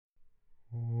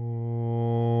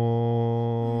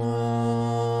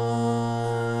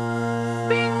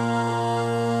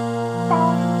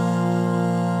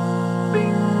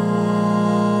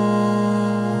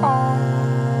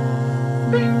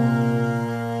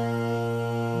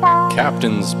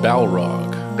Captains Balrog,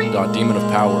 Demon of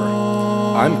Power.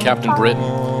 I'm Captain Britain.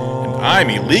 And I'm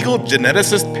illegal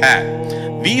geneticist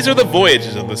Pat. These are the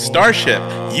voyages of the starship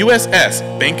USS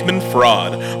Bankman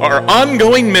Fraud, our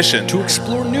ongoing mission to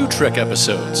explore new Trek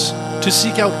episodes, to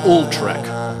seek out old Trek,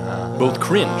 both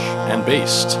cringe and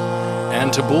based,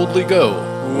 and to boldly go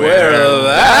where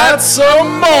that's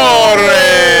amore.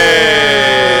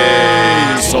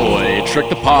 Soy Trek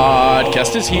the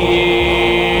podcast is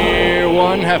here,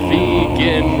 one half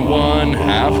vegan, one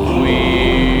half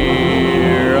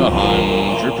queer,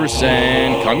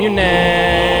 100%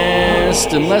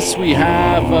 communist, unless we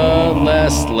have a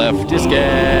less leftist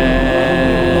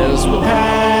guest, with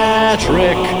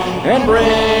Patrick and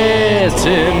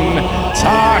Britton,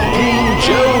 talking,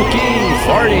 joking,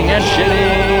 farting and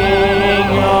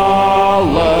shitting,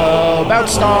 all about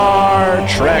Star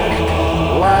Trek.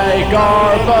 Like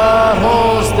our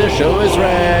buttholes, this show is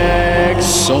Rex.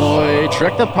 Soy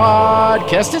Trek the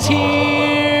podcast is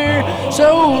here,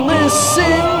 so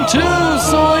listen to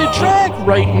Soy Trek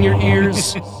right in your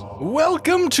ears.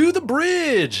 Welcome to the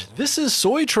bridge. This is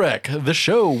Soy Trek, the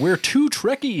show where two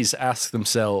Trekkies ask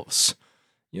themselves,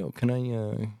 "Yo, can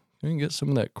I get some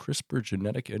of that CRISPR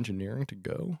genetic engineering to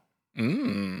go?"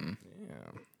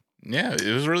 Yeah,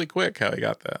 it was really quick how he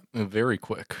got that. Very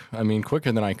quick. I mean,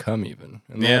 quicker than I come even.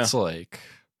 And that's like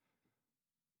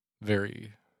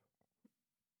very,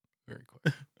 very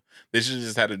quick. They should have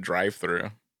just had a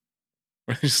drive-through.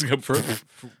 Just go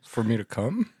for me to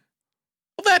come?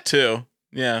 Well, that too.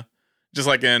 Yeah. Just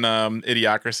like in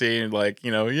Idiocracy, like,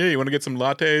 you want to get some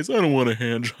lattes? I don't want a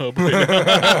hand job right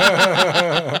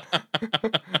now.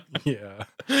 Yeah,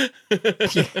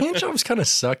 hand jobs kind of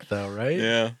suck though, right?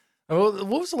 Yeah. What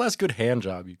was the last good hand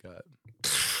job you got?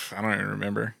 I don't even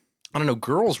remember. I don't know.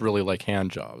 Girls really like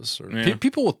hand jobs. Or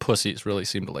people with pussies really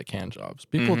seem to like hand jobs.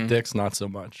 People with dicks, not so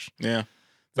much. Yeah.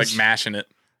 It's like mashing it.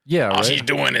 Yeah, All she's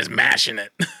doing is mashing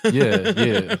it.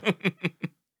 Yeah.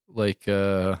 Like,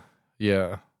 yeah.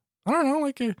 I don't know.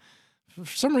 Like, for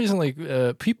some reason, like,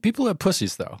 people have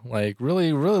pussies, though. Like,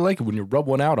 really, really like it when you rub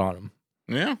one out on them.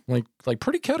 Yeah. Like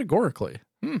pretty categorically.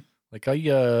 Like I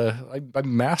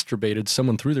masturbated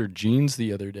someone through their jeans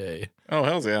the other day. Oh,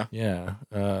 hells yeah. Yeah.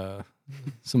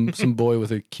 Some boy with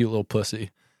a cute little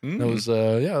pussy. That was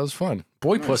it was fun.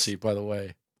 Boy pussy, by the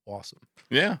way. Awesome.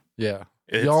 Yeah. Yeah.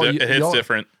 It hits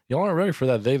different. Y'all aren't ready for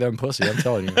that they them pussy, I'm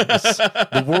telling you.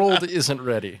 The world isn't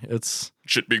ready.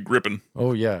 Should be gripping.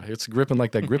 Oh yeah, it's gripping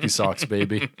like that grippy socks,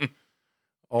 baby.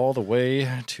 All the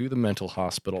way to the mental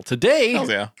hospital. Today, hells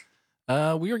yeah.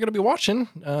 We are going to be watching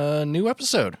a new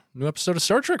episode of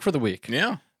Star Trek for the week.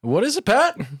 Yeah. What is it,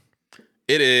 Pat?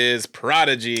 It is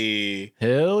Prodigy.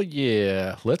 Hell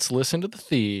yeah. Let's listen to the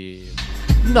theme.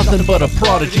 Nothing but a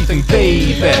Prodigy thing,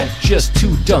 baby. Just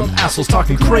two dumb assholes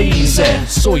talking crazy.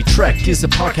 Soy Trek is the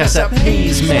podcast that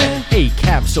pays, man.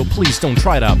 A-cap, so please don't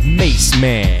try to mace,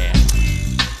 man.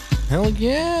 Hell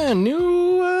yeah.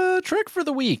 New Trek for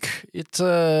the week. It's,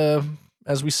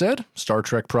 as we said, Star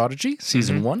Trek Prodigy,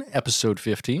 Season 1, Episode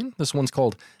 15. This one's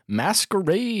called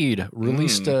Masquerade,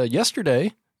 released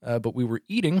yesterday, but we were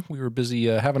eating. We were busy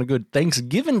having a good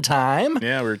Thanksgiving time.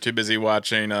 Yeah, we were too busy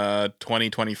watching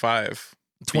 2025,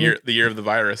 the year of the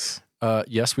virus.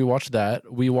 Yes, we watched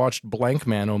that. We watched Blank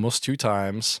Man almost 2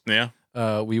 times. Yeah.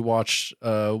 We watched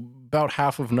about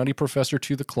half of Nutty Professor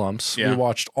to the Clumps. Yeah. We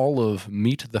watched all of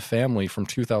Meet the Family from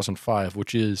 2005,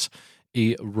 which is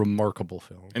a remarkable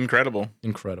film. Incredible.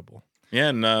 Yeah,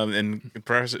 and in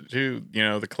comparison to,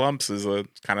 the Clumps is a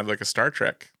kind of like a Star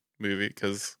Trek movie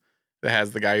because it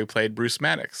has the guy who played Bruce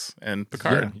Maddox and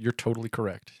Picard. Yeah, you're totally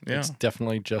correct. Yeah. It's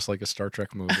definitely just like a Star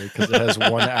Trek movie because it has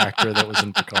one actor that was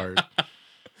in Picard.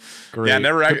 Great. Yeah, I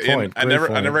never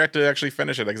had to actually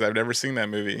finish it because I've never seen that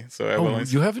movie. So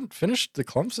you haven't finished the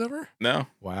Clumps ever? No.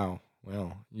 Wow.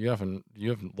 Well, you haven't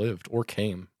lived or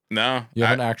came. No, you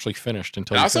haven't actually finished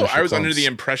until. Also, I was under the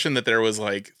impression that there was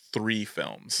like 3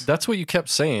 films. That's what you kept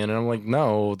saying, and I'm like,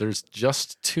 no, there's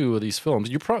just 2 of these films.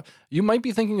 You might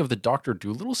be thinking of the Dr.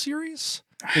 Dolittle series.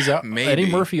 Is that maybe Eddie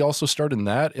Murphy also starred in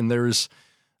that? And does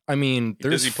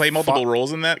he play multiple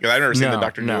roles in that? Because I've never seen the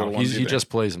Dr. Dolittle ones. He just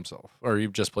plays himself, or he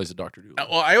just plays the Dr.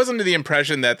 Dolittle. Well, I was under the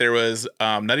impression that there was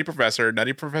Nutty Professor 2,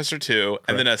 correct,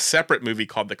 and then a separate movie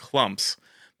called The Clumps.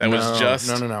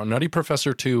 No. Nutty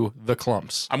Professor 2, The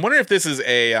Clumps. I'm wondering if this is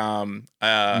a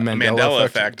Mandela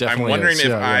effect. I'm wondering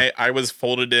if I was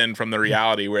folded in from the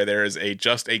reality where there is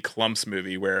just a Clumps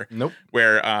movie where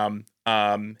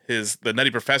the Nutty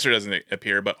Professor doesn't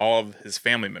appear, but all of his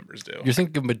family members do. You're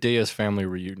thinking of Medea's Family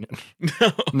Reunion.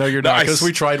 No, no, you're not, because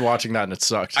we tried watching that and it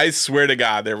sucked. I swear to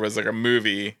God, there was like a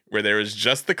movie where there was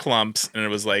just the Clumps, and it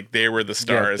was like they were the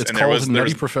stars. Yeah, it's and called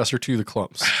Nutty Professor to the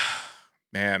Clumps.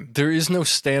 Man, there is no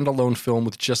standalone film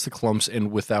with just the Clumps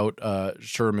and without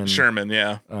Sherman. Sherman,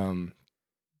 yeah.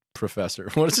 Professor.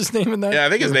 What is his name in that? Yeah, I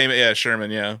think his name. Yeah, Sherman.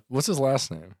 Yeah. What's his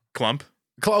last name? Clump.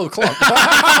 Clump.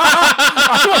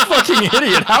 I'm a fucking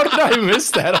idiot. How did I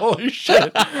miss that? Holy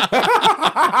shit.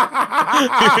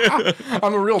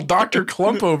 I'm a real Dr.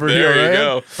 Clump over here, There you right?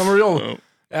 go. I'm a real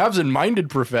absent-minded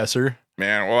professor.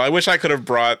 Man, well, I wish I could have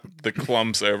brought the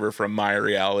Clumps over from my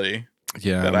reality.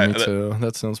 Yeah, me too.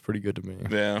 That sounds pretty good to me.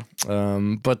 Yeah.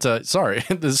 But sorry.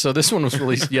 So this one was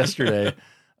released yesterday.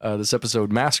 This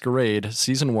episode, Masquerade,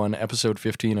 Season 1, Episode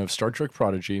 15 of Star Trek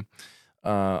Prodigy,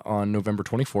 on November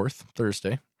 24th,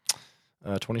 Thursday,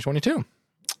 2022.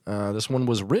 This one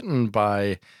was written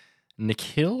by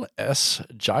Nikhil S.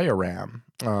 Jayaram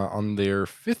on their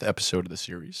 5th episode of the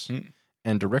series,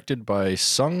 and directed by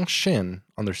Sung Shin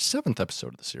on their 7th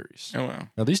episode of the series. Oh, wow.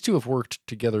 Now, these two have worked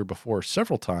together before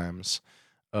several times.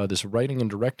 This writing and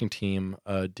directing team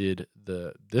did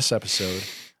this episode,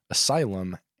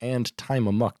 Asylum, and Time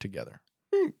Amuck together.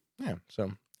 Yeah,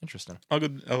 so interesting. All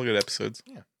good episodes.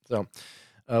 Yeah. So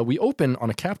we open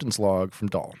on a captain's log from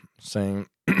Dahl saying,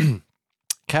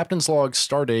 Captain's log,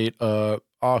 stardate,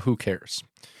 who cares?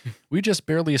 We just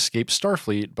barely escaped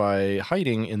Starfleet by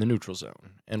hiding in the neutral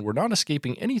zone, and we're not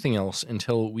escaping anything else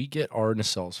until we get our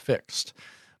nacelles fixed.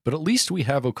 But at least we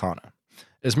have Okana.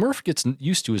 As Murph gets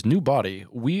used to his new body,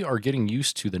 we are getting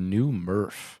used to the new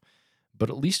Murph. But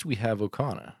at least we have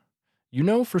Okana. You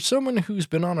know, for someone who's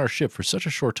been on our ship for such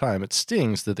a short time, it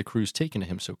stings that the crew's taken to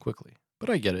him so quickly. But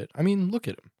I get it. I mean, look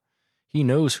at him. He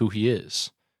knows who he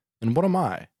is. And what am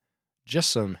I?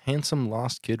 Just some handsome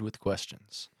lost kid with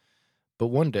questions. But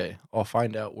one day, I'll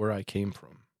find out where I came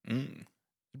from.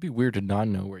 It'd be weird to not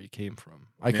know where you came from.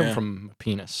 I come from a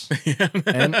penis.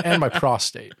 and my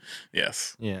prostate.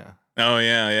 Yes. Yeah. Oh,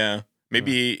 yeah.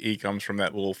 Maybe he comes from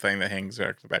that little thing that hangs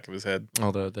at the back of his head.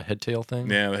 Oh, the head tail thing?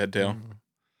 Yeah, the head tail.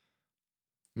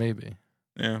 Maybe.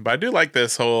 Yeah, but I do like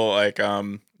this whole like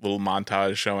little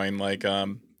montage showing like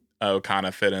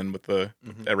Okana fit in with the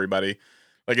everybody.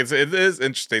 Like it is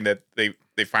interesting that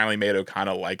they finally made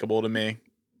Okana likable to me.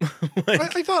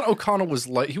 I thought Okana was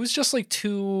he was just like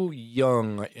too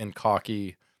young and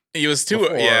cocky. He was too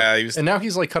before, he was, and now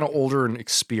he's like kind of older and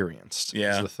experienced.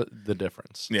 Yeah, is the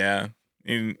difference. Yeah,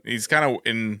 he's kind of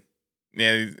in.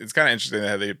 Yeah, it's kind of interesting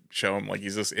how they show him like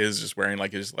is just wearing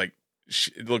like his like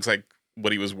it looks like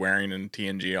what he was wearing in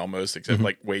TNG almost, except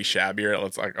like way shabbier.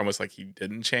 It's like almost like he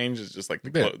didn't change. It's just like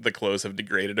the clothes have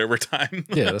degraded over time.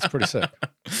 Yeah, that's pretty sick.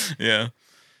 Yeah.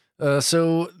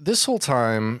 So this whole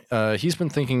time, he's been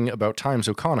thinking about times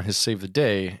Okana has saved the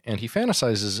day, and he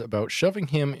fantasizes about shoving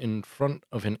him in front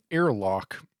of an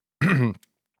airlock,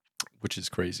 which is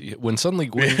crazy. When suddenly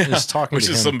Gwen is talking to him.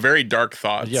 Which is some very dark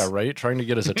thoughts. Yeah, right? Trying to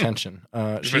get his attention.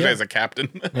 Especially as a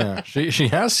captain. Yeah.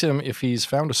 She asks him if he's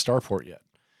found a starport yet.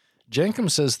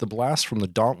 Jankum says the blast from the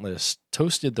Dauntless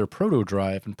toasted their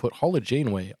proto-drive and put Hala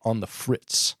Janeway on the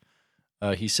fritz.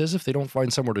 He says if they don't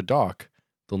find somewhere to dock,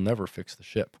 they'll never fix the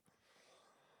ship.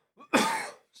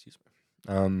 Excuse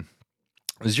me.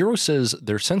 Zero says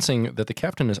they're sensing that the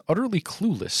captain is utterly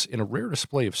clueless in a rare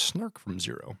display of snark from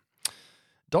Zero.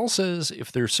 Dahl says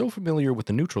if they're so familiar with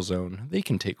the neutral zone, they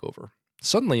can take over.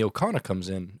 Suddenly, Okana comes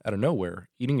in, out of nowhere,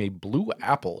 eating a blue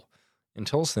apple, and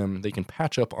tells them they can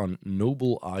patch up on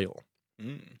Noble Isle.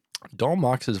 Dahl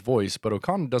mocks his voice, but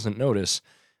Okana doesn't notice,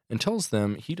 and tells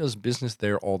them he does business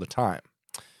there all the time.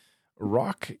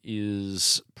 Rock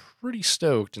is pretty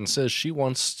stoked and says she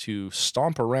wants to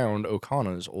stomp around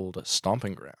Okana's old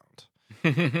stomping ground.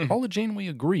 Hala Janeway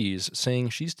agrees, saying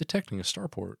she's detecting a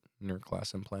starport near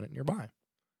Class M planet nearby.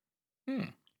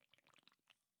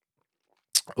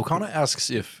 Okana asks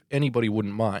if anybody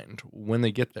wouldn't mind, when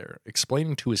they get there,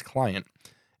 explaining to his client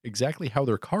exactly how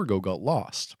their cargo got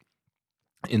lost.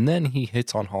 And then he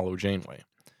hits on Hala Janeway,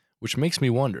 which makes me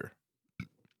wonder,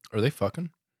 are they fucking?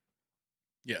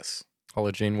 Yes.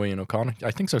 Hala Janeway and Okana?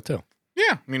 I think so too.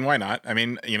 Yeah, I mean, why not? I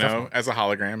mean, you know, Definitely. as a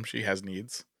hologram, she has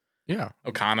needs. Yeah.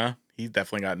 Okana, he's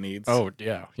definitely got needs. Oh,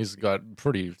 yeah. He's got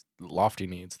pretty lofty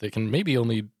needs. They can maybe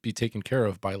only be taken care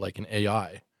of by like an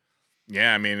AI.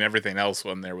 Yeah, I mean, everything else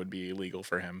on there would be illegal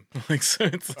for him. Like, so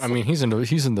I mean, he's in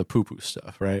the poo-poo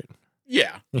stuff, right?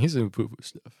 Yeah. He's in the poo-poo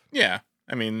stuff. Yeah.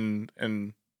 I mean,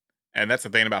 and that's the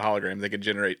thing about holograms. They can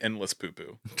generate endless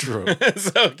poo-poo. True.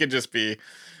 So it could just be,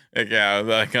 like,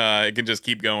 it can just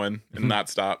keep going and not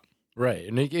stop. Right.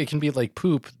 And it can be like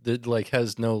poop that like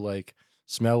has no like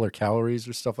smell or calories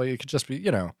or stuff like it. It could just be,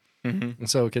 Mm-hmm. and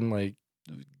so it can like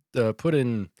put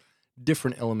in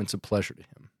different elements of pleasure to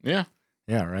him. Yeah.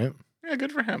 Yeah, right? Yeah,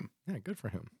 good for him. Yeah, good for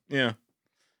him. Yeah.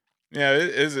 Yeah, it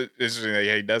is interesting that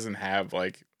he doesn't have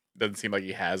like doesn't seem like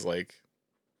he has like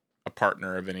a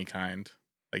partner of any kind.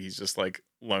 Like he's just like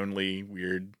lonely,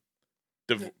 weird,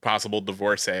 possible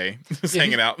divorcee just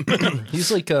hanging out.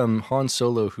 He's like Han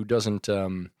Solo who doesn't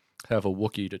have a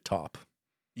Wookiee to top.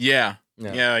 Yeah.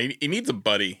 He needs a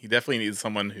buddy. He definitely needs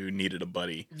someone who needed a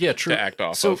buddy. Yeah, true. To act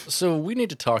off of. So we need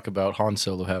to talk about Han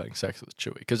Solo having sex with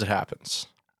Chewie because it happens.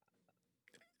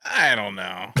 I don't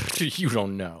know. You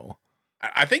don't know.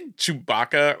 I think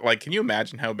Chewbacca, like, can you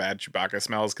imagine how bad Chewbacca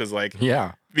smells? Because like,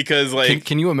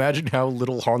 can you imagine how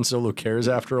little Han Solo cares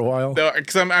after a while?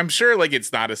 Because I'm sure like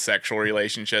it's not a sexual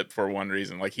relationship for one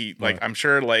reason. Like I'm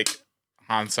sure like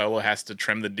Han Solo has to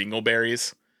trim the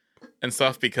dingleberries and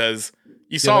stuff because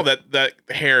you saw that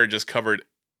hair just covered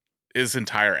his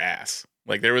entire ass.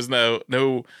 Like there was no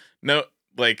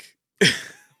like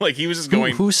like he was just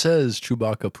going. Who says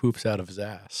Chewbacca poops out of his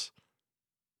ass?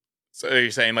 So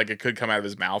you're saying like it could come out of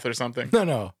his mouth or something?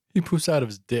 No, he poops out of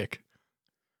his dick.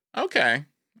 Okay.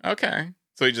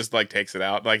 So he just like takes it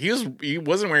out. Like he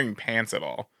wasn't wearing pants at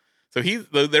all. So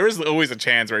there was always a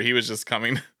chance where he was just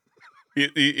coming.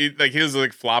 He was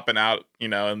like flopping out,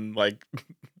 and like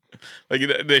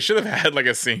they should have had like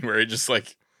a scene where he just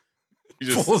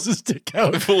pulls his dick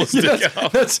out.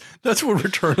 Out. That's what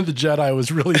Return of the Jedi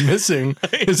was really missing.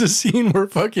 Is a scene where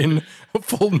fucking a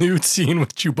full nude scene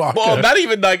with Chewbacca. Well, not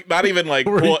even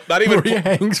where he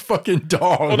hangs fucking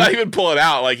dong. Well, not even pull it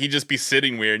out. Like he'd just be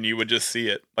sitting weird, and you would just see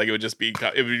it. Like it would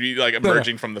be like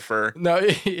emerging from the fur. No,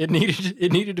 it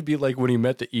needed to be like when he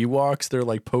met the Ewoks. They're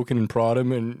like poking and prod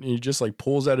him, and he just like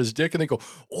pulls out his dick, and they go,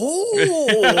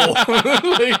 "Oh!"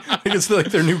 like it's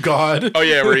like their new god. Oh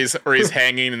yeah, where he's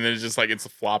hanging, and then it's just like it's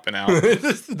flopping out.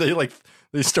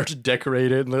 They start to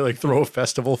decorate it, and they like throw a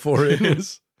festival for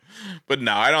it. But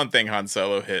no, I don't think Han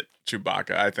Solo hit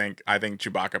Chewbacca. I think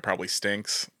Chewbacca probably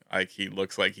stinks. Like he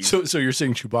looks like he's. So you're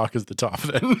saying Chewbacca's the top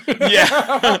then?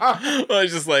 Yeah. Well,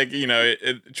 it's just like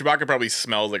Chewbacca probably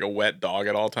smells like a wet dog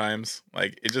at all times.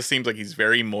 Like it just seems like he's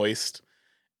very moist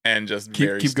and just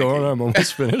very. Keep going. I'm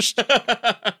almost finished.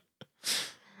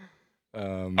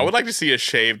 I would like to see a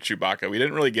shaved Chewbacca. We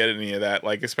didn't really get any of that.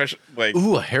 Like especially like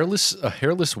a hairless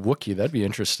Wookiee. That'd be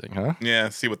interesting, huh? Yeah.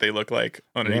 See what they look like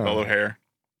underneath all the hair.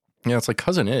 Yeah, it's like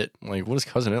Cousin It. Like, what does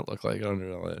Cousin It look like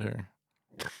under all that hair?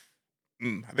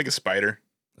 I think a spider.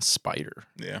 A spider.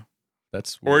 Yeah.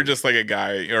 That's weird. Or just like a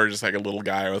guy, or just like a little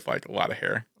guy with like a lot of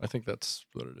hair. I think that's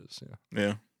what it is. Yeah. Yeah.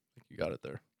 I think you got it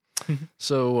there.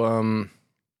 So,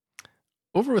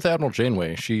 over with Admiral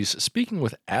Janeway, she's speaking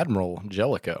with Admiral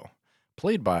Jellicoe,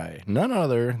 played by none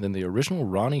other than the original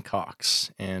Ronnie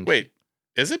Cox. And wait,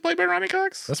 is it played by Ronnie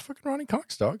Cox? That's fucking Ronnie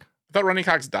Cox, dog. I thought Ronnie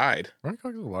Cox died. Ronnie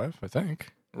Cox is alive, I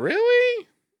think. Really?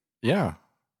 Yeah.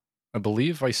 I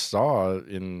believe I saw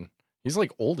he's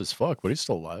like old as fuck, but he's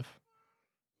still alive.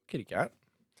 Kitty cat.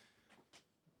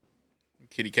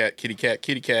 Kitty cat, kitty cat,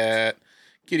 kitty cat.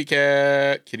 Kitty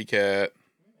cat, kitty cat.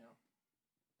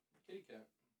 Kitty cat.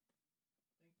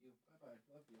 Thank you. Bye-bye.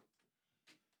 Love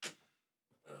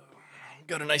you.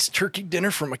 Got a nice turkey dinner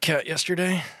from a cat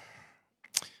yesterday.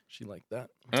 She liked that.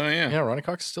 Oh, yeah. Yeah, Ronnie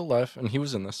Cox is still alive, and he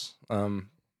was in this.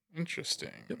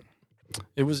 Interesting. Yep.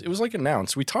 It was like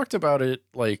announced. We talked about it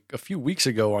like a few weeks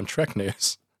ago on Trek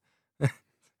News.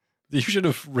 You should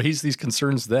have raised these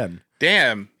concerns then.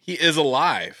 Damn, he is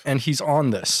alive, and he's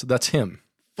on this. That's him.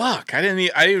 Fuck,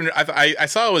 I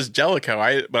saw it was Jellicoe.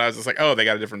 But I was just like, oh, they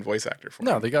got a different voice actor for him.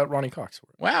 No, they got Ronnie Cox for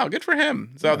it. Wow, good for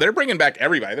him. So they're bringing back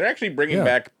everybody. They're actually bringing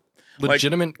back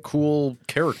legitimate cool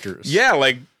characters. Yeah,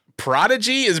 like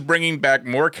Prodigy is bringing back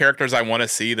more characters I want to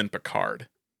see than Picard.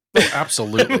 Oh,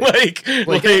 absolutely.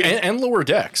 and Lower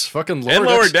Decks. Fucking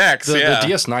Lower Decks. The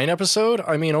DS9 episode.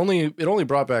 I mean, it only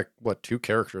brought back 2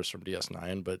 characters from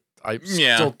DS9, but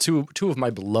still two of my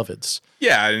beloveds.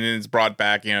 Yeah, and it's brought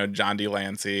back, John D.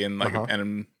 Lancey and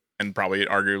and probably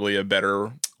arguably a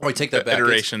better I take that back.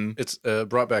 Iteration. It's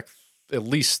brought back at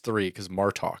least 3 because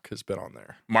Martok has been on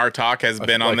there. Martok has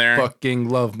been on there. Fucking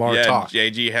love Martok. Yeah,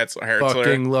 J.G. Hertzler.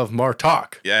 Fucking love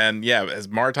Martok. Yeah, and as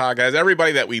Martok, as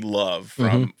everybody that we love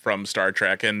from Star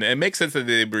Trek, and it makes sense that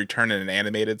they return in an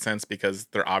animated sense because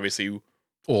they're obviously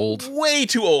old, way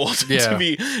too old to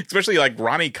be. Especially like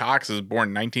Ronnie Cox was born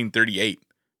in 1938.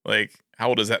 Like, how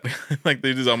old is that? Like,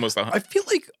 dude is almost 100. I feel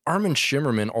like Armin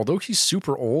Shimmerman, although he's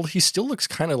super old, he still looks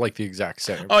kind of like the exact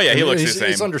same. Oh yeah, he looks the same.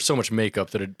 He's under so much makeup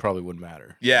that it probably wouldn't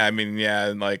matter. Yeah, I mean, yeah,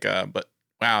 and like, but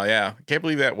Wow, yeah. I can't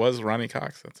believe that was Ronnie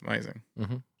Cox. That's amazing.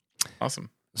 Mm-hmm.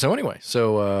 Awesome. So anyway,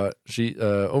 she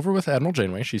over with Admiral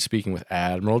Janeway. She's speaking with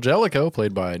Admiral Jellicoe,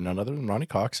 played by none other than Ronnie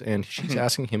Cox, and she's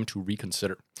asking him to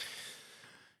reconsider.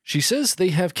 She says they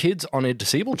have kids on a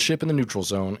disabled ship in the neutral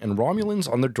zone and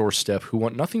Romulans on their doorstep who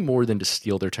want nothing more than to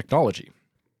steal their technology.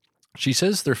 She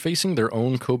says they're facing their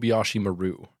own Kobayashi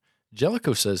Maru.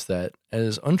 Jellicoe says that,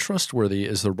 as untrustworthy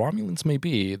as the Romulans may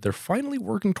be, they're finally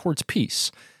working towards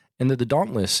peace, and that the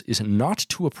Dauntless is not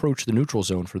to approach the neutral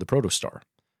zone for the Protostar.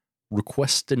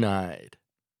 Request denied.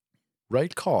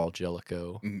 Right call,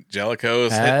 Jellicoe.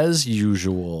 Jellicoe's as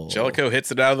usual. Jellicoe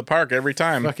hits it out of the park every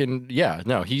time. Fucking yeah,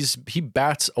 no, he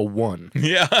bats a 1.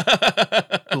 Yeah.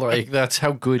 Like that's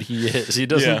how good he is. He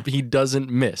doesn't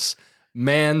miss.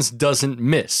 Mans doesn't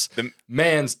miss.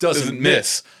 Mans doesn't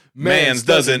miss. Mans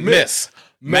doesn't miss.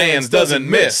 Mans doesn't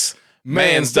miss.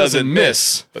 Mans doesn't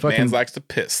miss. But Fucking- Mans likes to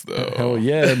piss though. Hell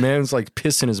yeah, man's like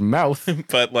piss in his mouth.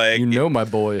 But like You know my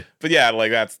boy. But yeah, like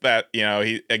that's that. You know,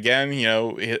 he again. You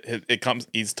know, it comes.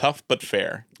 He's tough but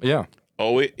fair. Yeah.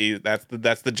 Oh, that's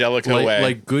the Jellicoe way.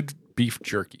 Like good beef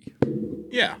jerky.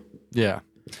 Yeah. Yeah.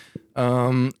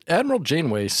 Admiral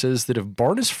Janeway says that if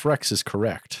Barnus Frex is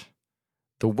correct,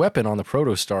 the weapon on the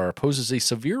Protostar poses a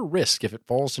severe risk if it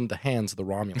falls into the hands of the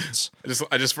Romulans.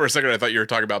 I just for a second I thought you were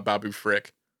talking about Babu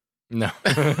Frick. No.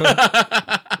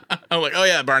 I'm like, oh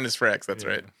yeah, Barnus Frex. That's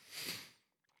right.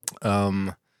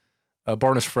 Barnus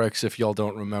Frex, if y'all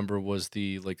don't remember, was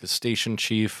the station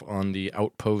chief on the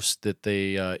outpost that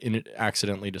they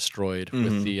accidentally destroyed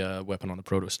with the weapon on the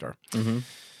Protostar.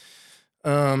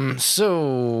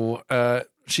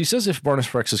 She says if Barnus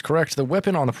Frex is correct, the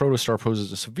weapon on the Protostar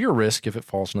poses a severe risk if it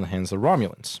falls into the hands of the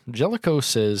Romulans. Jellicoe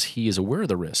says he is aware of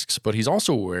the risks, but he's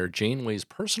also aware Janeway's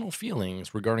personal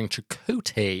feelings regarding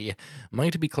Chakotay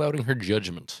might be clouding her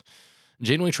judgment.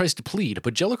 Janeway tries to plead,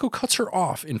 but Jellicoe cuts her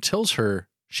off and tells her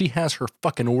she has her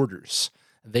fucking orders.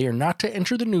 They are not to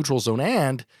enter the neutral zone,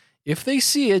 and if they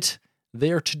see it,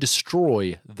 they are to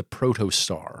destroy the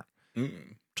Protostar.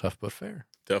 Tough but fair.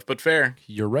 Tough but fair.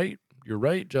 You're right. You're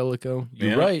right, Jellicoe.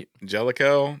 You're right.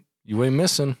 Jellicoe. You ain't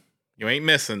missing. You ain't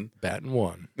missing. Batting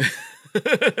 1.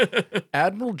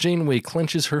 Admiral Janeway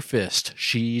clenches her fist.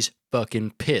 She's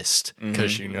fucking pissed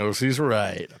because she knows he's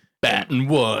right. Batting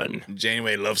 1.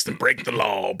 Janeway loves to break the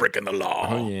law, breaking the law.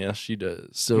 Oh, yeah, she does.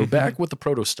 So back with the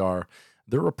Protostar,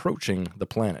 they're approaching the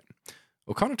planet.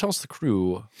 O'Connor tells the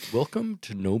crew, welcome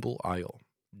to Noble Isle.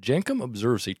 Jankum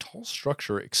observes a tall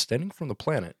structure extending from the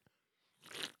planet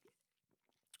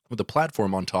with a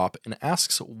platform on top and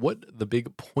asks what the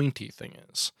big pointy thing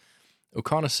is.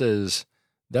 O'Connor says,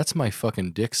 that's my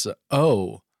fucking dick.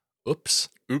 Oh, oops.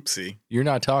 Oopsie. You're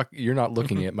not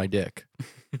looking at my dick.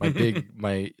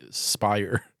 My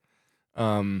spire.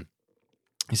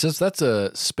 He says that's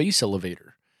a space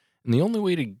elevator. And the only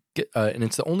way to get, and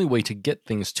it's the only way to get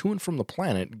things to and from the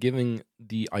planet, given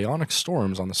the ionic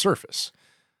storms on the surface.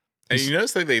 And you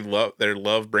notice that they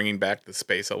love bringing back the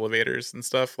space elevators and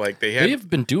stuff. Like they have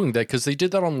been doing that because they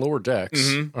did that on lower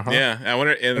decks. Yeah, I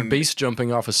wonder. And base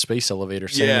jumping off a space elevator.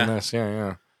 Saying this.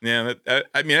 Yeah. Yeah,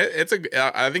 I mean, I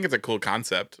think it's a cool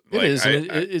concept. It is.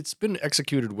 It's been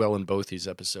executed well in both these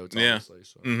episodes. Honestly,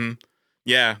 so.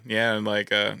 Yeah, and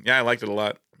I liked it a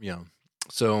lot. Yeah.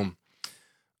 So,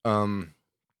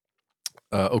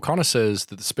 O'Connor says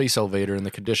that the space elevator and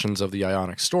the conditions of the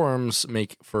ionic storms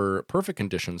make for perfect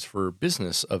conditions for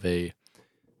business of a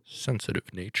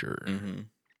sensitive nature,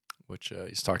 which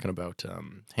he's talking about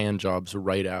hand jobs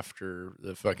right after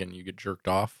the fucking you get jerked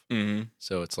off.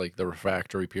 So it's like the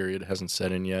refractory period hasn't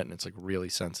set in yet, and it's like really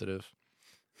sensitive.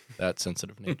 That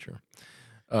sensitive nature.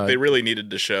 They really needed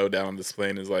to show down on this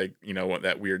plane is like, you know, what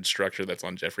that weird structure that's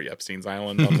on Jeffrey Epstein's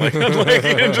island. I'm like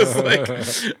just like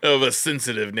of a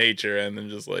sensitive nature, and then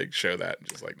just like show that and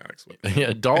just like not explain.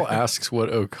 Yeah, Dahl asks what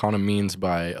O'Connor means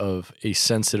by of a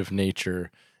sensitive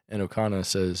nature, and O'Connor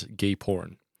says gay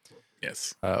porn.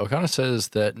 Yes. O'Connor says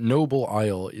that Noble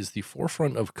Isle is the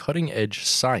forefront of cutting edge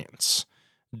science,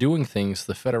 doing things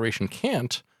the Federation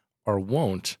can't or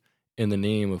won't in the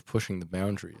name of pushing the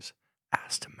boundaries.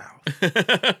 Ass to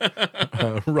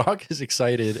mouth. Rock is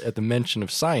excited at the mention of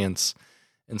science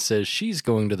and says she's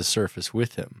going to the surface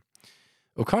with him.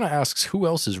 O'Connor asks who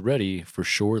else is ready for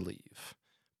shore leave.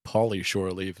 Polly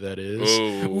shore leave, that is.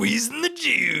 Oh. Wheezing the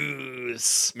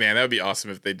juice. Man, that would be awesome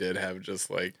if they did have just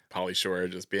like Polly Shore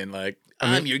just being like,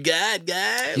 I'm your guide,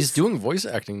 guys. He's doing voice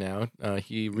acting now.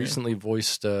 He recently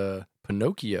voiced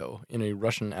Pinocchio in a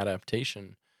Russian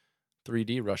adaptation,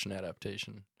 3D Russian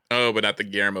adaptation. Oh, but not the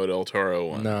Guillermo del Toro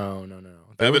one. No.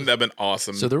 That'd been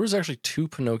awesome. So there was actually 2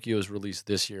 Pinocchios released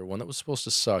this year. One that was supposed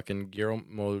to suck, and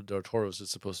Guillermo del Toro's is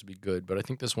supposed to be good. But I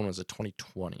think this one was a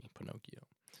 2020 Pinocchio.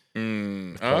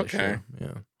 Okay. Sure.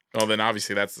 Yeah. Well, then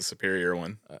obviously that's the superior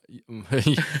one.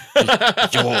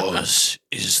 Yours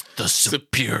is the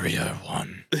superior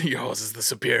one. Yours is the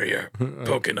superior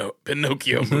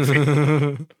Pinocchio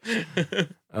movie.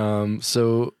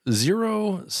 So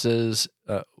Zero says,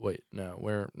 okay.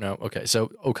 So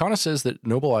Okana says that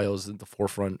Noble Isle is at the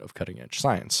forefront of cutting edge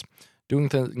science, doing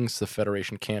things the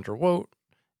Federation can't or won't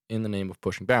in the name of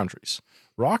pushing boundaries.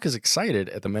 Rock is excited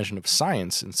at the mention of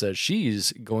science and says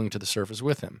she's going to the surface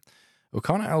with him.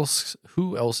 Okana asks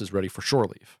who else is ready for shore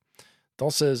leave.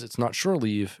 Dahl says it's not shore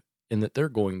leave and that they're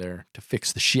going there to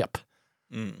fix the ship.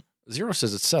 Zero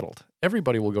says it's settled.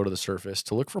 Everybody will go to the surface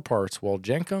to look for parts while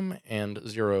Jankum and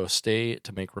Zero stay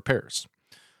to make repairs.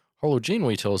 Hollow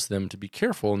Janeway tells them to be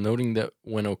careful, noting that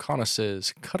when Okana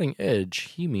says cutting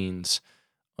edge, he means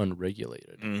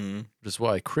unregulated. Which is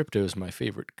why crypto is my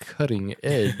favorite cutting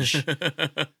edge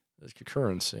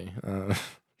currency. I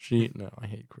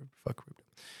hate crypto. Fuck crypto.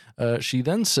 She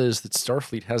then says that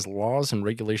Starfleet has laws and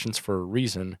regulations for a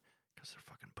reason, because they're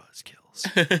fucking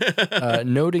buzzkills.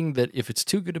 Noting that if it's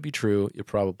too good to be true, it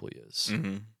probably is.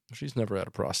 She's never had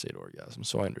a prostate orgasm,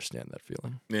 so I understand that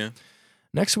feeling. Yeah.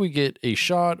 Next, we get a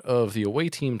shot of the away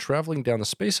team traveling down the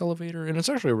space elevator, and it's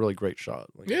actually a really great shot.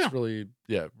 It's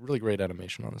really great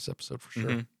animation on this episode for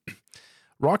sure.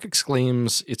 Rock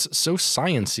exclaims, "It's so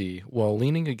science-y," while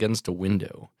leaning against a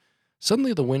window.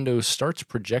 Suddenly, the window starts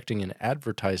projecting an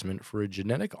advertisement for a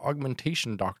genetic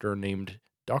augmentation doctor named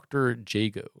Dr.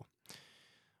 Jago.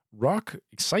 Rock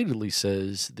excitedly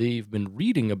says they've been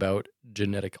reading about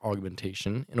genetic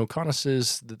augmentation, and Okana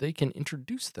says that they can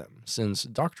introduce them since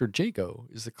Dr. Jago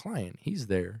is the client he's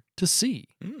there to see.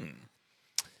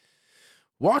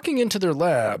 Walking into their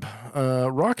lab,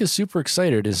 Rock is super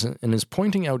excited and is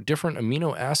pointing out different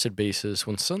amino acid bases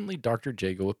when suddenly Dr.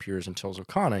 Jago appears and tells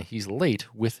Okana he's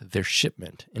late with their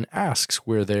shipment and asks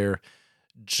where their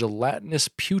gelatinous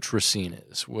putrescine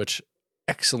is, which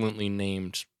excellently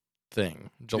named thing.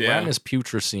 Gelatinous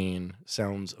putrescine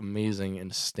sounds amazing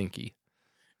and stinky.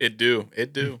 It do.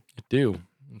 It's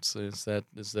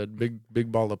that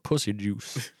big ball of pussy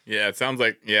juice. It sounds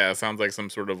like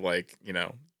some sort of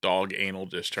dog anal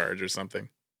discharge or something.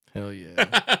 Hell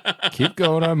yeah. Keep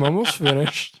going. I'm almost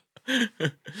finished.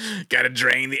 Gotta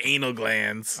drain the anal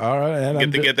glands. All right.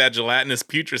 Get that gelatinous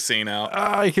putrescine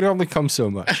out. It can only come so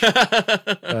much.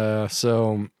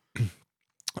 So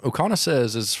Okana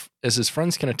says, as his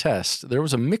friends can attest, there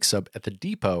was a mix-up at the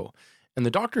depot, and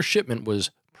the doctor's shipment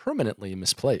was permanently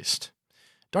misplaced.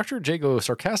 Dr. Jago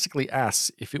sarcastically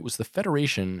asks if it was the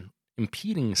Federation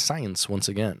impeding science once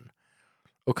again.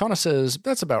 Okana says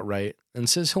that's about right and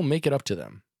says he'll make it up to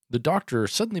them. The doctor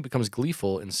suddenly becomes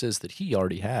gleeful and says that he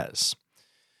already has.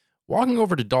 Walking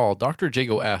over to Dahl, Dr.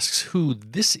 Jago asks who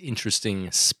this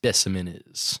interesting specimen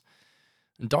is.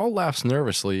 Dahl laughs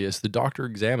nervously as the doctor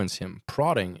examines him,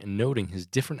 prodding and noting his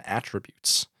different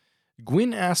attributes.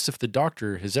 Gwyn asks if the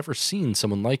doctor has ever seen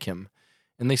someone like him,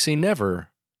 and they say never,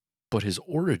 but his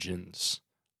origins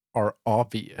are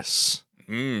obvious.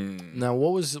 Now,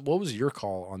 what was your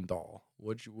call on Dahl?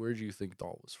 Where do you think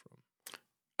Dahl was from?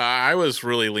 I was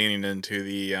really leaning into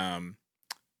the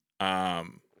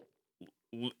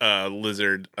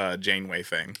lizard Janeway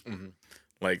thing,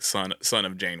 like son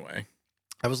of Janeway.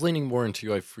 I was leaning more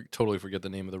into totally forget the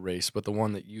name of the race, but the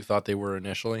one that you thought they were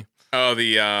initially. Oh,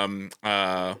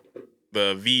 the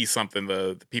V something,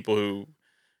 the people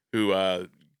who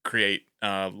create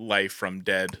life from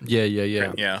dead.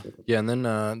 Yeah. And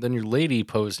then your lady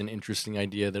posed an interesting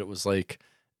idea that it was like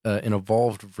an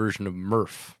evolved version of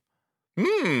Murph,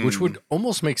 which would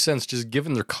almost make sense just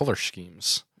given their color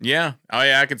schemes. Yeah,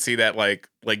 I could see that. Like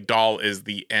Dahl is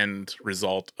the end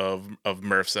result of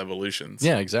Murph's evolutions.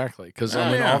 Yeah, exactly. Because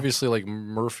obviously, like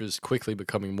Murph is quickly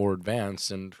becoming more advanced,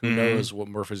 and who knows what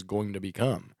Murph is going to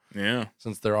become. Yeah,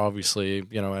 since they're obviously,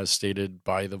 as stated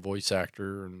by the voice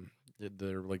actor, and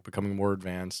they're like becoming more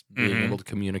advanced, being able to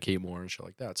communicate more and shit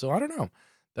like that. So I don't know.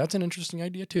 That's an interesting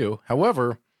idea too.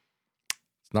 However,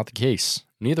 it's not the case.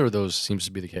 Neither of those seems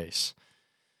to be the case.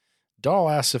 Dahl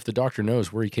asks if the doctor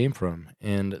knows where he came from,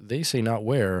 and they say not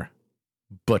where,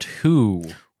 but who.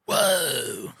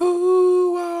 Whoa.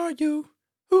 Who are you?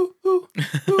 Who?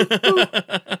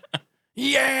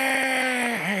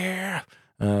 Yeah!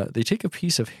 They take a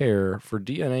piece of hair for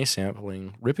DNA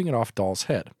sampling, ripping it off Dahl's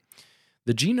head.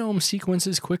 The genome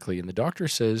sequences quickly, and the doctor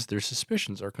says their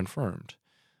suspicions are confirmed.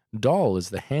 Dahl is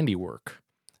the handiwork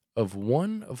of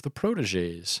one of the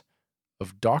proteges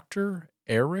of Dr.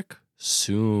 Eric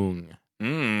Soong.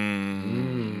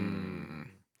 Mm.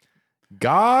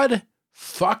 God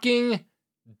fucking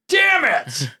damn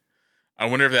it! I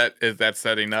wonder if that's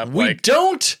setting up. We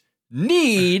don't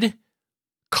need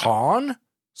Khan,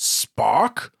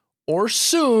 Spock, or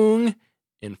Soong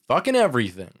in fucking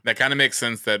everything. That kind of makes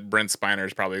sense that Brent Spiner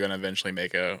is probably going to eventually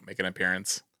make an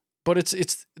appearance. But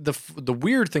it's the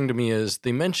weird thing to me is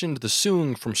they mentioned the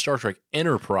Soong from Star Trek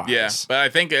Enterprise. Yeah, but I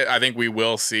think we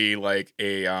will see like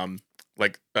a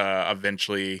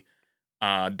eventually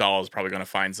Dahl is probably going to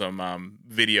find some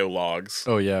video logs.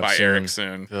 Oh yeah, by Soong. Eric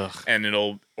Soong, and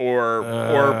it'll or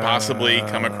possibly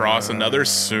come across another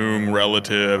Soong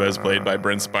relative as played by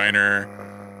Brent Spiner.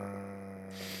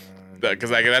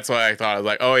 Because that's what I thought. I was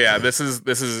like, oh yeah, this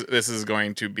is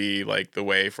going to be like the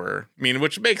way for. I mean,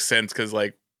 which makes sense because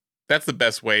like that's the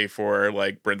best way for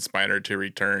like Brent Spiner to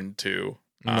return to.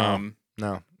 No,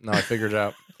 I figured it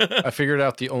out. I figured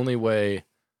out the only way,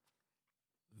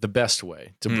 the best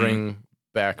way to bring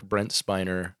back Brent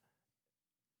Spiner.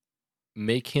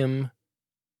 Make him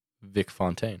Vic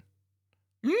Fontaine.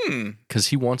 Because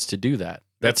he wants to do that.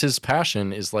 That's his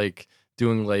passion, is like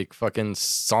doing like fucking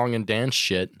song and dance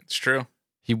shit. It's true.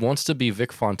 He wants to be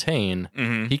Vic Fontaine.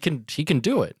 He can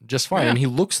do it just fine. And he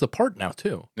looks the part now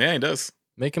too. Yeah, he does.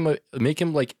 Make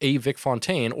him like a Vic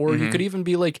Fontaine, or you could even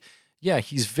be like, yeah,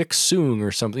 he's Vic Soong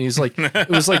or something. He's like, it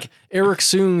was like Eric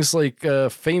Soong's like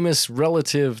famous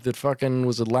relative that fucking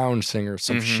was a lounge singer or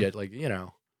some shit. Like, you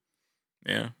know.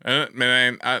 Yeah.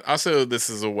 I also, this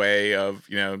is a way of,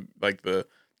 like the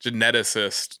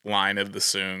geneticist line of the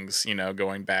Soongs,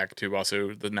 going back to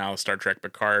also the now Star Trek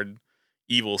Picard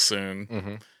evil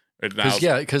Soong. At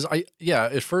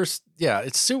first,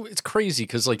 it's crazy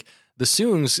because like the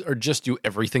Soongs are just do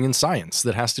everything in science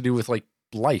that has to do with like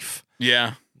life.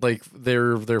 Yeah. Like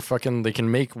they're fucking, they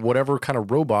can make whatever kind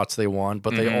of robots they want,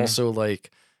 but they also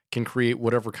like can create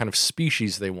whatever kind of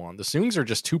species they want. The Soongs are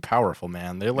just too powerful,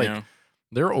 man. They're like,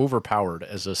 they're overpowered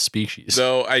as a species.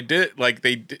 So I did like,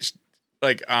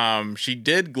 she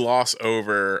did gloss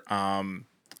over,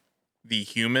 the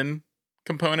human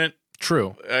component.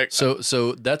 True.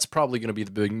 So that's probably going to be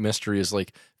the big mystery, is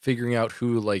like figuring out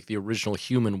who like the original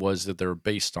human was that they're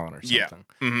based on or something.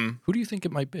 Yeah. Who do you think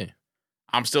it might be?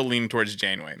 I'm still leaning towards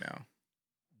Janeway now.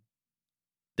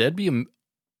 That'd be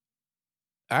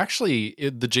actually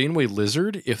the Janeway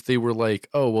lizard. If they were like,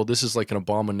 oh well, this is like an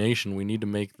abomination, we need to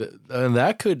make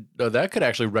that could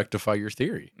actually rectify your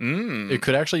theory. It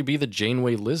could actually be the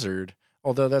Janeway lizard,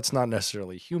 although that's not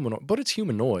necessarily humanoid, but it's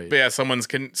humanoid. But yeah, someone's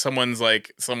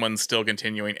still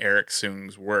continuing Eric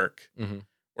Soong's work,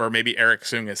 or maybe Eric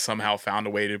Soong has somehow found a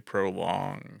way to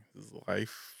prolong his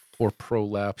life. Or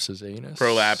prolapse his anus.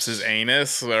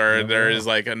 Or there is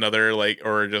like another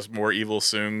or just more evil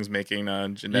Soongs making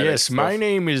genetic Yes, stuff. my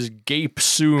name is Gape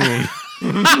Soong.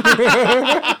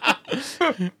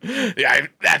 Yeah,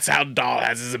 that's how Dahl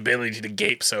has his ability to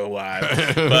gape so wide.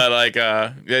 But like,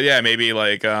 maybe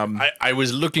like I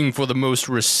was looking for the most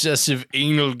recessive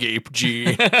anal gape,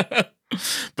 G.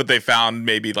 But they found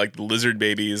maybe like the lizard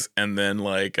babies, and then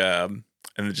like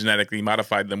and genetically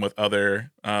modified them with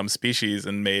other species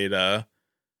and made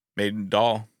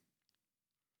Dahl.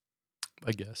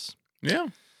 I guess. Yeah,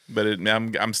 but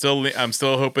I'm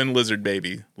still hoping lizard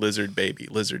baby.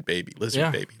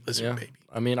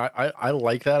 I mean, I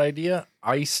like that idea.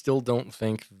 I still don't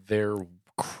think they're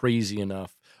crazy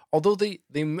enough. Although they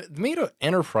made an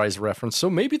Enterprise reference, so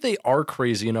maybe they are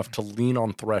crazy enough to lean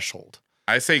on Threshold.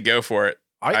 I say go for it.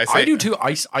 I do too.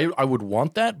 I would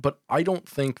want that, but I don't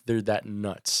think they're that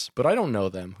nuts. But I don't know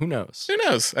them. Who knows? Who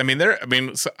knows? I mean, they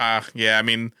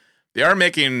are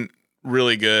making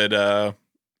really good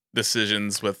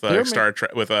decisions with Star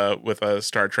Trek with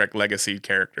Star Trek legacy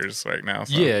characters right now.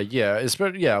 So.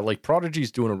 Yeah. Like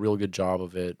Prodigy's doing a real good job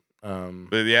of it.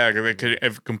 But yeah, they could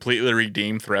have completely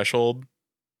redeemed Threshold.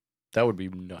 That would be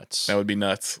nuts.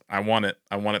 I want it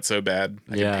so bad.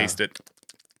 I can taste it.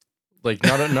 Like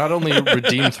not only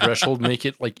redeem Threshold, make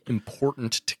it like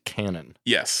important to canon.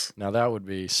 Yes. Now that would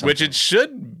be something. Which it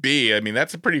should be. I mean,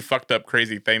 that's a pretty fucked up,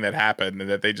 crazy thing that happened and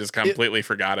that they just completely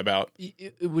forgot about.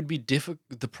 It would be difficult.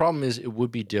 The problem is it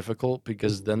would be difficult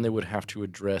because then they would have to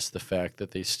address the fact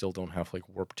that they still don't have like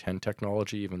Warp 10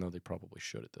 technology, even though they probably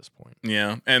should at this point.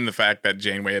 Yeah, and the fact that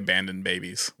Janeway abandoned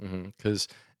babies. Because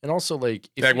and also like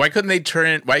why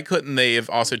couldn't they have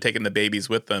also taken the babies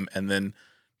with them and then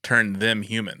turned them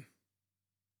human?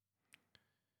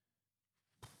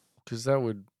 Because that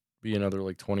would be another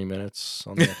like 20 minutes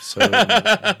on the episode.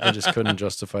 I just couldn't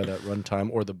justify that runtime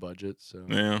or the budget. So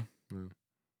yeah.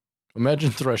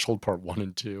 Imagine Threshold Part 1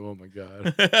 and 2. Oh my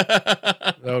god,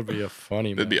 that would be a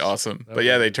funny. That'd be awesome. That But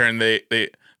yeah, would they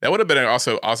that would have been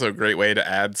also a great way to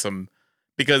add some,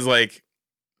 because like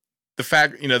the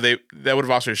fact, that would have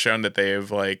also shown that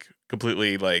they've like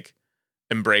completely like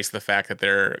embraced the fact that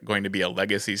they're going to be a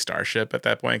legacy starship at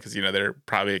that point, because they're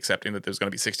probably accepting that there's going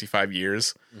to be 65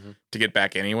 years to get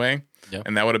back anyway. Yep.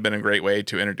 And that would have been a great way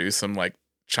to introduce some like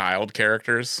child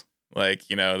characters, like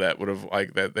that would have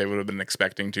like that they would have been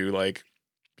expecting to like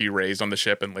be raised on the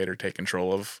ship and later take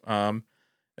control of,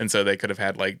 and so they could have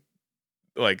had like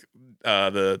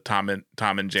the Tom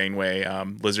and Janeway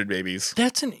lizard babies.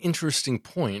 That's an interesting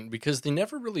point, because they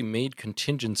never really made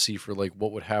contingency for like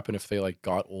what would happen if they like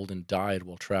got old and died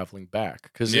while traveling back,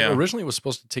 because originally it was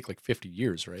supposed to take like 50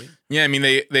 years, right? Yeah, I mean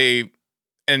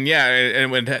and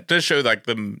it does show like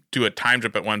them do a time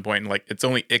trip at one point, and like it's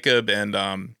only Ichabod and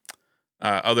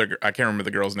I can't remember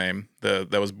the girl's name,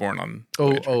 that was born on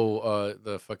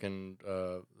the fucking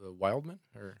the Wildman,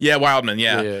 or Wildman,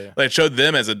 yeah. Like it showed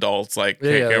them as adults like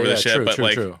take over the ship,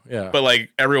 but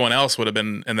like everyone else would have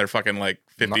been in their fucking like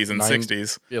 50s and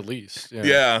 60s at least,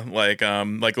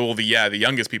 the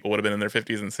youngest people would have been in their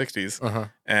 50s and 60s.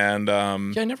 And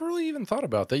I never really even thought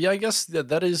about that. I guess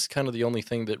that is kind of the only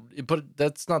thing but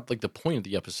that's not like the point of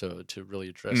the episode to really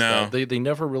address that. They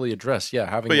never really address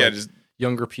having just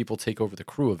younger people take over the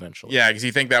crew eventually. Yeah, because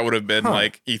you think that would have been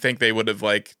like, you think they would have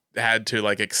like had to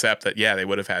like accept that, they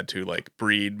would have had to like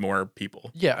breed more people.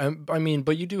 Yeah, I mean,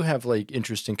 but you do have like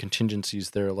interesting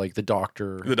contingencies there, like the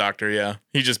doctor.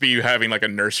 He'd just be having like a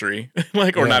nursery,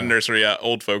 not a nursery,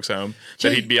 old folks home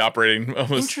that he'd be operating.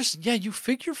 Interesting. Yeah, you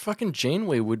figure fucking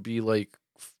Janeway would be like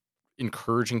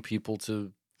encouraging people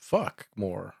to fuck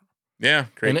more. Yeah,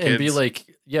 great and be like,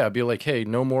 hey,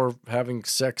 no more having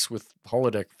sex with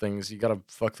holodeck things. You got to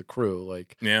fuck the crew.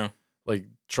 Like, like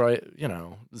try,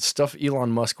 stuff Elon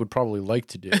Musk would probably like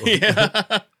to do.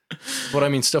 But I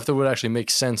mean, stuff that would actually make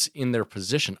sense in their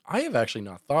position. I have actually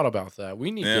not thought about that.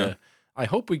 We need to. I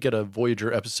hope we get a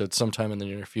Voyager episode sometime in the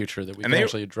near future that we can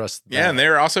actually address that. Yeah, and they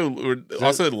also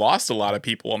lost a lot of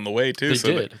people on the way too.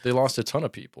 They lost a ton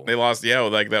of people. They lost,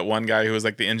 like that one guy who was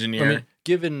like the engineer. I mean,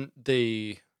 given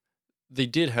they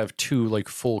did have 2 like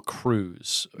full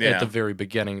crews at the very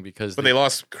beginning, because they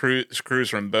lost crews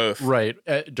from both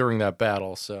during that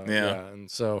battle. So and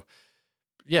so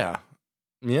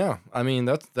I mean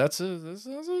that's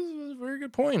a very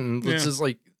good point. And this is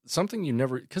like something you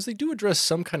never, because they do address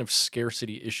some kind of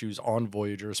scarcity issues on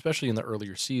Voyager, especially in the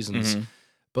earlier seasons.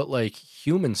 But like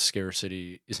human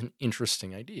scarcity is an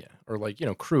interesting idea, or like,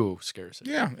 crew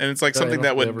scarcity. Yeah. And it's like something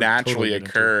that would naturally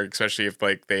occur, especially if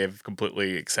like they have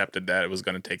completely accepted that it was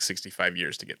going to take 65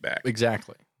 years to get back.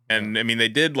 Exactly. And I mean, they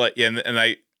did like, and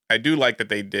I do like that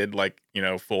they did like,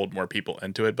 fold more people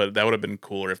into it, but that would have been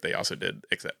cooler if they also did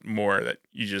accept more that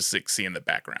you just like, see in the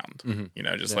background,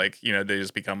 like, they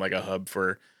just become like a hub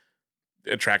for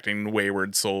attracting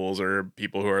wayward souls or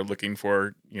people who are looking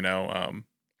for,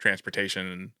 transportation,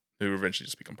 and who eventually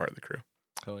just become part of the crew.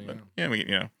 Hell yeah.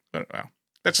 But, wow.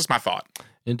 That's just my thought.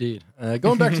 Indeed.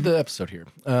 Going back to the episode here.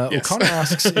 Yes. O'Connor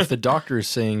asks if the doctor is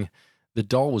saying the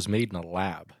doll was made in a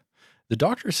lab. The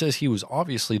doctor says he was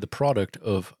obviously the product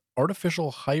of artificial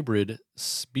hybrid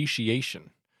speciation,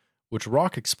 which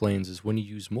Rock explains is when you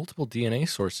use multiple DNA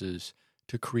sources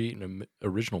to create an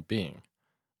original being.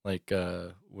 Like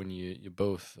when you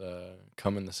both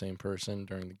come in the same person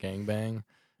during the gangbang.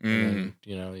 And then,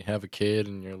 you have a kid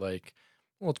and you're like,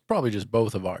 well, it's probably just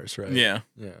both of ours, right? Yeah.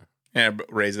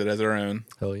 Raise it as our own.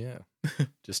 Hell yeah.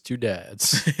 Just 2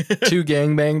 dads. 2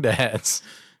 gangbang dads.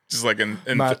 Just like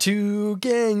my 2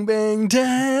 gangbang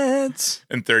dads.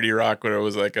 In 30 Rock, where it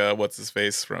was like, what's his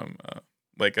face from,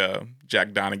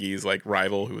 Jack Donaghy's like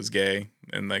rival who was gay,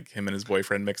 and like him and his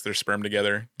boyfriend mixed their sperm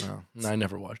together. Oh, I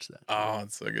never watched that. Oh,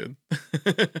 it's so good.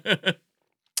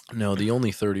 No, the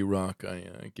only 30 Rock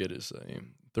I get is a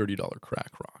 $30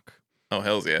 crack rock. Oh,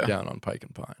 hells yeah. Down on Pike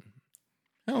and Pine.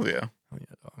 Hell yeah. Hell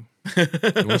yeah, dog.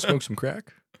 You want to smoke some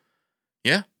crack?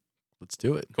 Yeah. Let's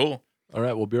do it. Cool. All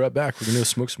right, we'll be right back. We're going to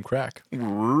smoke some crack.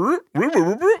 Whoa,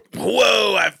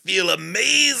 I feel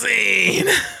amazing.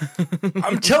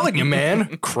 I'm telling you,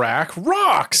 man, crack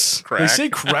rocks. They say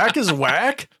crack is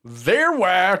whack. They're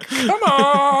whack. Come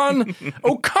on.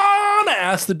 O'Connor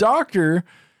asked the doctor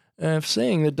if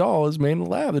saying the doll is made in a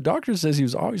lab. The doctor says he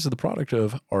was obviously the product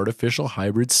of artificial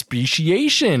hybrid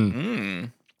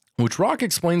speciation, which Rock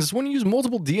explains is when you use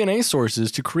multiple DNA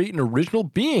sources to create an original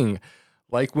being,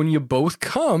 like when you both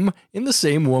come in the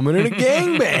same woman in a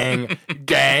gangbang.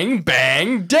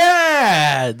 Gangbang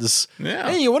dads. Yeah.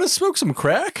 Hey, you want to smoke some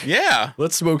crack? Yeah.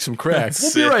 Let's smoke some crack.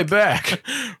 We'll be right back.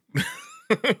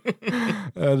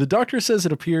 The doctor says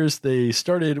it appears they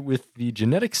started with the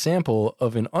genetic sample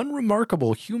of an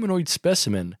unremarkable humanoid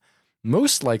specimen,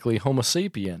 most likely Homo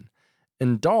sapien.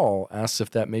 And Dahl asks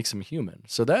if that makes him human.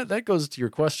 So that goes to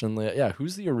your question. Yeah,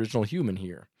 who's the original human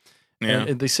here? Yeah.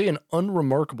 And they say an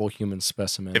unremarkable human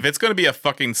specimen. If it's going to be a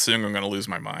fucking Soong, I'm going to lose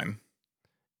my mind.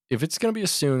 If it's going to be a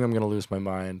Soong, I'm going to lose my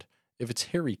mind. If it's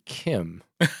Harry Kim,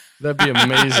 that'd be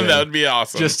amazing. That would be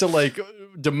awesome. Just to like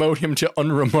demote him to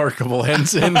unremarkable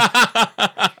ensign.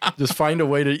 Just find a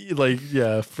way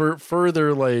to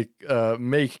further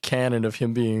make canon of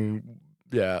him being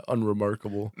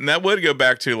unremarkable. And that would go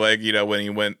back to when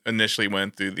he initially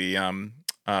went through the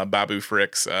Babu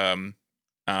Frick's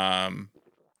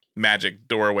magic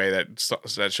doorway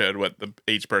that showed what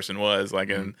each person was like,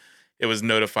 and it was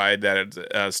notified that it's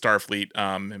Starfleet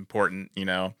important.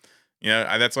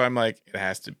 That's why I'm like, it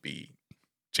has to be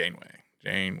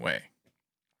Janeway.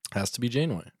 Has to be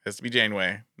Janeway.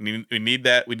 We need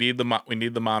that. We need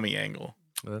the mommy angle.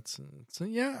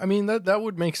 Yeah. I mean that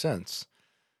would make sense.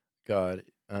 God,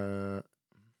 I'm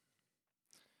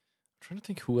trying to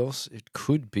think who else it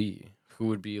could be. Who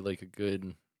would be like a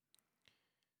good?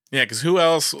 Yeah, because who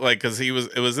else? Because it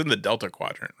was in the Delta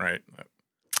Quadrant, right?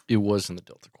 It was in the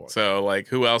Delta Quadrant. So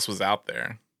who else was out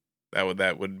there? That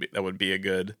would be a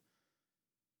good.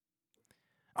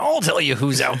 I'll tell you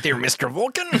who's out there, Mr.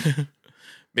 Vulcan.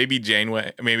 Maybe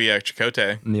Janeway. Maybe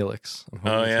Chakotay. Neelix.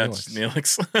 Oh yeah,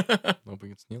 Neelix.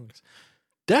 Hoping it's Neelix.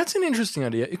 That's an interesting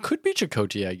idea. It could be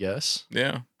Chakotay, I guess.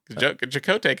 Yeah,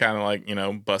 Chakotay kind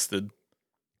of busted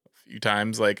a few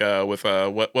times, with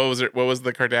what was it? What was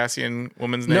the Cardassian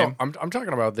woman's name? No, I'm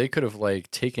talking about they could have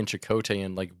taken Chakotay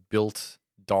and built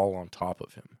Dahl on top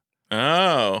of him.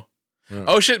 Oh. Yeah.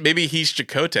 Oh shit! Maybe he's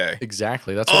Chakotay.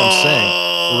 Exactly. That's what I'm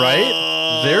saying.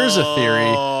 Right? There's a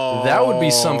theory. That would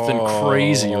be something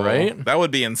crazy, right? That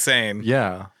would be insane.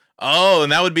 Yeah. Oh,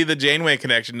 and that would be the Janeway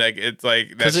connection. It's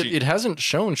because it hasn't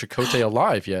shown Chakotay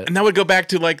alive yet, and that would go back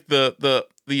to the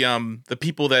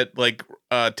people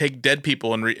that take dead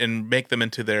people and make them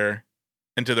into their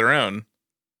own.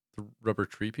 The rubber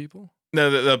tree people. No,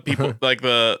 the people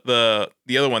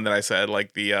the other one that I said,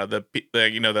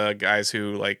 the guys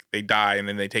who they die and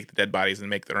then they take the dead bodies and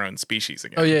make their own species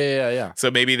again. Oh yeah.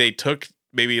 So maybe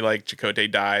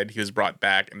Chakotay died, he was brought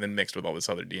back and then mixed with all this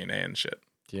other DNA and shit.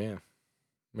 Yeah.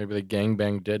 Maybe they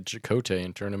gangbang dead Chakotay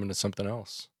and turn him into something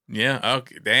else. Yeah.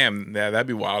 Okay. Damn. Yeah, that'd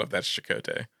be wild if that's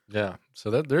Chakotay. Yeah.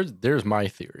 So there's my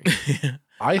theory.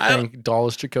 I think Dahl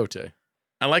is Chakotay.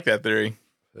 I like that theory.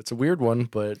 It's a weird one,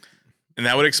 but and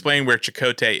that would explain where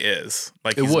Chakotay is.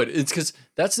 It would. It's because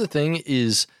that's the thing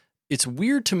is, it's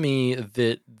weird to me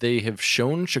that they have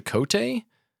shown Chakotay,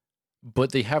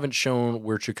 but they haven't shown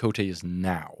where Chakotay is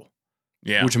now.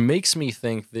 Yeah. Which makes me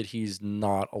think that he's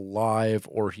not alive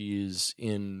or he's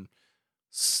in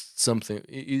something.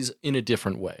 He's in a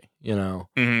different way,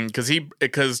 Because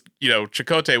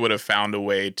Chakotay would have found a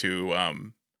way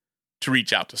to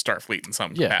reach out to Starfleet in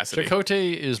some capacity.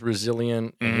 Chakotay is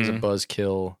resilient and he's a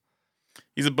buzzkill.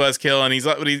 He's a buzzkill and he's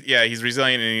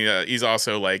resilient and he's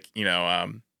also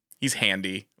he's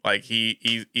handy.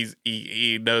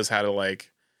 He knows how to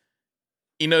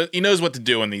he knows what to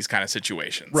do in these kind of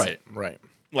situations. Right.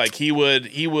 He would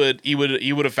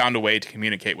have found a way to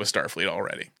communicate with Starfleet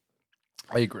already.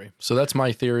 I agree. So that's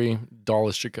my theory. Dahl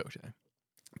is Chakotay.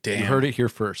 Damn. You heard it here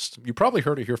first. You probably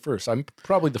heard it here first. I'm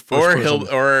probably the first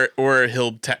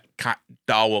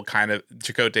Dahl will kind of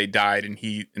Chakotay died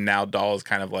and now Dahl is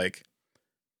kind of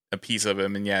a piece of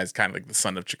him and it's kind of like the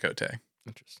son of Chakotay.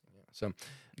 Interesting. Yeah. So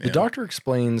the doctor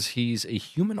explains he's a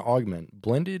human augment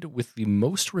blended with the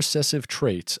most recessive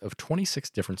traits of 26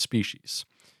 different species,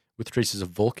 with traces of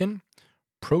Vulcan,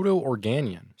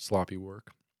 Proto-Organian, sloppy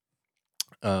work.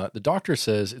 The doctor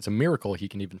says it's a miracle he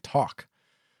can even talk.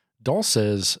 Dahl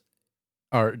asks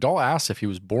if he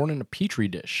was born in a petri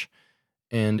dish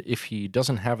and if he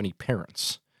doesn't have any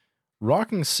parents.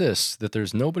 Rock insists that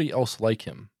there's nobody else like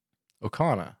him.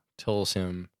 Okana tells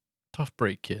him, "Tough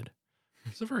break, kid."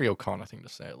 It's a very Okana thing to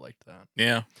say. I like that.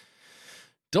 Yeah.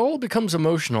 Dahl becomes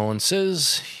emotional and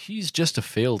says he's just a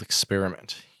failed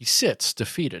experiment. He sits,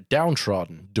 defeated,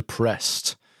 downtrodden,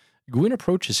 depressed. Gwyn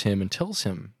approaches him and tells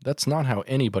him that's not how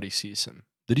anybody sees him,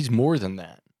 that he's more than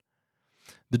that.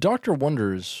 The doctor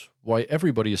wonders why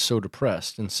everybody is so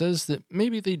depressed and says that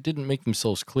maybe they didn't make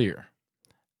themselves clear.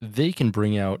 They can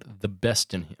bring out the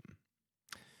best in him.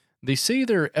 They say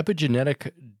their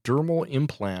epigenetic dermal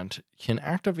implant can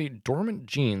activate dormant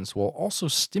genes while also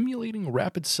stimulating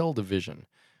rapid cell division,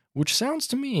 which sounds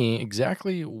to me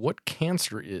exactly what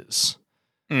cancer is.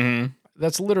 Mm-hmm.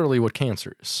 That's literally what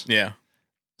cancer is. Yeah.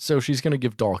 So she's going to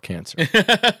give Doll cancer.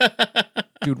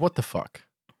 Dude, what the fuck?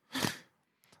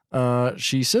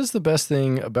 She says the best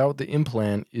thing about the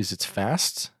implant is it's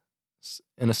fast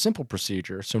and a simple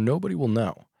procedure, so nobody will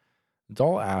know.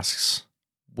 Doll asks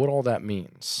what all that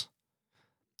means.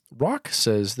 Rock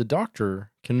says the doctor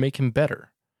can make him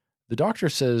better. The doctor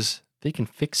says they can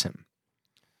fix him.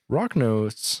 Rock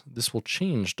notes this will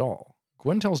change Doll.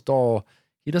 Gwen tells Doll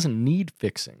he doesn't need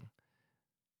fixing,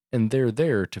 and they're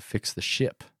there to fix the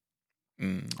ship.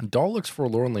 Doll looks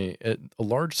forlornly at a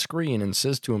large screen and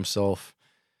says to himself,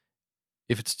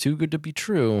 if it's too good to be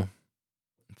true,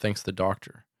 thanks the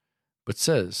doctor, but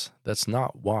says that's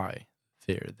not why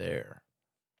they're there.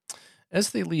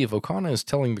 As they leave, Okana is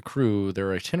telling the crew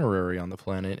their itinerary on the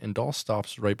planet, and Doll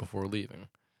stops right before leaving,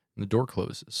 and the door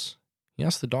closes. He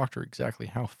asks the doctor exactly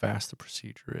how fast the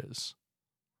procedure is.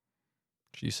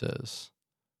 She says,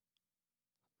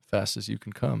 fast as you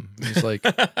can come. He's like,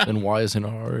 then why isn't it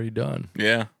already done?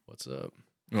 Yeah. What's up?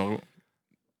 Well,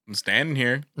 I'm standing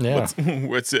here. Yeah.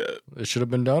 What's it? It should have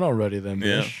been done already then,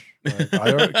 Yeah.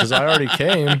 bitch. Because I already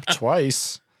came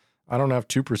twice. I don't have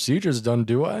 2 procedures done,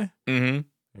 do I? Mm-hmm.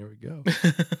 Here we go.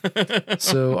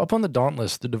 So up on the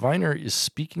Dauntless, the diviner is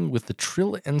speaking with the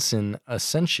Trill Ensign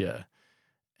Essentia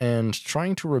and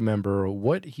trying to remember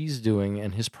what he's doing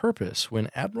and his purpose when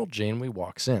Admiral Janeway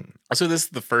walks in. Also, this is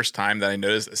the first time that I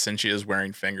noticed Essentia is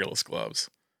wearing fingerless gloves.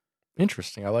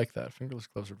 Interesting. I like that. Fingerless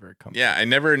gloves are very comfortable. Yeah, I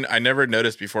never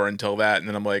noticed before until that, and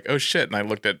then I'm like, oh shit! And I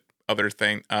looked at other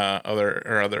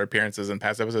appearances in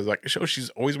past episodes, like, oh, she's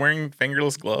always wearing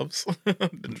fingerless gloves.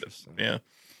 Interesting. Yeah.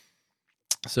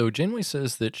 So Janeway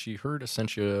says that she heard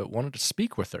Essentia wanted to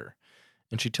speak with her,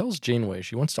 and she tells Janeway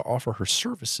she wants to offer her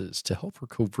services to help her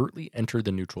covertly enter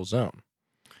the neutral zone.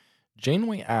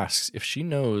 Janeway asks if she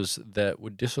knows that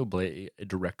would disobey a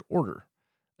direct order.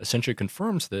 Essentia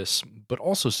confirms this, but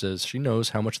also says she knows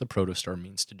how much the protostar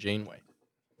means to Janeway.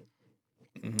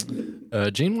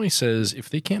 Janeway says if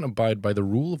they can't abide by the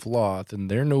rule of law, then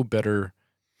they're no better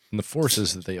than the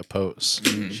forces that they oppose.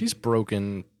 She's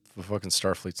broken the fucking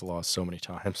Starfleet's laws so many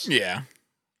times. Yeah.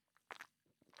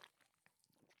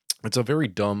 It's a very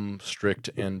dumb, strict,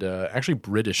 and actually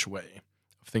British way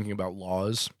of thinking about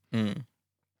laws.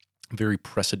 Very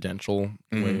precedential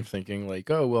way of thinking.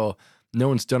 Like, oh, well, no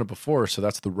one's done it before, so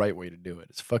that's the right way to do it.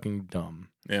 It's fucking dumb.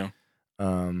 Yeah.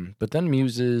 But then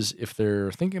muses, if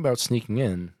they're thinking about sneaking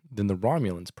in, then the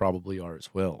Romulans probably are as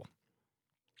well.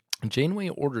 Janeway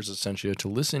orders Essentia to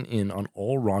listen in on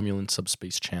all Romulan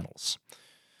subspace channels.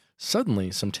 Suddenly,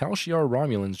 some Tal Shiar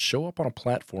Romulans show up on a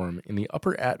platform in the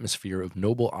upper atmosphere of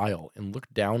Noble Isle and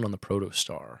look down on the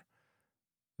protostar.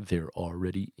 They're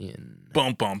already in.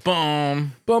 Bum, bum,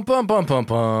 bum. Bum, bum, bum, bum,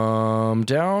 bum.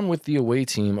 Down with the away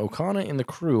team, Okana and the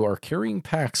crew are carrying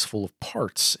packs full of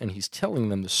parts, and he's telling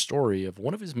them the story of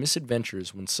one of his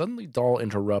misadventures when suddenly Dahl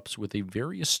interrupts with a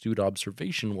very astute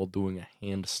observation while doing a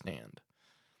handstand.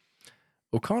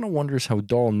 Okana wonders how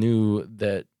Dahl knew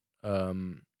that,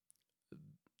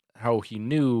 how he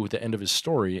knew the end of his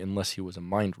story unless he was a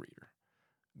mind reader.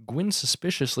 Gwyn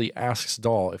suspiciously asks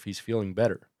Dahl if he's feeling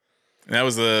better. And that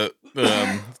was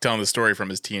telling the story from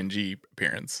his TNG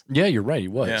appearance. Yeah, you're right. He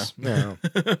was. Yeah.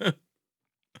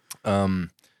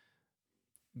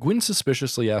 Gwyn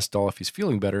suspiciously asks Dahl if he's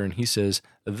feeling better, and he says,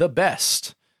 the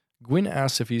best. Gwyn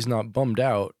asks if he's not bummed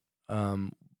out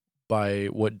by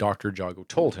what Dr. Jago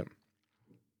told him.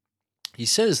 He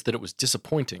says that it was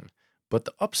disappointing, but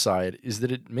the upside is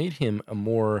that it made him a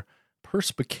more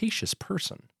perspicacious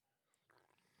person.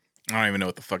 I don't even know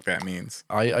what the fuck that means.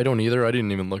 I don't either. I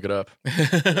didn't even look it up.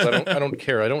 I don't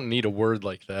care. I don't need a word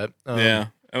like that. Yeah.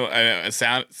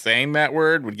 Saying that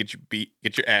word would get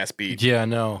your ass beat. Yeah,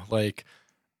 no. Like,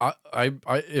 I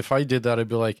if I did that, I'd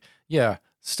be like, yeah,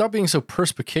 stop being so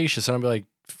perspicacious. And I'd be like,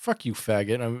 fuck you,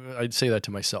 faggot. I'd say that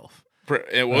to myself.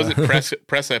 Was it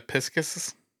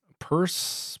Presapiscus?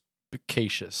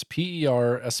 Perspicacious. Perspicacious.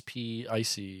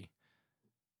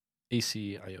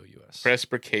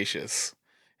 Perspicacious.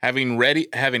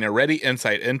 Having a ready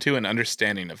insight into and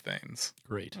understanding of things.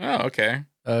 Great. Oh, okay.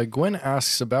 Gwen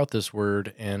asks about this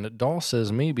word, and Dahl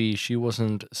says maybe she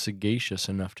wasn't sagacious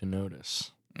enough to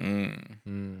notice.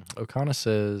 Okana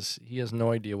says he has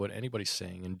no idea what anybody's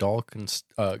saying, and Dahl can... it's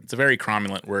a very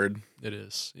cromulent word. It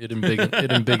is. It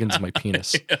embiggens my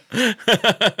penis.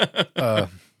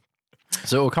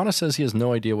 So Okana says he has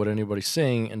no idea what anybody's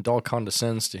saying, and Dahl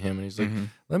condescends to him, and he's like,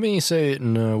 let me say it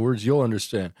in words you'll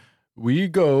understand. We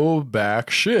go back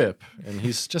ship. And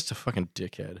he's just a fucking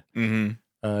dickhead.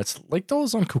 It's like Dahl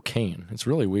is on cocaine. It's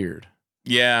really weird.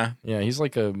 Yeah. Yeah, he's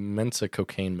like a Mensa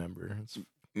cocaine member.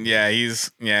 Yeah,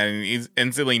 he's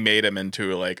instantly made him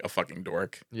into like a fucking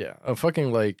dork. Yeah, a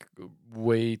fucking like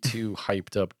way too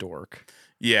hyped up dork.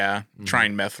 Yeah,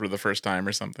 trying meth for the first time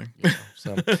or something. Yeah,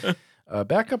 so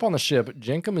back up on the ship,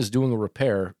 Jenkum is doing a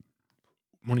repair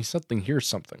when he suddenly hears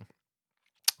something.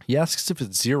 He asks if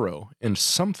it's Zero, and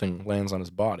something lands on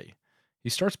his body. He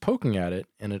starts poking at it,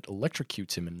 and it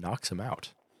electrocutes him and knocks him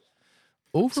out.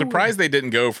 Surprised they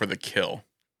didn't go for the kill.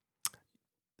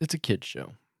 It's a kid's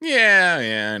show.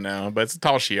 Yeah, I know. But it's a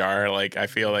Tal Shiar. Like, I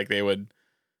feel like they would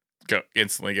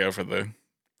instantly go for the...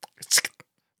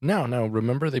 No,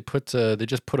 remember they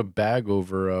just put a bag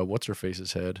over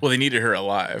what's-her-face's head. Well, they needed her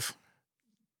alive.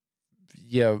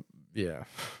 Yeah.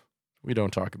 We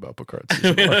don't talk about Picard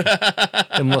season 1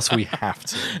 unless we have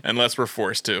to. Unless we're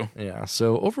forced to. Yeah,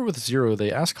 so over with Zero,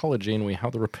 they ask Paula Janeway how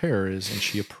the repair is, and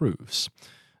she approves.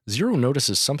 Zero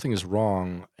notices something is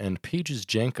wrong and pages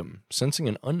Jenkum, sensing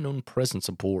an unknown presence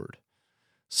aboard.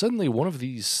 Suddenly, one of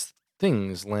these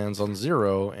things lands on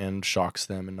Zero and shocks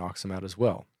them and knocks them out as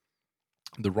well.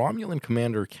 The Romulan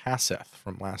commander Kasseth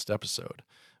from last episode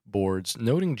boards,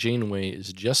 noting Janeway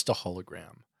is just a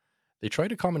hologram. They try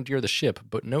to commandeer the ship,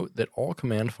 but note that all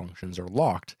command functions are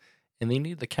locked, and they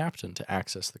need the captain to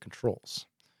access the controls.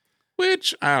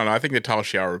 Which, I don't know, I think the Tal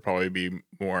Shiar would probably be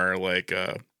more like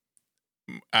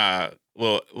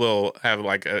will have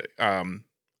like a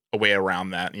way around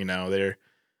that, you know. They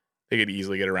could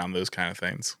easily get around those kind of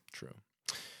things. True.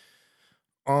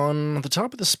 On the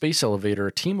top of the space elevator,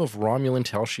 a team of Romulan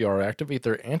Tal Shiar activate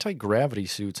their anti-gravity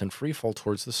suits and freefall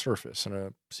towards the surface in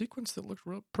a sequence that looked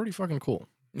pretty fucking cool.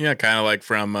 Yeah, kind of like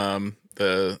from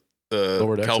the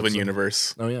Kelvin episode.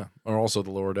 Universe. Oh yeah, or also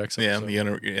the Lower Decks episode.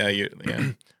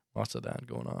 Yeah. Lots of that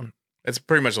going on. That's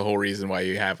pretty much the whole reason why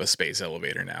you have a space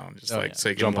elevator now, just so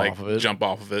you can jump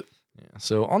off of it. Yeah.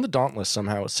 So on the Dauntless,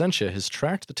 somehow Essentia has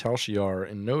tracked the Tal Shiar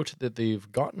and note that they've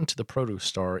gotten to the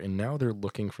Protostar and now they're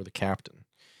looking for the captain.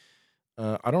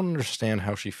 I don't understand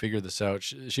how she figured this out.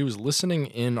 She was listening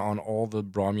in on all the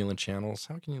Romulan channels.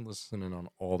 How can you listen in on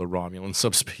all the Romulan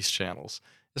subspace channels?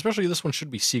 Especially this one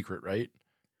should be secret, right?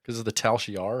 Because of the Tal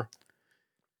Shiar.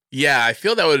 Yeah, I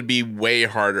feel that would be way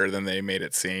harder than they made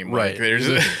it seem. Right.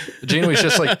 Like, Janeway's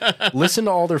just like, listen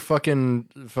to all their fucking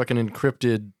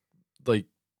encrypted, like,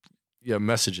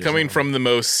 messages. Coming from the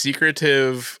most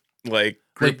secretive,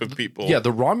 group of people. Yeah,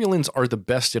 the Romulans are the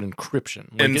best at encryption.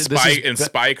 And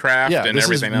spycraft and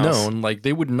everything else. Known. Like,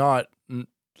 they would not,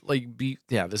 be...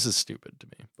 Yeah, this is stupid to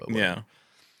me. But yeah.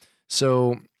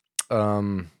 So,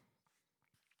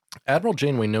 Admiral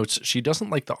Janeway notes she doesn't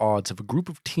like the odds of a group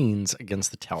of teens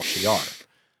against the Tal Shiar.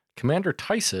 Commander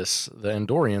Tysus, the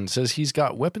Andorian, says he's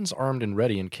got weapons armed and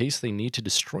ready in case they need to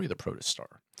destroy the Protostar.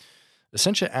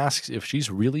 Essentia asks if she's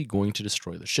really going to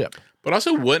destroy the ship. But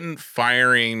also, wouldn't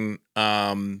firing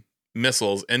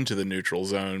missiles into the neutral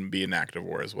zone be an act of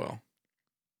war as well?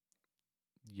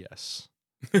 Yes.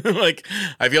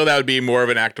 I feel that would be more of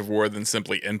an act of war than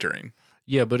simply entering.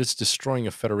 Yeah, but it's destroying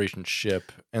a Federation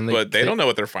ship, and they don't know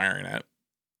what they're firing at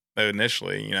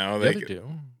initially. You know, they do.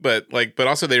 But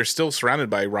also they're still surrounded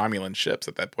by Romulan ships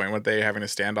at that point. Weren't they having a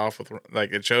standoff with?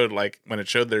 It showed when it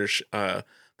showed their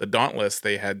the Dauntless,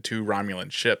 they had 2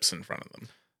 Romulan ships in front of them.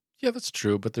 Yeah, that's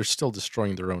true, but they're still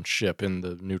destroying their own ship in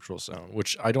the neutral zone,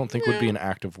 which I don't think would be an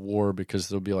act of war because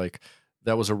they'll be like,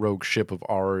 that was a rogue ship of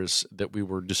ours that we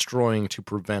were destroying to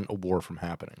prevent a war from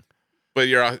happening.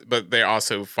 But they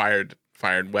also fired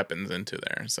weapons into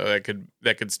there, so that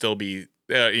could still be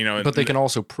But they can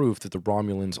also prove that the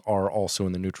Romulans are also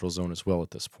in the neutral zone as well at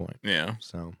this point. Yeah.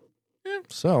 So.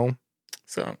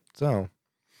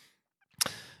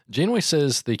 Janeway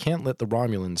says they can't let the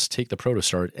Romulans take the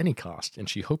Protostar at any cost, and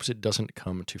she hopes it doesn't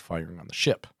come to firing on the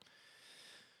ship.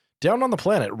 Down on the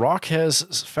planet, Rock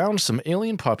has found some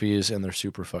alien puppies, and they're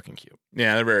super fucking cute.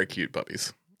 Yeah, they're very cute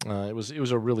puppies. It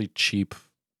was a really cheap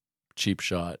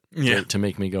shot to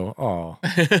make me go, oh,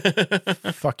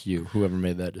 fuck you, whoever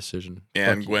made that decision.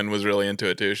 Yeah, and Gwen was really into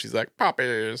it too. She's like,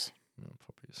 puppies.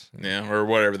 Puppies. Yeah, or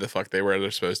whatever the fuck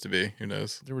they're supposed to be. Who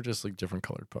knows? They were just like different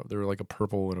colored puppies. They were like a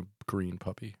purple and a green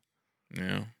puppy.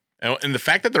 Yeah. And the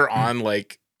fact that they're on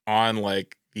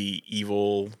the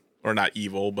evil, or not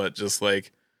evil, but just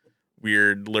like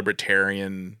weird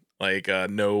libertarian,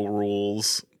 no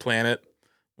rules planet.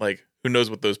 Like, who knows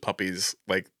what those puppies,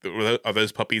 are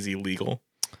those puppies illegal?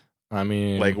 I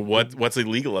mean, what's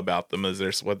illegal about them? Is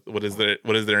there what is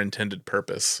their intended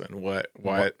purpose, and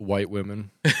why white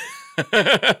women?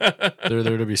 They're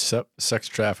there to be sex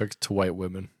trafficked to white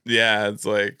women. Yeah, it's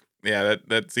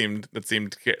that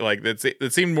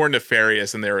seemed more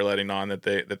nefarious than they were letting on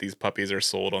that these puppies are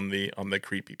sold on the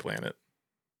creepy planet.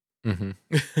 Mm-hmm.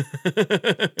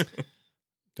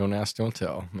 Don't ask, don't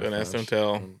tell. Don't ask, don't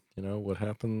tell. And, what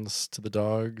happens to the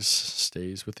dogs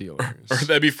stays with the owners. Or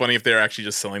that'd be funny if they're actually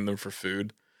just selling them for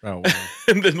food. Oh, wow.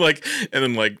 and then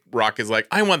Rock is like,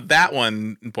 I want that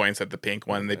one, and points at the pink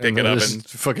one. And they pick it up and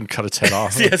fucking cut its head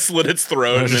off. Yeah, slit its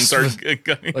throat and then start like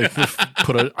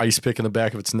put an ice pick in the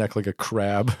back of its neck like a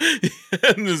crab.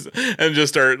 and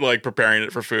just start like preparing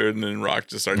it for food. And then Rock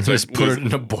just starts just put it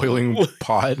in a boiling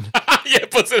pot. Yeah,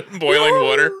 puts it in boiling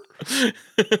water.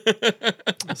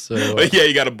 So yeah,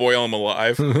 you got to boil them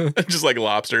alive, just like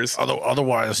lobsters.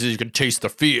 Otherwise, you can taste the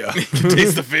fear. You can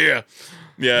taste the fear.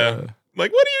 Yeah.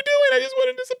 Like, what are you doing? I just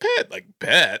wanted as a pet. Like,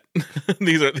 pet?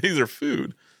 These are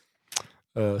food.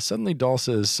 Suddenly, Doll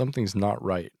says something's not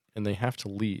right, and they have to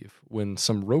leave when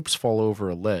some ropes fall over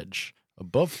a ledge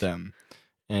above them,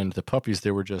 and the puppies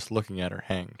they were just looking at are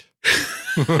hanged.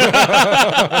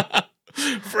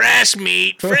 Fresh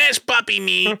meat, fresh puppy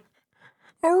meat.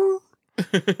 No,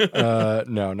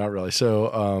 not really.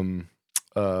 So,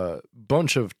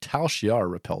 bunch of Tal Shiar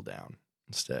rappel down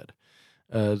instead.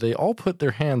 They all put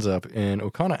their hands up, and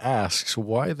Okana asks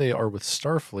why they are with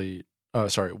Starfleet.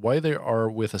 Why they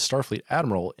are with a Starfleet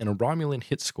admiral, and a Romulan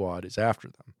hit squad is after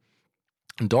them.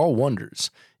 And Dahl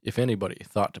wonders if anybody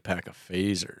thought to pack a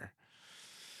phaser.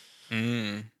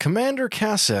 Commander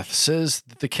Kasseth says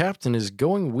that the captain is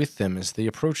going with them as they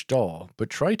approach Dahl, but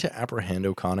try to apprehend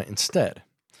Okana instead.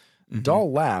 Dahl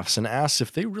laughs and asks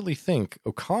if they really think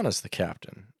Okana's the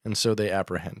captain, and so they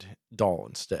apprehend Dahl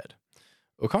instead.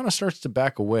 Okana starts to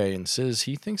back away and says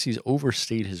he thinks he's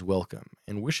overstayed his welcome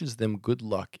and wishes them good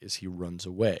luck as he runs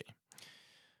away.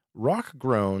 Rock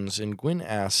groans and Gwyn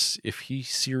asks if he's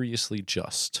seriously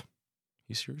just.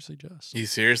 He's seriously just. He's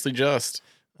seriously just.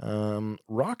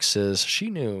 Rock says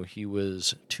she knew he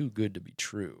was too good to be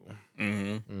true.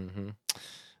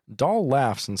 Dahl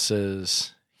laughs and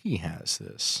says he has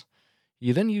this.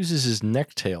 He then uses his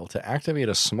necktail to activate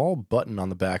a small button on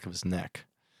the back of his neck.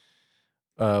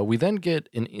 We then get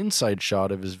an inside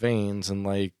shot of his veins and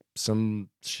like some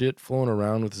shit flowing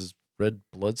around with his red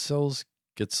blood cells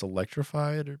gets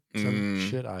electrified or some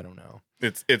shit. I don't know.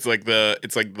 It's like the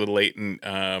latent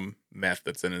meth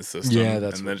that's in his system. Yeah,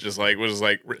 that's and then just like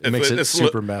it makes it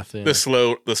super meth. Yeah. The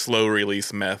slow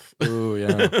release meth. Oh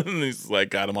yeah. And he's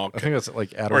like got him all. I think that's like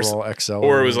Adderall XL.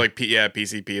 Or it was like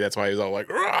PCP. That's why he was all like,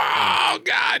 oh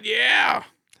god, yeah.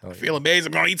 I feel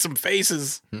amazing. I'm gonna eat some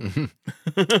faces.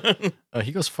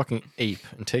 He goes fucking ape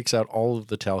and takes out all of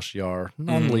the Tal Shiar,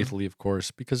 non-lethally, of course,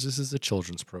 because this is a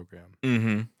children's program.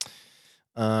 And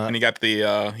he got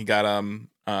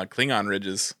Klingon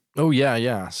ridges. Oh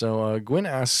yeah. So Gwyn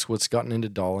asks what's gotten into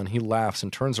Dahl, and he laughs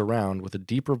and turns around with a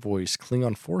deeper voice,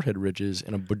 Klingon forehead ridges,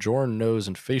 and a Bajoran nose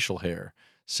and facial hair,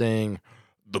 saying,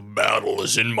 "The battle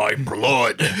is in my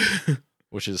blood."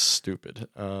 Which is stupid.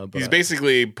 But he's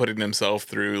basically putting himself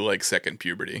through like second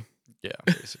puberty. Yeah,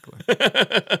 basically.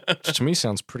 Which to me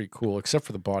sounds pretty cool, except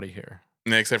for the body hair.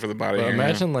 Yeah, except for the body hair.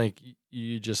 Imagine like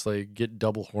you just like get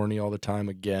double horny all the time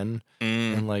again,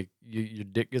 and like your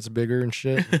dick gets bigger and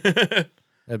shit.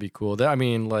 That'd be cool.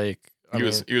 He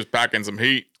was packing some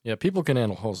heat. Yeah, people can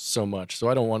handle so much, so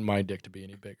I don't want my dick to be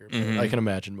any bigger. But I can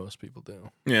imagine most people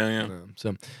do. Yeah.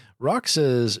 So Rock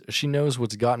says she knows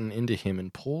what's gotten into him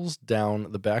and pulls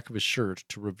down the back of his shirt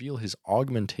to reveal his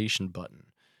augmentation button,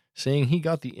 saying he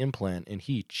got the implant and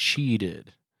he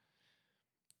cheated.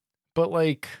 But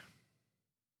like,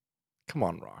 come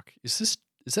on, Rock. Is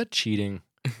that cheating?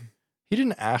 He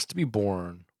didn't ask to be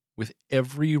born with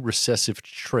every recessive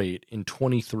trait in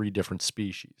 23 different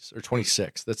species, or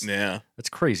 26. That's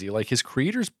crazy. Like, his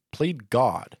creators played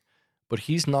God, but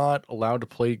he's not allowed to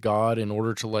play God in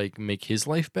order to like make his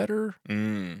life better.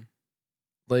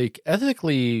 Like,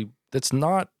 ethically, that's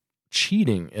not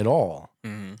cheating at all.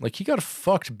 Like, he got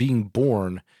fucked being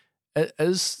born.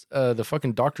 As the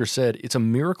fucking doctor said, it's a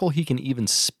miracle he can even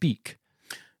speak.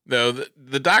 Though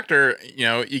the doctor,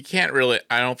 you can't really.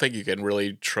 I don't think you can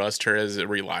really trust her as a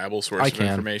reliable source of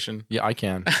information. Yeah, I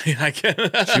can. I can.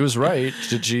 She was right.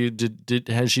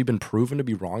 Has she been proven to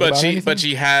be wrong about anything? But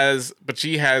she has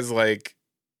like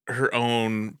her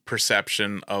own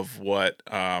perception of what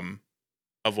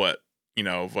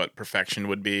perfection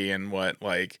would be, and what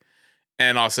like,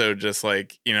 and also just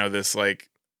like this like,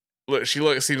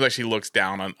 seems like she looks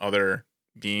down on other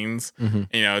beings,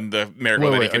 the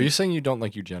miracle. Wait, are you saying you don't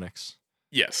like eugenics?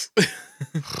 Yes.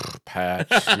 Pat,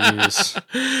 jeez.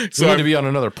 So you need to be on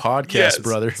another podcast,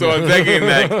 brother. So I'm thinking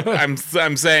that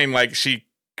I'm saying like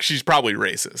she's probably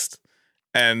racist,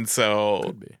 and so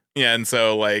could be. Yeah, and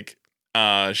so like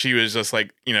she was just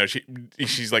like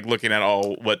she's like looking at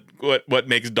all what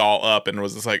makes Dahl up, and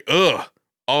was just like, ugh,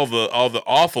 all the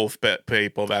awful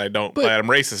people that that I'm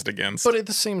racist against. But at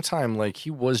the same time, like,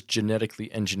 he was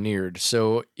genetically engineered.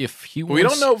 So if he we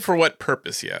don't know for what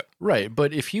purpose yet. Right,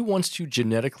 but if he wants to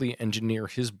genetically engineer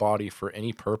his body for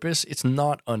any purpose, it's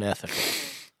not unethical.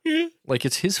 Like,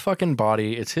 it's his fucking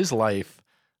body, it's his life.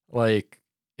 Like,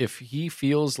 if he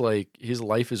feels like his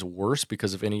life is worse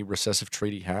because of any recessive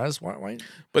trait he has, why?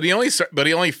 But he only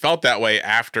felt that way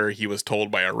after he was told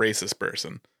by a racist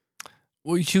person.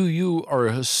 Well, you are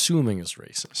assuming is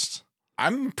racist.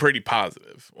 I'm pretty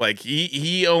positive. Like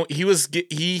he was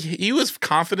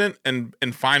confident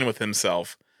and fine with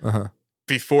himself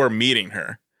before meeting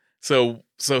her. So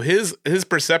his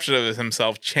perception of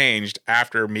himself changed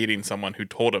after meeting someone who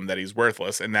told him that he's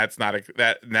worthless, and that's not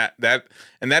that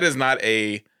is not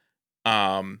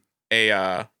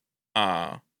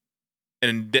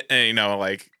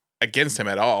like against him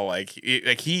at all. Like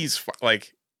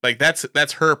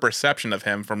that's her perception of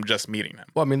him from just meeting him.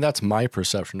 Well, I mean, that's my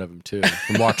perception of him too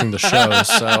from watching the show.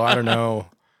 So I don't know.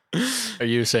 Are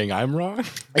you saying I'm wrong?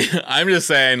 I'm just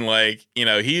saying, like,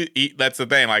 he that's the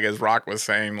thing. Like, as Rock was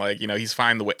saying, like, he's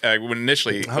fine the way when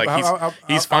initially, like,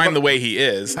 he's fine the way he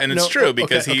is, and it's true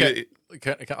because let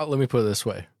me put it this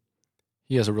way: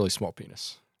 he has a really small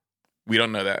penis. We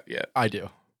don't know that yet. I do.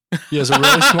 He has a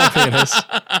really small penis.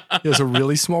 He has a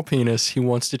really small penis. He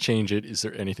wants to change it. Is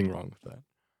there anything wrong with that?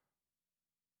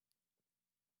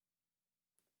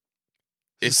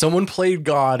 If someone played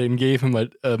God and gave him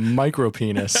a micro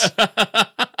penis,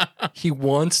 he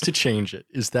wants to change it.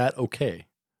 Is that okay?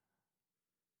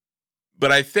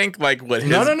 But I think like what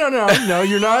his... No,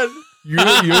 you're not. You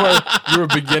are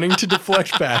beginning to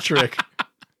deflect, Patrick.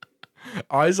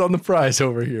 Eyes on the prize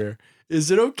over here.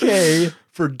 Is it okay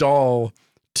for Dahl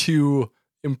to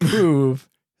improve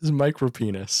his micro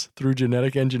penis through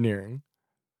genetic engineering?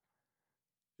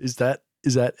 Is that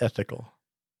ethical?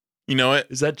 You know what?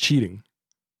 Is that cheating?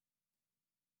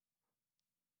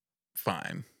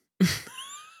 Fine. Boom!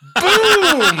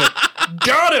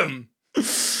 Got him!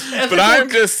 But I'm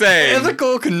just saying.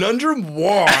 Ethical conundrum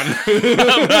one.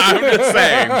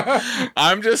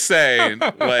 I'm just saying,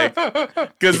 like,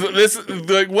 because this,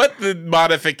 like, what the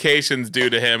modifications do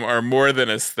to him are more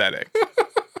than aesthetic.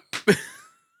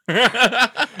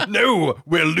 No,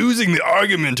 we're losing the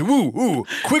argument. Ooh,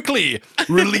 quickly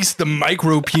release the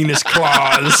micro penis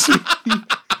clause.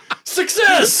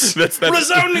 Success! That's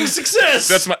resounding success.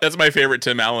 That's my favorite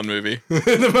Tim Allen movie.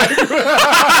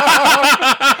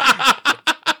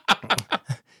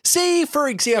 Say, for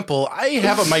example, I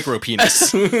have a micro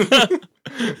penis.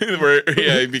 Where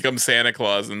he becomes Santa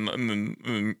Claus,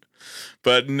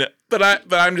 but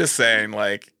I'm just saying,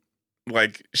 like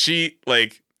she,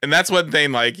 like, and that's one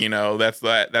thing, like,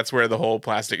 that's where the whole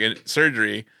plastic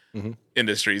surgery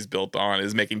industry is built on,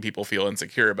 is making people feel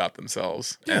insecure about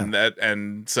themselves,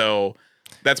 and so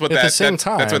that's what that's what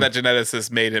that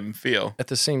geneticist made him feel. At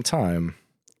the same time,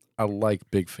 I like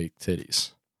big fake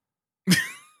titties.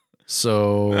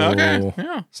 So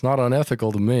it's not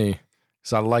unethical to me,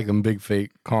 because I like them big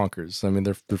fake conkers. I mean,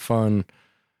 they're fun,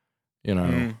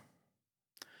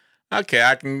 Okay,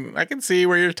 I can see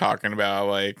where you're talking about,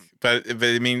 like, but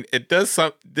I mean, it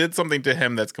did something to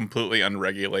him that's completely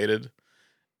unregulated,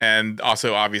 and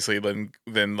also obviously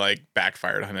then like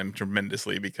backfired on him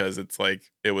tremendously, because it's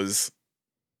like it was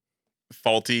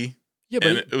faulty. Yeah,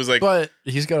 but it was like, but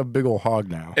he's got a big old hog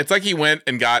now. It's like he went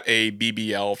and got a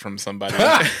BBL from somebody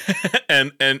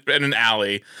and in an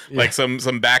alley, like some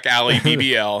back alley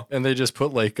BBL, and they just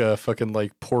put like fucking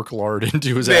like pork lard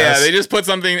into his ass. Yeah, they just put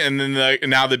something, and then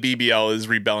now the BBL is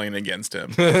rebelling against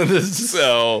him.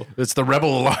 So it's the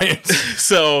Rebel Alliance.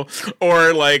 So,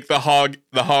 or like the hog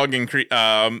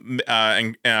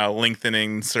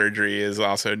lengthening surgery is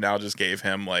also now just gave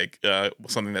him like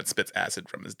something that spits acid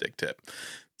from his dick tip.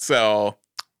 So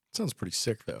sounds pretty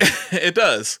sick, though. It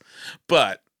does,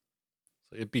 but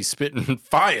it'd be spitting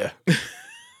fire.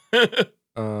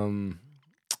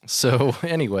 So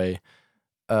anyway,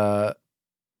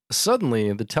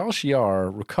 suddenly the Tal Shiar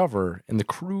recover and the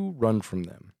crew run from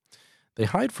them. They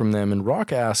hide from them, and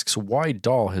Rock asks why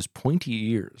Dahl has pointy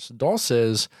ears. Dahl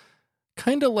says,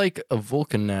 kind of like a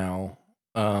Vulcan now,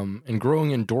 and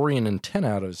growing Andorian antenna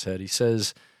out of his head. He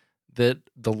says that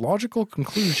the logical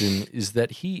conclusion is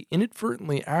that he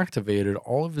inadvertently activated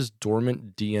all of his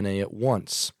dormant DNA at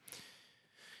once.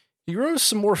 He grows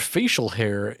some more facial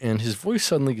hair, and his voice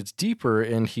suddenly gets deeper,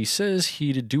 and he says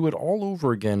he'd do it all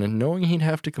over again, and knowing he'd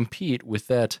have to compete with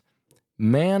that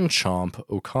man-chomp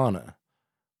Okana.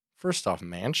 First off,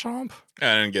 man-chomp?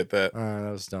 I didn't get that.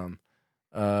 That was dumb.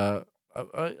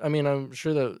 I mean, I'm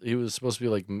sure that he was supposed to be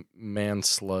like man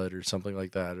slut or something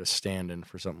like that, a stand-in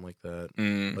for something like that,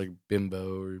 like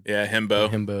bimbo or Yeah, himbo.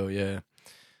 himbo,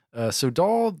 yeah. So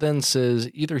Dahl then says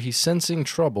either he's sensing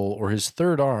trouble or his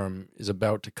third arm is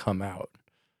about to come out,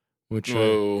 which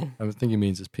I think he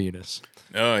means his penis.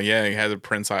 Oh yeah, he has a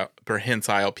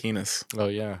prehensile penis. Oh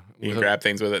yeah, You can grab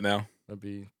things with it now.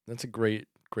 That's a great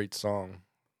song.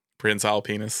 Prehensile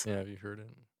penis. Yeah, have you heard it?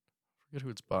 I forget who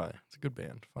it's by. It's a good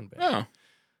band, fun band.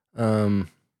 Oh.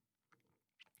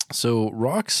 So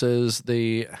Rock says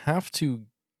they have to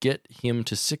get him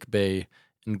to sickbay,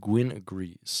 and Gwyn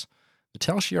agrees. The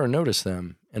Tal Shiar notice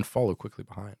them and follow quickly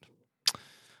behind.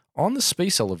 On the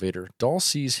space elevator, Dahl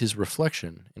sees his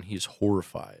reflection, and he is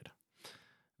horrified.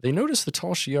 They notice the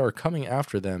Tal Shiar coming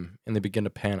after them, and they begin to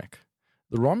panic.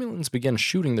 The Romulans begin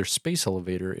shooting their space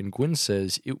elevator, and Gwyn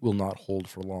says it will not hold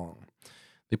for long.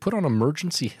 They put on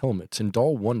emergency helmets, and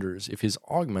Dahl wonders if his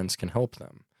augments can help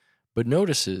them, but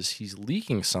notices he's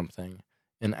leaking something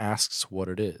and asks what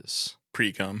it is.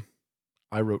 Pre-cum.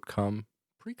 I wrote cum.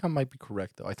 Pre-cum might be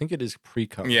correct, though. I think it is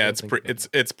pre-cum. Yeah,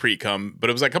 it's pre-cum, but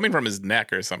it was like coming from his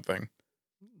neck or something.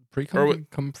 Pre-cum can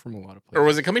come from a lot of places. Or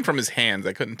was it coming from his hands?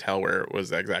 I couldn't tell where it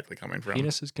was exactly coming from.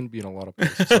 Penises can be in a lot of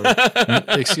places. So,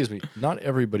 excuse me. Not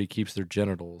everybody keeps their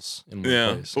genitals in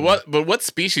one place. But what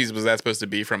species was that supposed to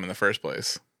be from in the first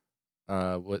place?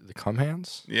 What, the cum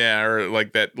hands? Yeah, or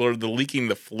like that, or the leaking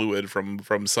the fluid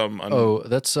from some.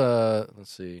 That's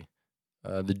let's see,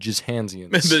 the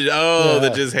Jizhansians. The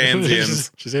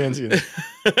Jizhansians.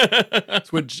 Jizhansians.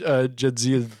 That's what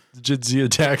Jadzia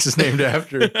Dax is named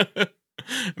after.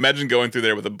 Imagine going through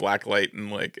there with a black light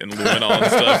and luminol and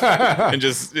stuff, and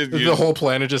just the whole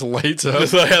planet just lights up.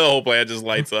 The whole planet just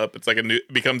lights up. It's like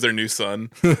becomes their new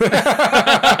sun.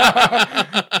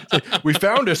 We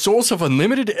found a source of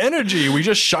unlimited energy. We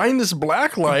just shine this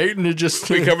black light, and it just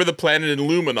we cover the planet in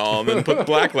luminol, and then put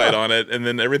black light on it, and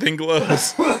then everything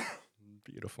glows.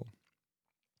 Beautiful.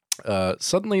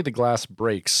 Suddenly, the glass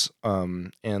breaks,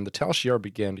 and the Tal Shiar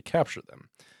began to capture them.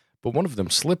 But one of them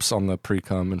slips on the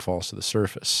pre-cum and falls to the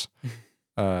surface.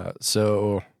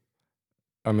 So,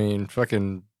 I mean,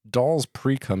 fucking Dahl's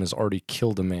pre-cum has already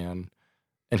killed a man.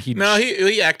 And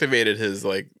he activated his,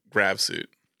 grav suit.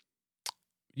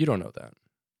 You don't know that.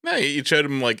 No, he showed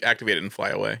him, activate it and fly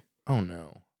away. Oh,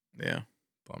 no. Yeah.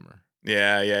 Bummer.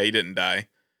 Yeah, he didn't die.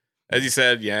 As you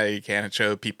said, yeah, you can't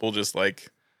show people just,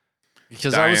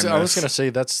 Because I was going to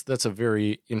say that's a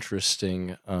very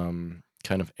interesting...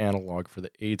 kind of analog for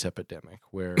the AIDS epidemic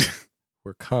where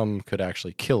cum could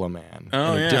actually kill a man in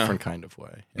a different kind of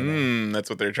way. That's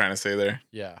what they're trying to say there.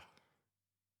 Yeah.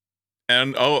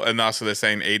 And also they're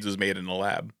saying AIDS was made in a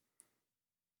lab.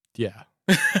 Yeah.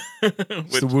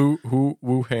 It's the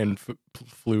Wuhan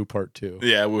flu part 2.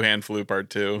 Yeah, Wuhan flu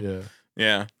part 2. Yeah.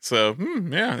 Yeah. So,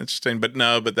 interesting. But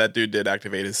that dude did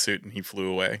activate his suit and he flew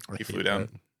away. He flew down. That.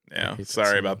 Yeah,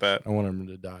 sorry about that. I want him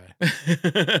to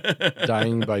die.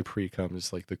 Dying by pre-cum is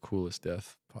the coolest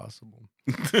death possible.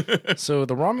 So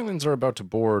the Romulans are about to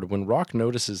board when Rock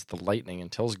notices the lightning and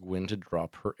tells Gwyn to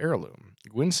drop her heirloom.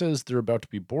 Gwyn says they're about to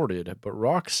be boarded, but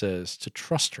Rock says to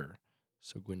trust her,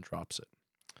 so Gwyn drops it.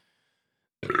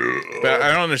 But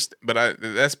I don't understand. But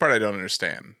that's part I don't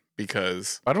understand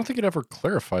because I don't think it ever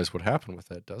clarifies what happened with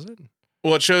that, does it?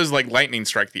 Well, it shows lightning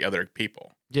strike the other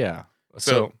people. Yeah.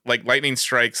 So lightning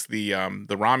strikes the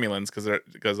Romulans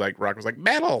because Rock was like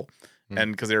battle,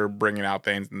 and because they were bringing out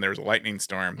things and there was a lightning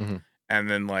storm, and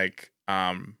then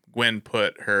Gwyn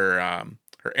put her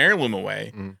heirloom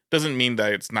away. Doesn't mean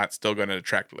that it's not still going to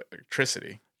attract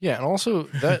electricity. Yeah, and also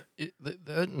that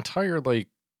entire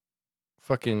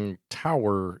fucking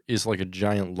tower is like a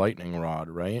giant lightning rod,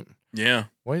 right? Yeah.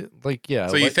 Why? Yeah.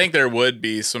 So you think there would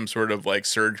be some sort of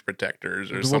surge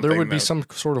protectors or something? Well, there would be some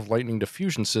sort of lightning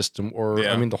diffusion system, or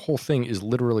I mean, the whole thing is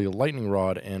literally a lightning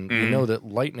rod, and we know that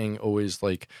lightning always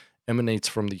emanates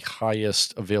from the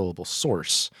highest available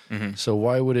source. So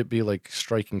why would it be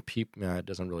striking people? Nah, it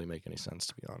doesn't really make any sense,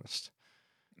 to be honest.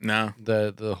 No.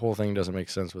 The whole thing doesn't make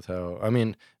sense with how... I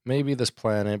mean, maybe this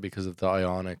planet, because of the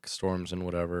ionic storms and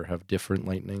whatever, have different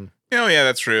lightning. Oh, yeah,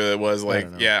 that's true. It was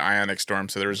ionic storm,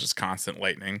 so there was just constant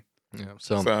lightning. Yeah.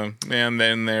 So and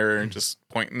then they're just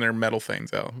pointing their metal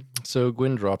things out. So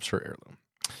Gwyn drops her heirloom.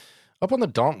 Up on the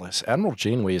Dauntless, Admiral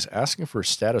Janeway is asking for a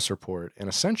status report, and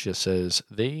Essentia says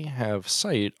they have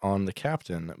sight on the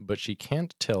captain, but she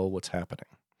can't tell what's happening.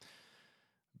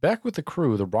 Back with the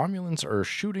crew, the Romulans are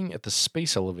shooting at the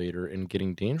space elevator and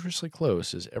getting dangerously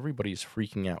close as everybody's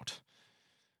freaking out.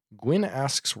 Gwyn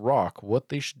asks Rock what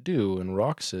they should do, and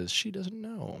Rock says she doesn't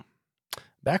know.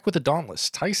 Back with the Dauntless,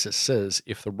 Tysus says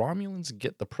if the Romulans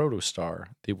get the protostar,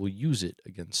 they will use it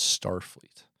against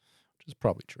Starfleet, which is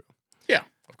probably true. Yeah,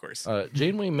 of course.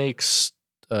 Janeway makes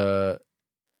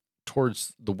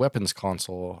towards the weapons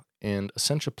console, and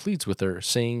Essentia pleads with her,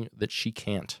 saying that she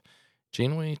can't.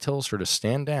 Janeway tells her to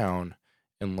stand down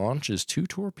and launches 2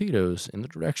 torpedoes in the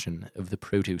direction of the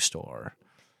protostar.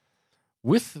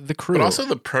 With the crew... But also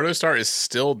the protostar is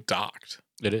still docked.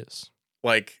 It is.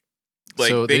 Like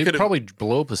so they could probably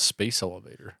blow up a space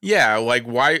elevator. Yeah, like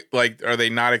why? Like, are they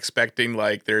not expecting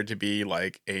like there to be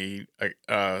like a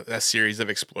series of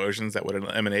explosions that would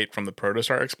emanate from the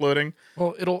protostar exploding?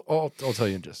 Well, I'll tell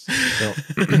you in just. So,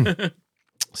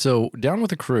 so down with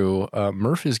the crew,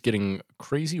 Murph is getting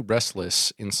crazy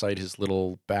restless inside his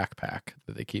little backpack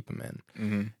that they keep him in.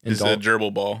 Mm-hmm. It's a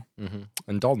gerbil ball. Mm-hmm.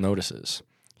 And Dahl notices.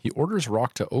 He orders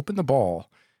Rock to open the ball.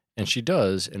 And she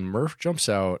does, and Murph jumps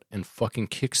out and fucking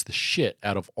kicks the shit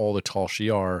out of all the Tal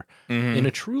Shiar in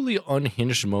a truly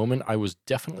unhinged moment I was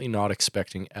definitely not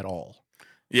expecting at all.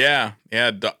 Yeah.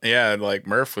 Like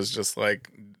Murph was just like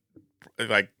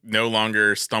no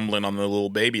longer stumbling on the little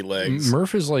baby legs.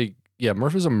 Murph is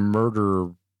a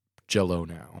murder jello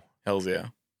now. Hells yeah.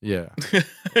 Yeah.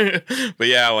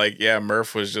 But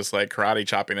Murph was just like karate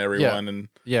chopping everyone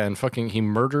and fucking he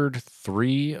murdered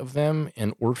 3 of them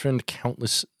and orphaned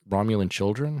countless Romulan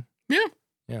children. Yeah.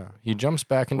 Yeah. He jumps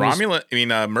back into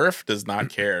Murph does not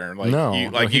care.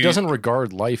 Like he doesn't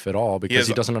regard life at all because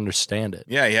he doesn't understand it.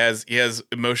 Yeah, he has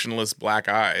emotionless black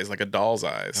eyes, like a doll's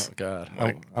eyes. Oh god.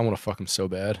 Like, I want to fuck him so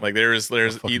bad. Like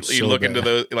you look into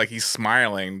those, like he's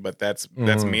smiling, but that's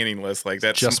meaningless. Like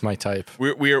that's just my type.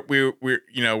 We're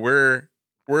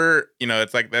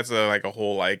it's like that's a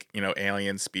whole like,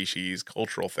 alien species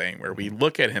cultural thing where we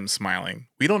look at him smiling.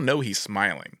 We don't know he's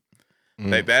smiling.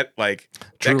 Like that, like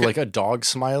true. Like a dog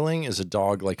smiling is a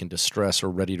dog like in distress or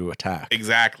ready to attack.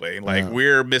 Exactly. Like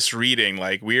we're misreading.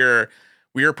 Like we're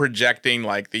projecting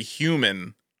like the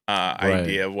human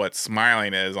idea of what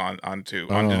smiling is onto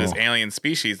this alien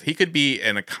species. He could be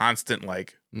in a constant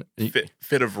like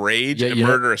fit of rage, and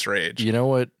murderous rage. You know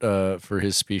what? For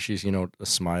his species, you know what a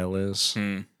smile is?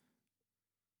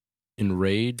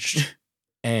 Enraged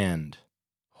and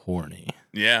horny.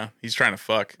 Yeah, he's trying to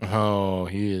fuck. Oh,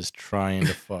 he is trying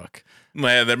to fuck.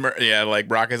 Like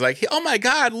Brock is like, oh my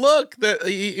god, look,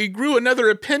 he grew another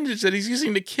appendage that he's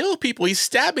using to kill people. He's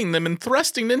stabbing them and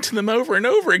thrusting into them over and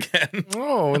over again.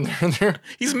 Oh, and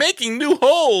he's making new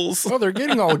holes. Oh, they're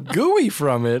getting all gooey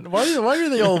from it. Why are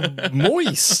they all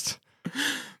moist?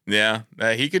 Yeah,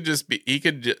 he could just be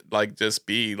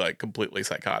completely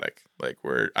psychotic. Like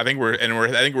I think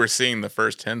we're seeing the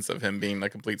first hints of him being a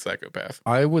complete psychopath.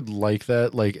 I would like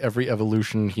that. Like every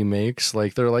evolution he makes,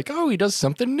 like they're like, oh, he does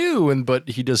something new, but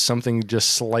he does something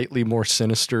just slightly more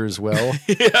sinister as well.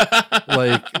 Yeah.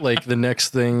 Like the next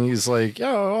thing he's like,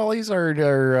 oh, well, he's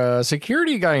our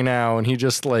security guy now, and he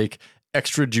just like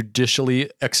extrajudicially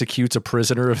executes a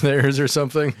prisoner of theirs or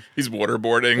something. He's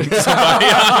waterboarding somebody.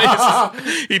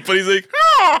 He's like,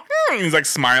 ah! He's like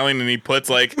smiling, and he puts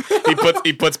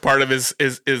part of his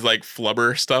like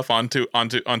flubber stuff onto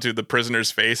the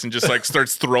prisoner's face, and just like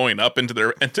starts throwing up on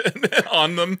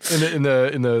them. In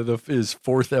his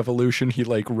 4th evolution, he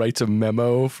like writes a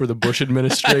memo for the Bush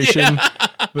administration,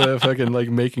 fucking like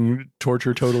making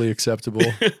torture totally acceptable.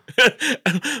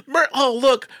 Oh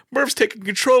look, Murph's taking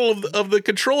control of the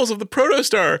controls of the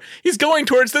protostar. He's going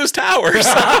towards those towers.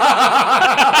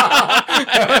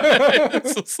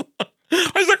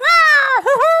 He's like,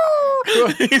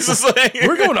 he's just like,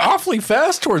 we're going awfully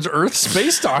fast towards Earth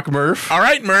space dock, Murph. All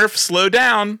right, Murph, slow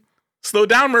down,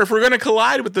 Murph. We're going to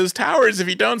collide with those towers if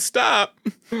you don't stop.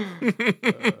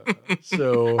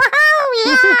 So,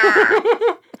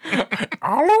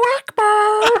 Allahu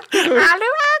Akbar,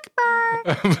 Allahu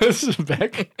Akbar. This is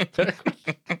back.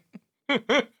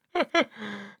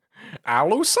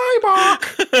 Alu Cybok!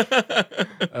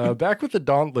 Back with the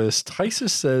Dauntless,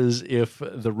 Tysus says if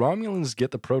the Romulans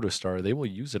get the protostar, they will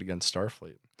use it against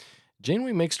Starfleet.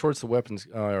 Janeway makes towards the weapons.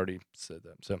 Oh, I already said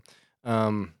that. So,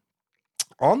 on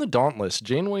the Dauntless,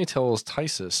 Janeway tells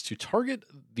Tysus to target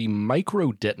the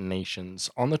micro detonations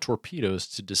on the torpedoes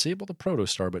to disable the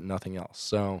protostar, but nothing else.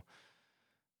 So,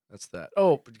 that's that.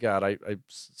 Oh, God, I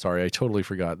sorry, I totally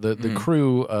forgot. The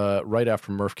crew, right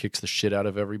after Murph kicks the shit out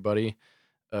of everybody,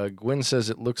 Gwen says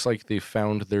it looks like they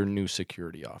found their new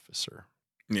security officer.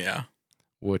 Yeah.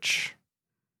 Which,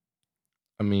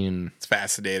 I mean... It's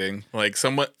fascinating. Like,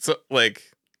 somewhat... So,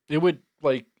 like... It would,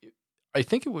 like... I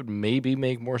think it would maybe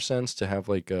make more sense to have,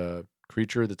 like, a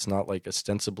creature that's not, like,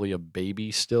 ostensibly a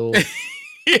baby still.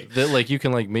 that like you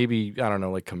can like maybe I don't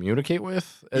know like communicate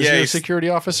with as Yeah, your he's- security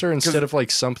officer instead of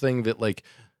like something that like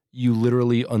you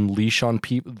literally unleash on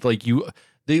people like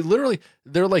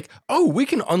they're like, oh, we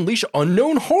can unleash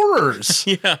unknown horrors.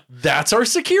 Yeah. That's our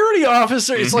security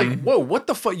officer. It's like, Mhm. whoa, what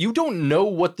the fuck? You don't know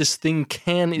what this thing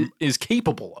is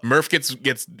capable of. Murph gets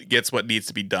what needs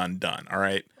to be done. All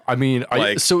right. I mean,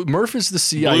 Like, so Murph is the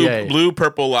CIA. Blue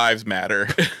purple lives matter.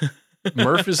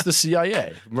 Murph is the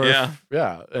CIA. Murph,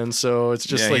 yeah. And so it's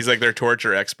just yeah, like he's like their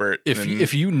torture expert.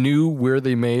 if you knew where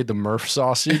they made the Murph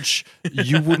sausage,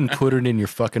 you wouldn't put it in your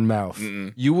fucking mouth.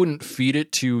 Mm-mm. You wouldn't feed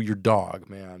it to your dog,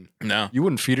 man. No, You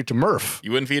wouldn't feed it to Murph.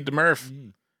 you wouldn't feed it to Murph.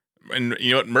 And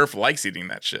you know what? Murph likes eating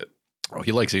that shit. Oh,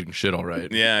 he likes eating shit, all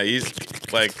right. Yeah, he's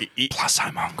like Plus,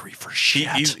 I'm hungry for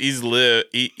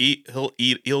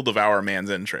he'll devour man's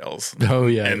entrails. Oh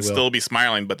yeah, and he will. still be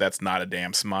smiling, but that's not a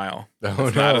damn smile. Oh,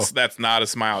 That's not a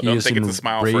smile. He Don't is think it's a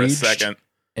smile for a enraged second.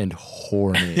 and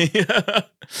horny.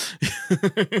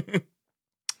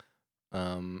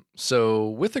 So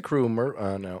with the crew,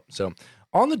 So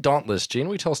on the Dauntless,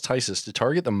 Janeway tells Tysus to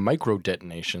target the micro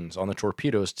detonations on the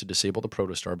torpedoes to disable the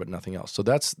protostar, but nothing else. So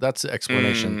that's the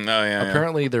explanation. Oh yeah.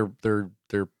 Apparently, they're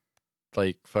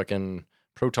like fucking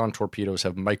proton torpedoes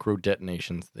have micro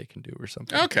detonations they can do or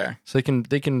something. Okay. So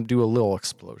they can do a little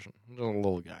explosion, a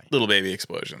little guy. Little baby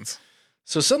explosions.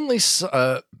 So suddenly,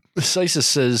 Tysus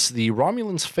says the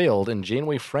Romulans failed, and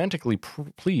Janeway frantically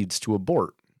pleads to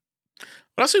abort.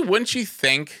 But also, wouldn't you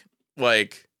think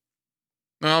like,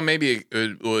 well, maybe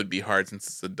it would be hard since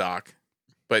it's a dock,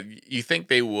 but you think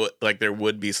they would like there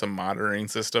would be some monitoring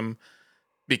system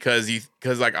because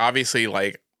like obviously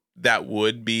like that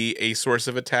would be a source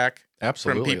of attack.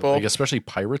 Absolutely, from people, like especially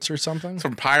pirates or something.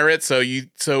 From pirates, so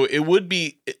it wouldn't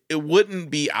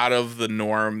be out of the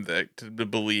norm to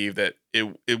believe that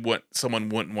someone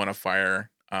wouldn't want to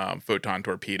fire photon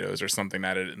torpedoes or something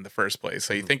at it in the first place.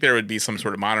 So you think there would be some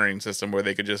sort of monitoring system where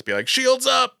they could just be like, shields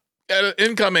up,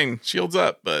 incoming, shields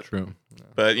up, but True. Yeah.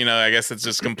 but I guess it's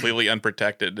just completely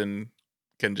unprotected and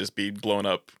can just be blown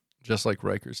up, Just like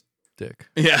Riker's dick.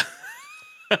 Yeah.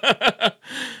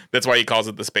 That's why he calls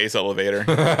it the space elevator.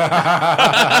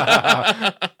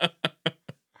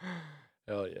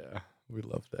 Hell yeah. We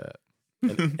love that.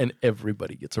 And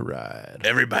everybody gets a ride.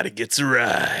 Everybody gets a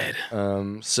ride.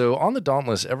 So on the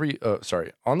Dauntless,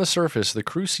 on the surface, the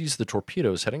crew sees the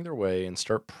torpedoes heading their way and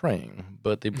start praying,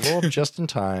 but they blow up just in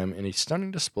time in a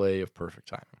stunning display of perfect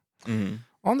timing. Mm-hmm.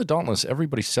 On the Dauntless,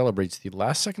 everybody celebrates the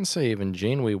last-second save, and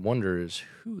Janeway wonders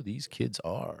who these kids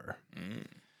are.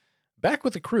 Back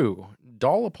with the crew,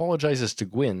 Dahl apologizes to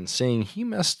Gwyn, saying he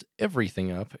messed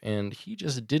everything up and he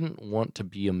just didn't want to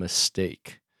be a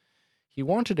mistake. He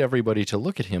wanted everybody to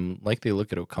look at him like they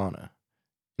look at Okana.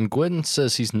 And Gwyn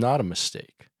says he's not a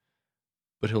mistake,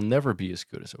 but he'll never be as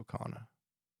good as Okana.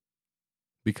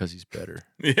 Because he's better.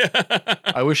 Yeah.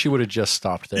 I wish he would have just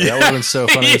stopped there. That would have been so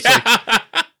funny. It's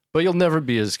like, but you'll never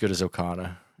be as good as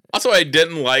Okana. Also, I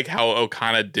didn't like how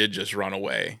Okana did just run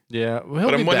away. Yeah, well,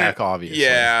 he'll be back, obviously.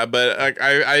 Yeah, but like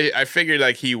I figured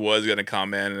like he was gonna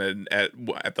come in and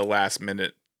at the last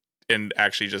minute and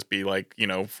actually just be like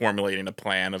formulating a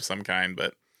plan of some kind.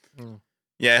 But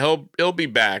yeah, he'll be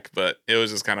back. But it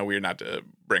was just kind of weird not to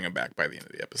bring him back by the end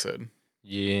of the episode.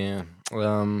 Yeah.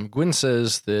 Gwyn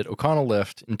says that Okana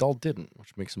left and Dahl didn't,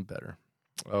 which makes him better.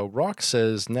 Rock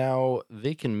says now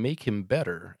they can make him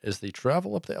better as they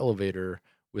travel up the elevator,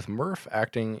 with Murph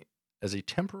acting as a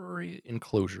temporary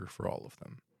enclosure for all of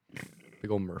them.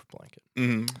 Big old Murph blanket.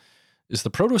 Mm-hmm. As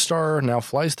the protostar now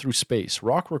flies through space,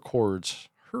 Rock records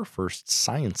her first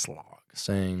science log,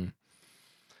 saying,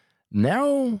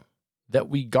 now that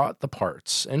we got the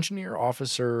parts, Engineer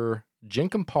Officer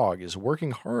Jenkum Pog is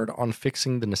working hard on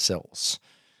fixing the nacelles.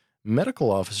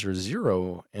 Medical Officer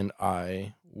Zero and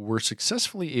I were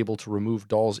successfully able to remove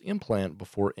Dahl's implant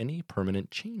before any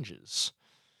permanent changes.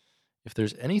 If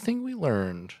there's anything we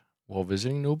learned while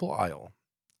visiting Noble Isle,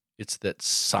 it's that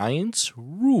science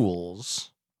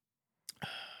rules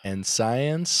and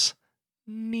science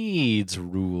needs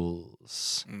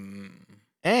rules.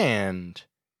 And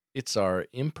it's our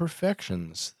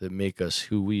imperfections that make us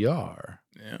who we are.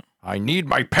 Yeah. I need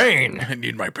my pain. I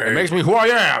need my pain. It makes me who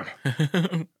I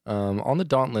am. On the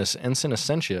Dauntless, Ensign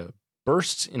Essentia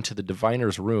bursts into the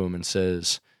diviner's room and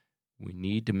says, we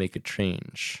need to make a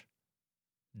change.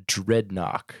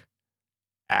 Dreadnought,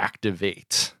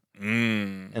 activate.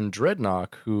 And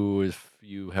Dreadnought, who, if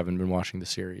you haven't been watching the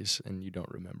series and you don't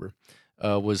remember,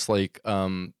 was like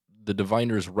the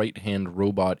diviner's right-hand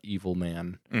robot evil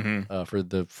man for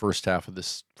the first half of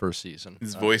this first season.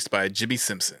 He's voiced by Jimmy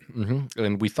Simpson.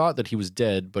 And we thought that he was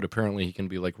dead, but apparently he can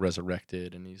be like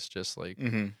resurrected, and he's just like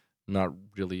not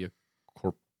really a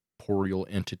corporeal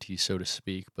entity, so to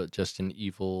speak, but just an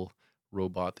evil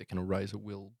robot that can arise at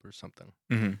will or something.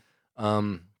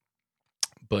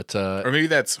 But or maybe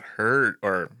that's her,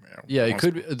 or yeah, it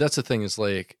could be. That's the thing, is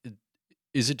like,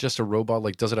 is it just a robot?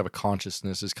 Like, does it have a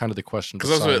consciousness? Is kind of the question.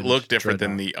 Because also it looked different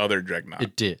than the other Dreadnought.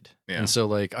 It did. Yeah. And so,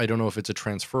 like, I don't know if it's a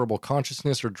transferable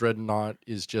consciousness or Dreadnought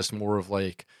is just more of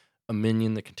like a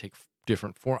minion that can take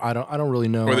different form. I don't really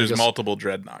know. Or there's multiple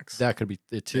Dreadnoughts. That could be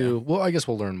it too. Yeah. Well, I guess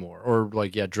we'll learn more. Or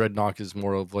like, yeah, Dreadnought is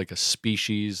more of like a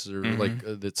species or like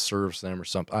that serves them or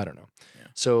something. I don't know. Yeah.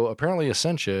 So apparently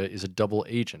Essentia is a double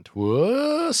agent.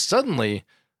 Whoa, suddenly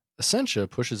Essentia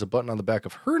pushes a button on the back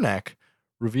of her neck,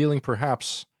 revealing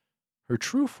perhaps her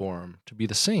true form to be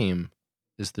the same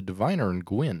as the diviner and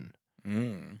Gwyn.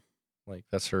 Like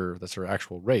that's her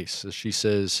actual race. As she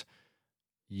says,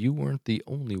 "You weren't the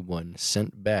only one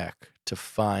sent back to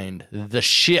find the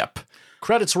ship."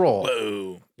 Credits roll.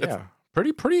 Whoa. Yeah.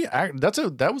 Pretty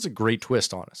that was a great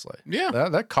twist, honestly. Yeah.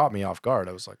 That caught me off guard.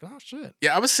 I was like, "Oh shit."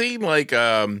 Yeah, I was seeing like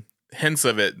hints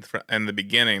of it in the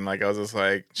beginning. Like I was just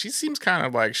like, she seems kind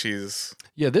of like she's.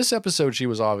 Yeah, this episode she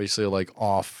was obviously like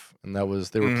off, and they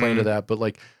were playing to that, but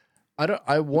like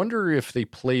I wonder if they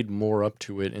played more up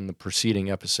to it in the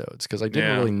preceding episodes, because I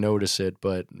didn't really notice it,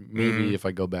 but maybe if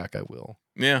I go back I will.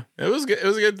 Yeah, it was good. It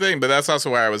was a good thing, but that's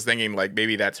also why I was thinking like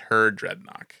maybe that's her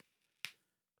Dreadnought.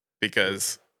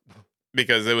 Because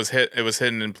it was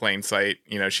hidden in plain sight.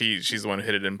 You know, she's the one who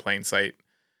hid it in plain sight.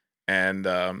 And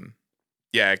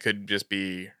yeah, it could just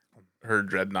be her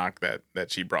Dreadnought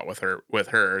that she brought with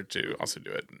her to also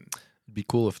do it. It'd be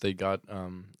cool if they got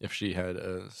if she had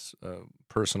a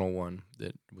personal one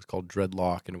that was called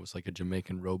Dreadlock, and it was like a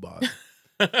Jamaican robot.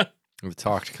 We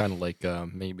talked kind of like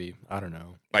maybe, I don't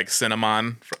know, like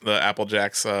Cinnamon, the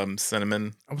Applejack's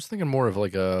cinnamon. I was thinking more of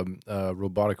like a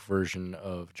robotic version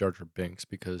of Jar Jar Binks,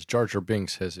 because Jar Jar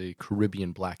Binks has a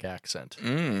Caribbean black accent,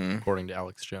 according to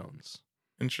Alex Jones.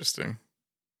 Interesting.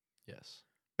 Yes,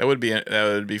 that would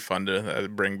be fun to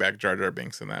bring back Jar Jar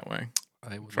Binks in that way.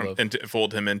 I would love to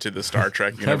fold him into the Star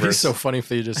Trek universe. That'd be so funny if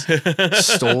they just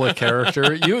stole a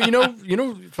character. You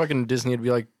know, fucking Disney would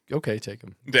be like, okay, take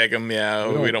him. Take him, yeah.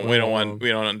 We don't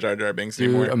want Jar Jar Binks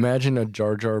anymore. Dude, imagine a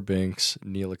Jar Jar Binks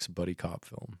Neelix buddy cop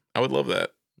film. I would love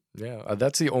that. Yeah,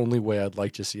 that's the only way I'd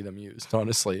like to see them used.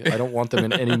 Honestly, I don't want them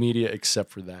in any media except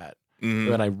for that,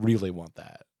 and I really want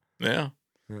that. Yeah.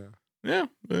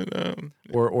 But,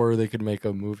 or they could make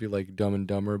a movie like Dumb and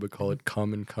Dumber, but call it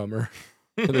Come and Comer.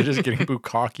 And they're just getting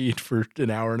bukkakied for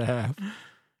an hour and a half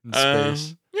in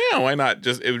space. Yeah, why not?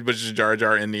 It was just Jar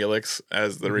Jar and Neelix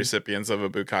as the recipients of a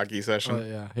bukkake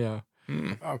session. Yeah.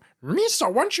 Misa, I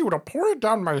want you to pour it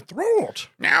down my throat.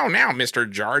 Now,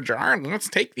 Mr. Jar Jar, let's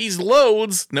take these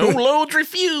loads. No loads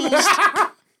refused.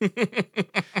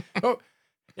 Oh,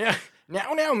 yeah.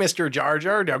 Now, Mr. Jar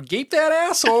Jar, now gape that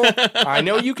asshole. I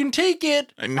know you can take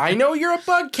it. I know you're a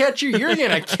bug catcher. You're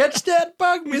going to catch that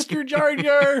bug, Mr. Jar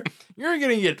Jar. You're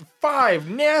going to get 5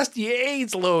 nasty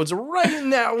AIDS loads right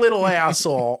in that little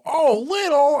asshole. Oh,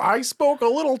 little. I spoke a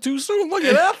little too soon. Look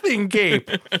at that thing gape.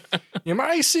 Am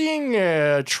I seeing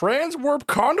a transwarp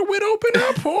conduit open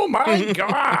up? Oh, my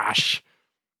gosh.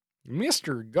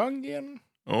 Mr. Gungan.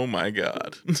 Oh, my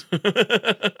God.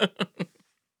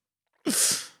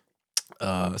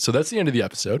 So that's the end of the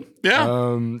episode. Yeah.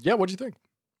 What'd you think?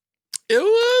 It was all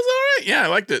right. Yeah, I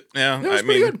liked it. Yeah. It was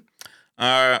pretty good.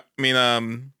 I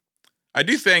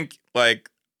do think like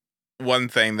one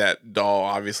thing that Dahl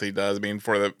obviously does,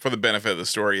 for the benefit of the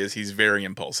story, is he's very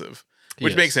impulsive.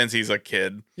 Which makes sense, he's a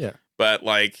kid. Yeah. But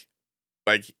like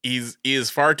he is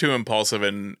far too impulsive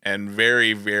and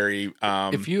very, very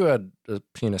if you had a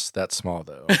penis that small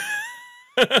though,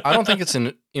 I don't think it's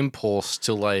an impulse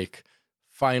to like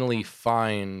finally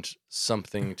find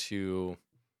something to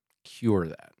cure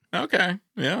that. Okay.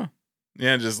 Yeah.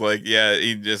 Yeah, just like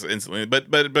he just instantly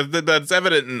but that's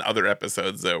evident in other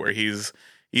episodes though, where he's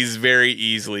very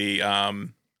easily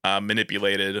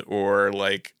manipulated or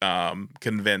like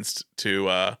convinced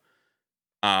to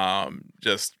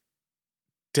just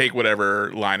take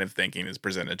whatever line of thinking is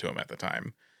presented to him at the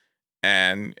time.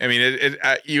 And I mean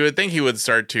you would think he would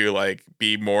start to like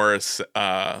be more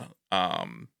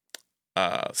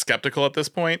skeptical at this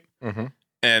point,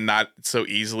 and not so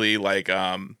easily like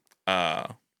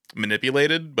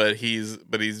manipulated, but he's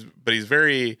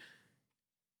very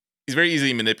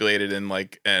easily manipulated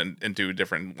and into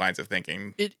different lines of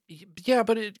thinking.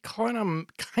 But it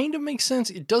kind of makes sense.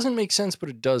 It doesn't make sense, but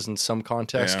it does in some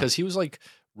context, because he was like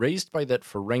raised by that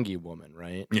Ferengi woman,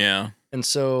 right? Yeah. And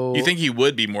so You think he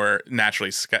would be more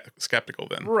naturally skeptical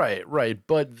then? Right.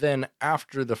 But then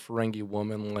after the Ferengi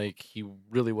woman, like he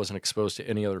really wasn't exposed to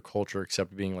any other culture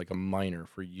except being like a miner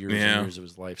for years and years of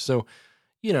his life. So,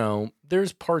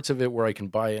 there's parts of it where I can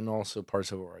buy it and also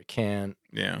parts of it where I can't.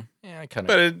 Yeah. Yeah, I kind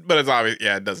of. But it's obvious.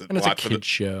 Yeah, it does a And it's a lot for kid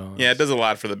show. Yeah, it does a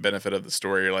lot for the benefit of the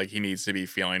story. Like he needs to be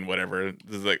feeling whatever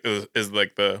is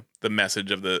like the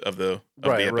message of the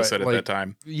episode at that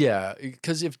time. Yeah,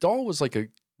 because if Dahl was like a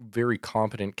very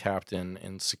competent captain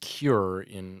and secure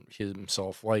in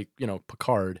himself, like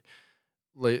Picard,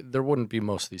 like there wouldn't be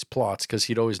most of these plots because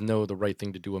he'd always know the right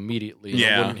thing to do immediately. And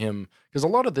it wouldn't him because a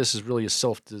lot of this is really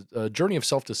a journey of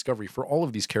self discovery for all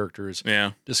of these characters.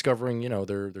 Yeah, discovering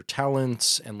their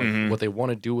talents and like what they want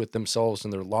to do with themselves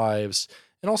and their lives,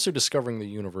 and also discovering the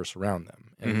universe around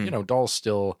them. And Dahl's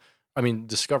still,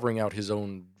 discovering out his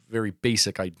own very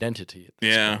basic identity. At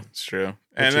this point, it's true.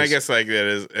 And I guess like that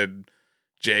is.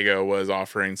 Jago was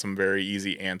offering some very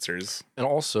easy answers, and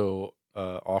also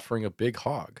offering a big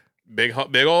hog. Big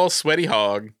old sweaty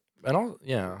hog. And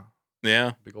yeah,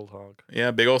 big old hog.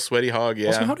 Yeah, big old sweaty hog. Yeah.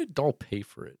 Also, how did Dahl pay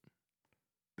for it?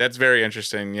 That's very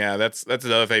interesting. Yeah, that's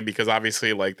another thing because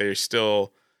obviously, like, they're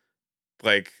still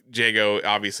like Jago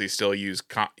obviously still uses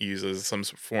some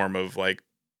form of like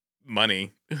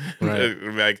money. Right.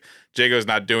 Like Jago's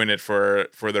not doing it for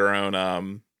their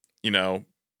own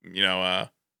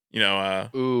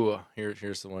Ooh,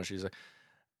 here's the one. She's like,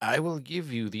 I will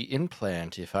give you the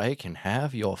implant if I can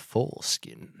have your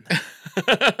foreskin.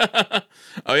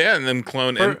 Oh yeah, and then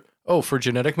clone for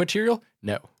genetic material?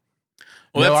 No.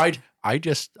 Well, no,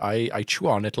 I chew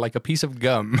on it like a piece of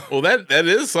gum. Well, that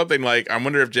is something like I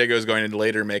wonder if Jago's going to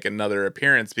later make another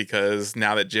appearance because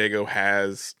now that Jago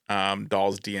has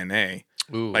Dahl's DNA,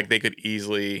 like they could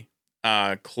easily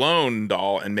clone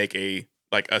Dahl and make a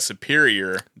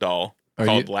superior Dahl.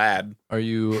 Called Lad. Are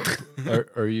you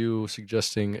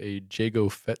suggesting a Jago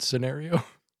Fett scenario?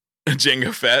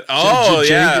 Jango Fett? Oh,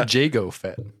 yeah. Jago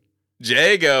Fett.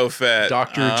 Jago Fett.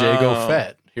 Dr. Jago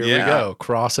Fett. Here we go.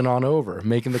 Crossing on over.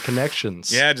 Making the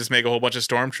connections. Yeah, just make a whole bunch of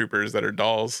stormtroopers that are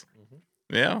dolls.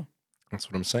 Mm-hmm. Yeah. That's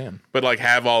what I'm saying. But like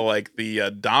have all like the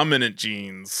dominant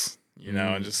genes,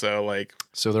 and just so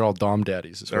they're all dom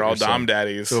daddies. They're all dom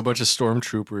daddies. So a bunch of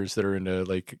stormtroopers that are into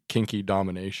like kinky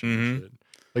domination and shit.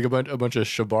 Like a bunch of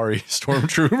Shibari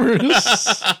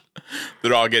stormtroopers.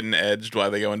 They're all getting edged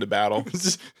while they go into battle.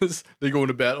 They go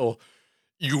into battle.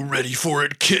 You ready for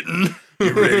it, kitten?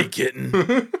 You ready,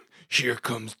 kitten? Here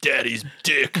comes daddy's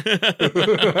dick.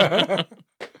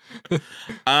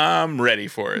 I'm ready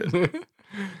for it.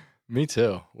 Me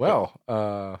too. Well,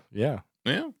 yeah.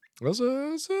 Yeah. It was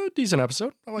a decent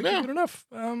episode. I like it good enough.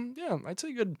 I'd say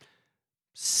a good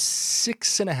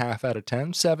 6.5 out of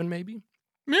 10. 7 maybe.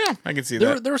 Yeah, I can see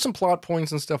that. There were some plot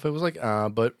points and stuff. It was like,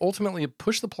 but ultimately it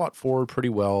pushed the plot forward pretty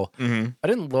well. Mm-hmm. I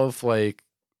didn't love like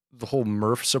the whole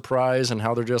Murph surprise and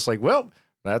how they're just like, well,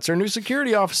 that's our new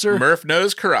security officer. Murph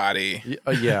knows karate.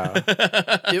 Yeah.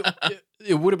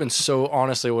 It would have been so,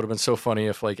 honestly, it would have been so funny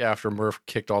if like after Murph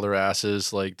kicked all their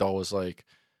asses, like Dahl was like,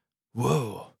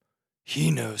 whoa,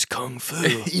 he knows kung fu.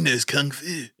 He knows kung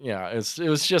fu. Yeah,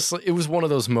 it was one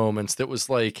of those moments that was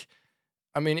like,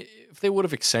 I mean, if they would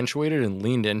have accentuated and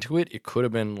leaned into it, it could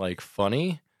have been like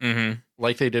funny,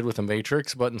 like they did with the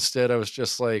Matrix. But instead, I was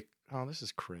just like, "Oh, this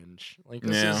is cringe. Like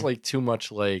this is like too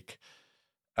much. Like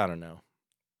I don't know.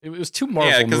 It was too Marvel.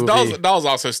 Yeah, because Dahl's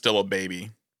also still a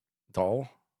baby. Dahl,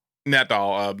 not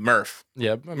Dahl. Murph.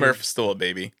 Yeah, Murph's still a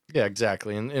baby. Yeah,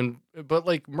 exactly. But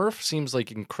like Murph seems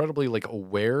like incredibly like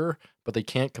aware, but they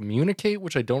can't communicate,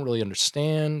 which I don't really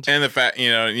understand. And the fact,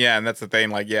 and that's the thing.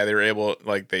 Like, yeah, they were able,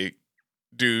 like they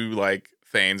do like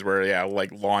things where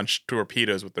like launch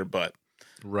torpedoes with their butt,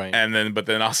 right? And then but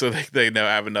then also they know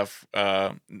have enough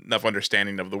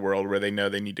understanding of the world where they know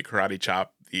they need to karate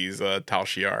chop these Tal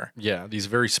Shiar. Yeah, these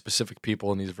very specific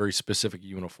people in these very specific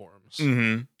uniforms.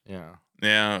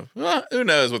 Yeah. Well, who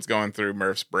knows what's going through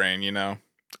Murph's brain?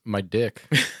 My dick.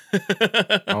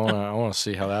 I want to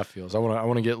see how that feels. I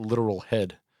want to get literal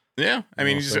head. Yeah, I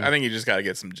mean, I think you just got to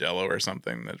get some Jello or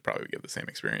something that probably give the same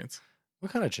experience.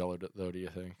 What kind of Jello, though, do you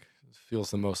think feels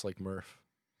the most like Murph?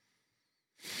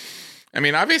 I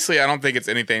mean, obviously, I don't think it's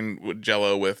anything with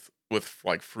Jello with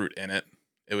like fruit in it.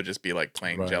 It would just be like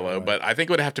plain Jello. Right. But I think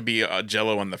it would have to be a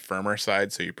Jello on the firmer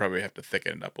side, so you probably have to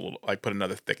thicken it up a little, like put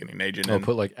another thickening agent in.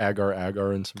 Put like agar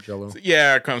in some Jello. So,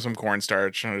 yeah, some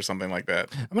cornstarch or something like that.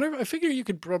 I figure you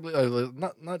could probably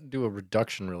not do a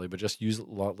reduction really, but just use a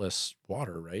lot less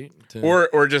water, right?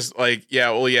 Or just like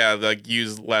like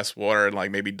use less water and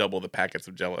like maybe double the packets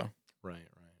of Jello. Right.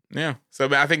 Yeah. So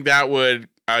I think that would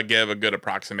give a good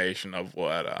approximation of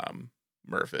what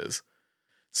Murph is.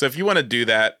 So if you want to do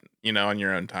that, on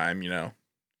your own time, go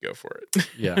for it.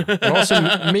 Yeah. And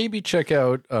also maybe check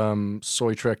out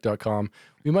soytrek.com.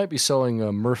 We might be selling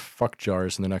Murph fuck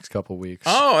jars in the next couple weeks.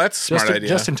 Oh, that's a smart idea.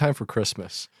 Just in time for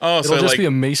Christmas. Oh, it'll so just be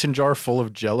a mason jar full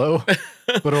of Jello,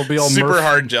 but it'll be all super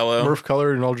hard Jello, Murph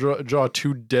colored, and I'll draw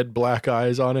 2 dead black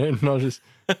eyes on it, and I'll just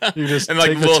and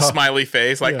like little smiley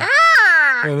face, like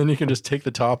and then you can just take the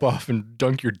top off and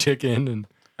dunk your dick in, and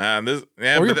or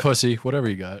your pussy, whatever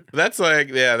you got. That's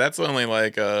that's only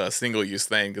like a single use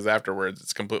thing because afterwards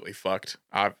it's completely fucked,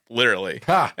 literally.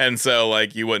 And so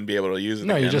you wouldn't be able to use it.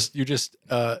 No, again.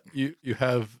 you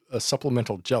have a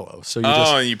supplemental Jello, so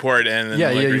and you pour it in.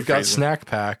 And you've got snack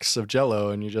packs of Jello,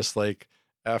 and you just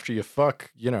after you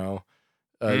fuck, you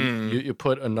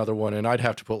put another one in. I'd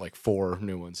have to put 4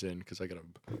 new ones in because I got a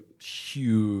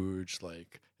huge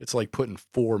it's like putting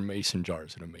 4 mason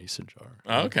jars in a mason jar.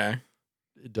 Oh, okay.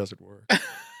 It doesn't work.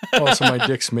 Also, my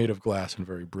dick's made of glass and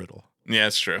very brittle. Yeah,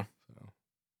 it's true.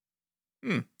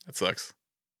 So. That sucks.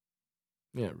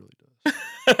 Yeah, it really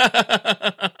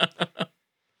does.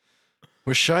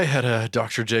 Wish I had a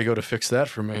Dr. Jago to fix that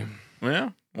for me. Yeah,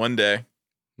 one day.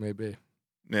 Maybe.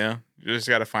 Yeah, you just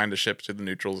got to find a ship to the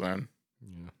neutral zone.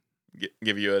 Yeah.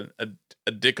 Give you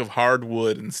a dick of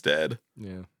hardwood instead.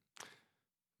 Yeah.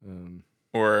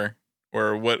 Or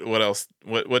what else?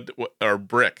 What or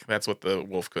brick? That's what the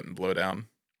wolf couldn't blow down.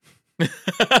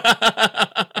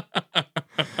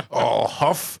 I'll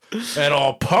huff and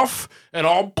I'll puff and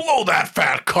I'll blow that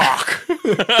fat cock.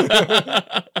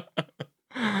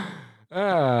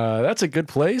 That's a good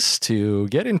place to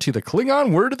get into the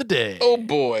Klingon word of the day. Oh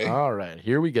boy! All right,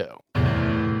 here we go.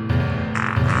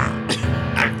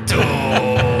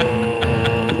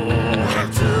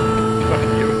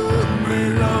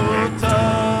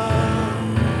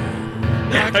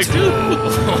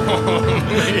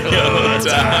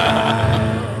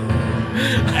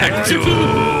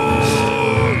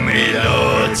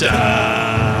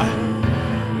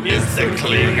 It's the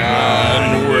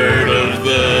Klingon word of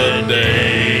the day.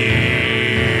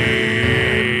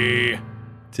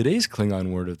 Today's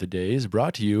Klingon word of the day is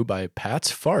brought to you by Pat's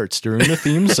farts during the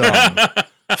theme song.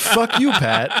 Fuck you,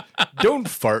 Pat. Don't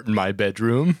fart in my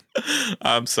bedroom.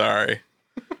 I'm sorry.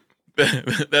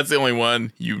 That's the only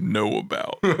one you know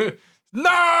about.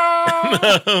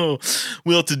 No!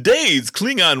 Well, today's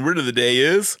Klingon word of the day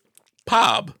is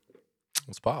pob.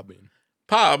 What's pob mean?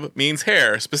 Pob means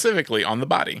hair, specifically on the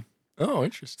body. Oh,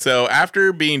 interesting. So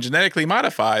after being genetically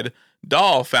modified,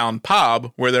 Dahl found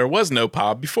pob where there was no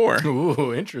pob before.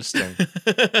 Ooh, interesting.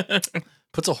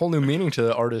 Puts a whole new meaning to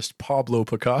the artist Pablo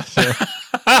Picasso.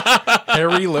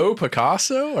 Hairy Low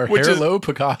Picasso? Or Hair Low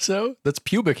Picasso? That's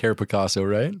pubic hair Picasso,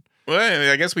 right?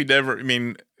 Well, I guess we never. I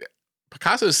mean,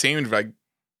 Picasso seemed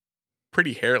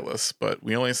pretty hairless, but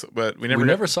we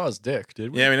never saw his dick,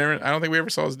 did we? Yeah, we never. I don't think we ever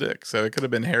saw his dick, so it could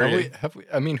have been hairy. Have we?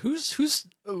 I mean,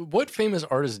 what famous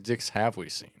artist dicks have we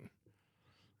seen?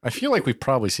 I feel like we've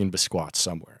probably seen Bisquat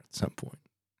somewhere at some point.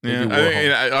 Yeah, I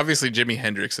mean, obviously Jimi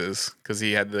Hendrix is because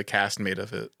he had the cast made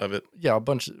of it. Yeah, a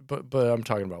bunch, but I'm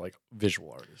talking about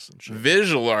visual artists and shit.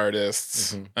 Visual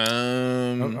artists.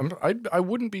 Mm-hmm. I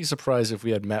wouldn't be surprised if we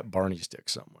had Matt Barney's dick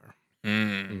somewhere.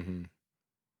 Mm-hmm.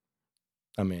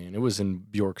 I mean, it was in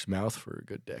Bjork's mouth for a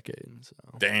good decade. So.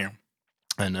 Damn.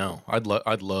 I know.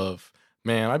 I'd love.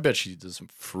 Man, I bet she does some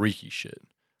freaky shit.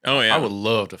 Oh yeah. I would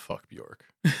love to fuck Bjork.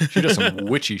 She does some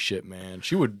witchy shit, man.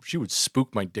 She would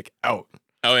spook my dick out.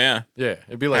 Oh yeah. Yeah.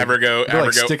 It'd be like have her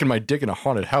go sticking my dick in a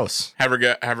haunted house. Have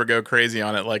her go crazy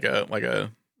on it like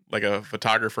a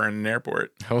photographer in an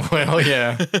airport. Oh, well,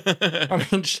 yeah. I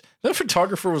mean, that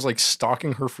photographer was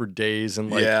stalking her for days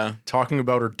and talking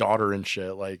about her daughter and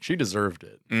shit. She deserved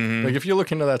it. Mm-hmm. If you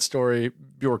look into that story,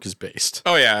 Bjork is based.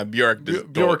 Oh yeah,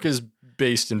 Bjork is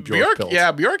based in Bjork.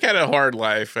 Yeah, Bjork had a hard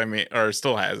life. I mean, or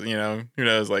still has. Who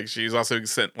knows? She's also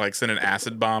sent an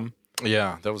acid bomb.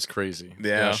 Yeah, that was crazy.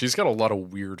 Yeah, she's got a lot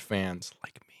of weird fans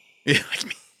like me. Yeah, like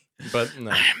me. But no.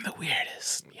 I'm the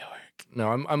weirdest, Bjork. No,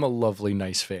 I'm a lovely,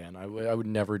 nice fan. I would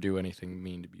never do anything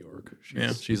mean to Bjork.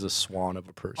 She's a swan of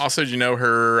a person. Also, did you know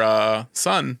her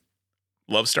son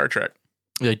loves Star Trek?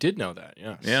 Yeah, I did know that.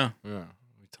 Yes. Yeah. We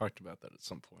talked about that at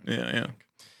some point. Yeah.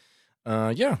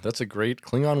 Yeah, that's a great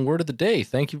Klingon word of the day.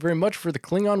 Thank you very much for the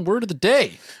Klingon word of the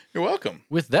day. You're welcome.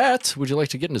 With that, would you like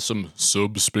to get into some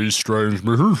subspace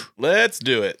transmission? Let's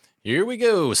do it. Here we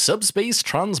go. Subspace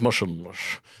transmission.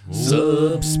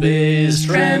 Subspace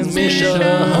transmission.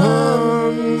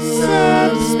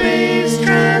 Subspace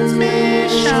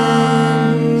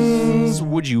transmissions.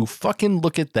 Would you you fucking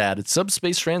look at that? It's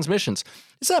Subspace Transmissions.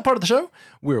 It's that part of the show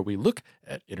where we look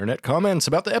at internet comments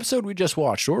about the episode we just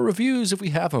watched, or reviews if we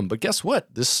have them. But guess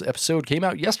what? This episode came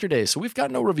out yesterday, so we've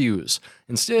got no reviews.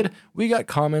 Instead, we got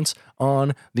comments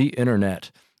on the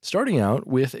internet. Starting out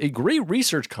with a great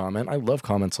research comment. I love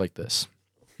comments like this.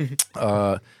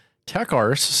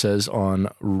 Takars says on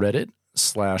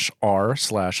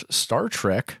Reddit/r/Star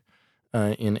Trek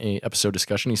in a episode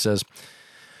discussion, he says,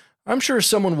 I'm sure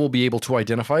someone will be able to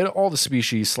identify all the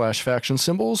species/faction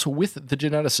symbols with the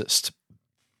geneticist.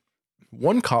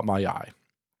 One caught my eye.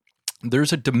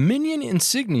 There's a Dominion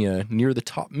insignia near the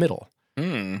top middle.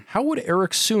 How would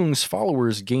Eric Soong's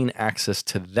followers gain access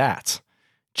to that?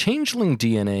 Changeling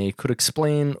DNA could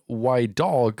explain why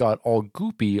Dahl got all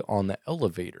goopy on the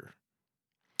elevator.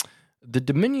 The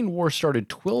Dominion War started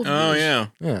 12 years. Oh, yeah.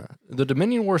 Yeah. The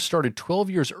Dominion War started 12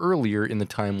 years earlier in the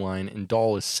timeline, and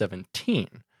Dahl is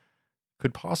 17.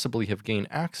 Could possibly have gained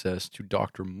access to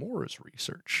Dr. Moore's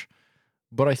research.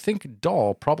 But I think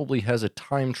Dahl probably has a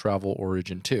time travel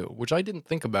origin too, which I didn't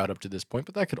think about up to this point,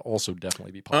 but that could also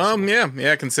definitely be possible.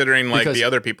 Yeah, considering like because the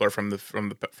other people are from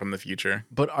the future.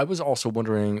 But I was also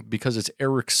wondering, because it's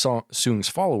Eric Soong's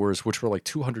followers, which were like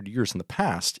 200 years in the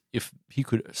past, if he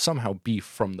could somehow be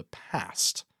from the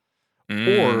past,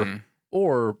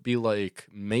 or be like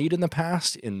made in the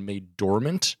past and made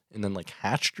dormant and then like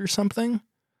hatched or something.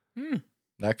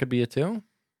 That could be it too,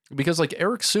 because like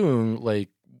Eric Soong like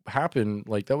happened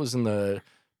like that was in the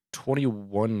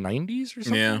 2190s or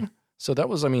something. Yeah. So that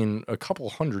was, I mean, a couple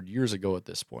hundred years ago at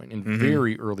this point in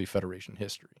very early Federation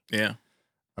history. Yeah.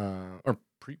 Or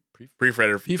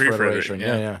pre-Federation.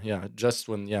 Yeah. Just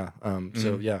when,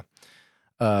 So yeah.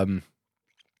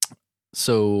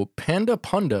 So Panda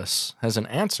Pundus has an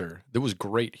answer that was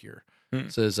great here.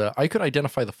 It says, I could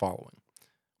identify the following.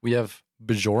 We have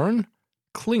Bajoran,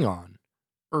 Klingon,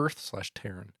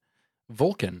 Earth/Terran,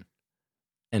 Vulcan,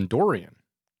 Andorian,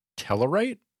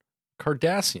 Tellarite,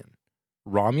 Cardassian,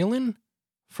 Romulan,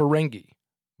 Ferengi,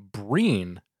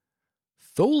 Breen,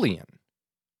 Tholian,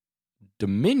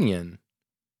 Dominion,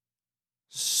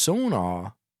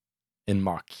 Son'a, and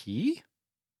Maquis?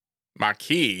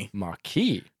 Maquis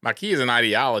is an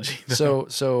ideology. So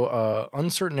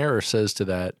Uncertain Error says to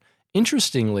that,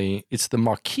 interestingly, it's the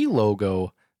Maquis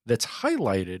logo that's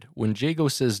highlighted when Jago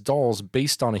says Dahl's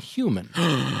based on a human,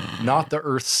 not the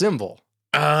Earth symbol.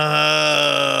 Right?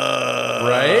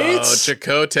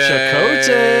 Chakotay.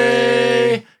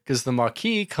 Because the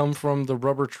Maquis come from the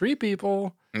rubber tree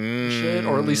people. Shit,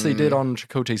 or at least they did on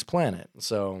Chakotay's planet.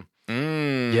 So,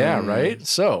 yeah, right?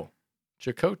 So,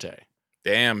 Chakotay.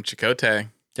 Damn, Chakotay.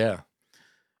 Yeah.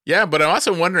 Yeah, but I'm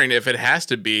also wondering if it has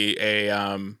to be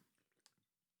a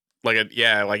like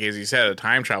as you said, a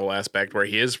time travel aspect where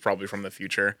he is probably from the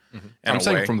future. I'm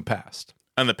saying from the past.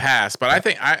 In the past, but I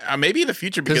think maybe the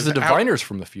future because the Diviner's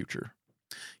from the future.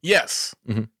 Yes,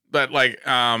 but like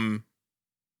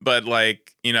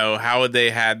you know, how would they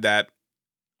had that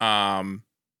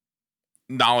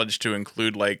knowledge to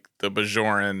include like the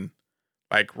Bajoran,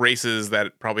 like races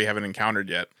that probably haven't encountered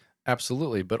yet?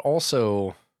 Absolutely, but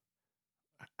also,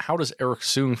 how does Eric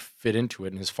Soong fit into it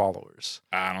and his followers?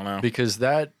 I don't know. Because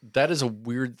that is a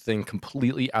weird thing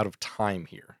completely out of time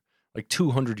here. Like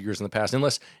 200 years in the past,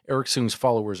 unless Eric Soong's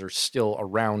followers are still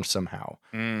around somehow.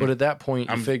 But at that point,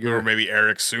 you figure... Or maybe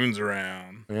Eric Soong's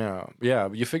around. Yeah.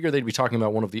 You figure they'd be talking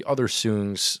about one of the other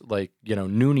Soongs, like, you know,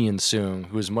 Noonien Soong,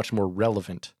 who is much more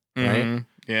relevant, right?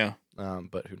 Yeah.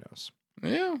 But who knows?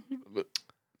 Yeah.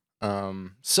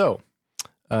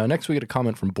 Next we get a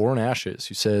comment from Born Ashes,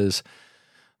 who says...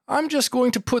 I'm just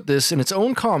going to put this in its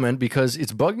own comment because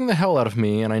it's bugging the hell out of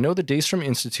me, and I know the Daystrom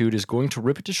Institute is going to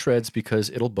rip it to shreds because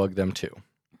it'll bug them too.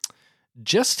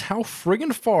 Just how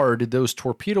friggin' far did those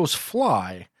torpedoes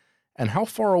fly, and how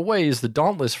far away is the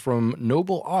Dauntless from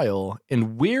Noble Isle,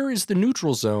 and where is the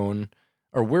neutral zone,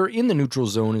 or where in the neutral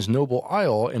zone is Noble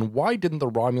Isle, and why didn't the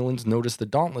Romulans notice the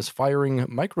Dauntless firing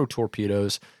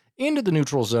micro-torpedoes into the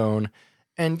neutral zone?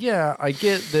 And yeah, I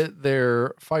get that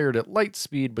they're fired at light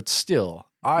speed, but still...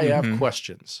 I have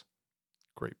questions.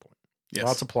 Great point. Yes.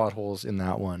 Lots of plot holes in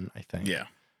that one, I think. Yeah.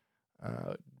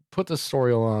 Put the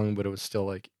story along, but it was still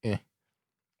like, eh.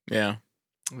 Yeah.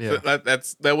 Yeah.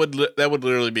 That would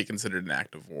literally be considered an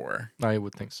act of war. I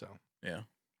would think so. Yeah.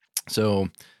 So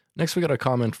next we got a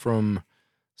comment from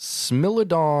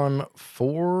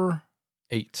Smilodon48.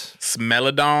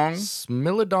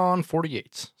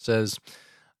 Smilodon48 says,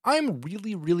 I'm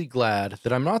really, really glad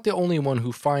that I'm not the only one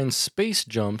who finds space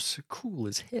jumps cool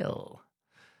as hell.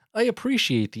 I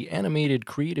appreciate the animated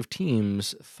creative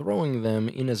teams throwing them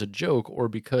in as a joke or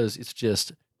because it's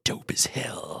just dope as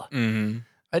hell.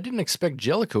 I didn't expect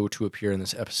Jellicoe to appear in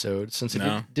this episode since it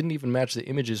didn't even match the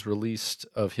images released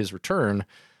of his return.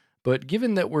 But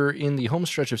given that we're in the home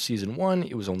stretch of season 1,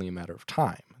 it was only a matter of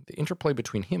time. The interplay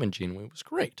between him and Janeway was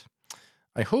great.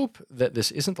 I hope that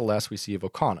this isn't the last we see of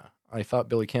Okana. I thought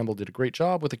Billy Campbell did a great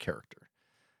job with the character.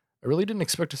 I really didn't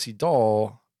expect to see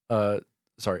I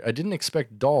didn't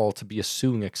expect Doll to be a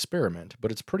suing experiment,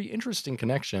 but it's a pretty interesting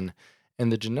connection,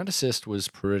 and the geneticist was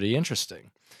pretty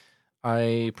interesting.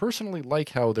 I personally like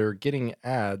how they're getting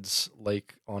ads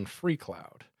like on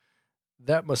FreeCloud.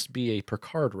 That must be a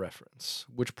Picard reference,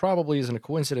 which probably isn't a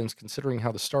coincidence considering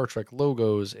how the Star Trek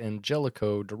logos and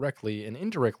Jellicoe directly and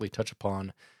indirectly touch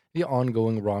upon the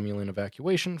ongoing Romulan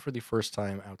evacuation for the first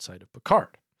time outside of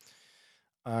Picard.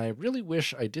 I really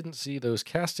wish I didn't see those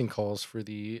casting calls for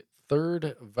the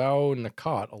third Vau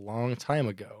Nakot a long time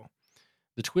ago.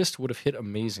 The twist would have hit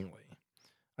amazingly.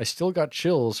 I still got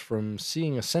chills from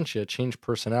seeing Essentia change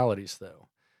personalities, though.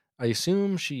 I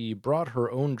assume she brought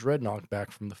her own dreadnought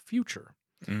back from the future.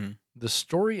 Mm-hmm. The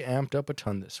story amped up a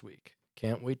ton this week.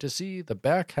 Can't wait to see the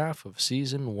back half of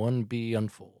season 1B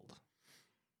unfold.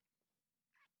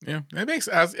 Yeah,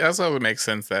 it also makes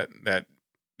sense that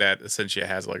Essentia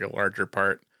has like a larger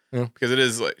part because it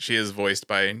is like she is voiced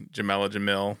by Jamila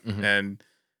Jamil, and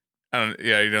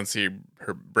you don't see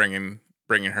her bringing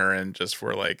her in just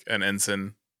for like an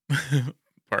ensign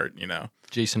part,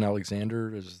 Jason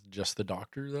Alexander is just the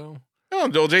Doctor, though. Oh,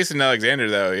 Joel Jason Alexander,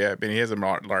 though, yeah, I mean he has a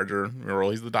larger role.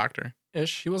 He's the Doctor.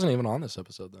 Ish. He wasn't even on this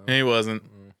episode, though. He wasn't.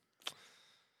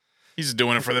 He's just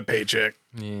doing it for the paycheck.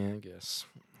 Yeah, I guess.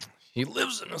 He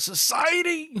lives in a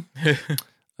society.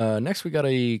 Next, we got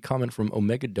a comment from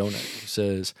Omega Donut who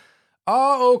says,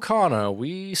 Okana,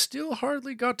 we still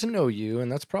hardly got to know you, and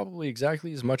that's probably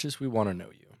exactly as much as we want to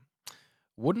know you.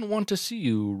 Wouldn't want to see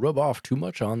you rub off too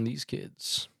much on these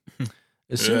kids.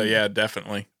 Yeah,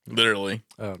 definitely. Literally.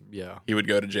 Yeah. He would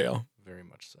go to jail. Very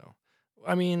much so.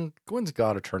 I mean, Gwen's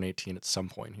got to turn 18 at some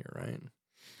point here, right?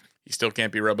 He still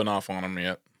can't be rubbing off on him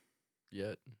yet.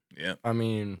 Yeah. I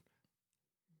mean,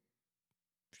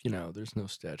 there's no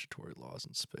statutory laws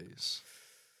in space.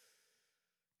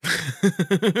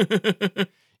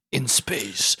 In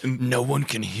space, no one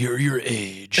can hear your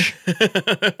age.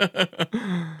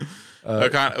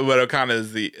 Okana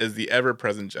is the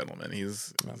ever-present gentleman.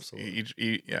 He's absolutely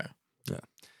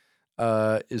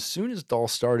as soon as Dahl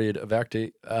started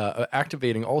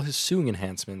activating all his suing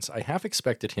enhancements, I half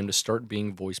expected him to start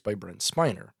being voiced by Brent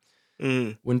Spiner.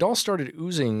 When Dahl started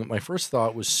oozing, my first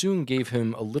thought was Soong gave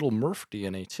him a little Murph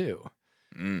DNA too.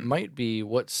 Might be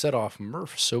what set off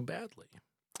Murph so badly.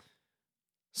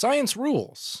 Science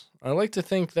rules. I like to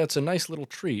think that's a nice little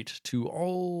treat to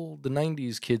all the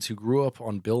 90s kids who grew up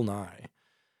on Bill Nye.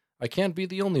 I can't be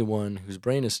the only one whose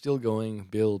brain is still going,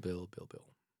 Bill, Bill, Bill, Bill.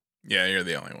 Yeah, you're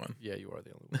the only one. Yeah, you are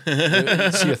the only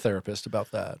one. See a therapist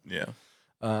about that. Yeah.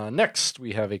 Next,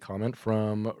 we have a comment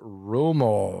from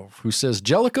Romov, who says,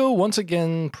 Jellicoe once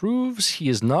again proves he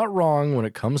is not wrong when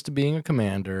it comes to being a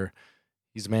commander.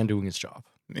 He's a man doing his job.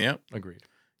 Yep. Agreed.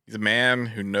 He's a man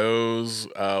who knows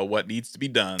what needs to be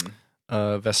done.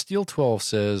 Vastille 12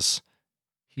 says,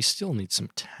 he still needs some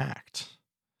tact.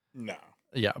 No.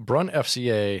 Yeah, Brun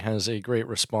FCA has a great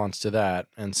response to that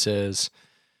and says,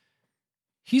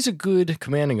 he's a good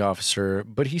commanding officer,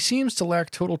 but he seems to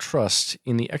lack total trust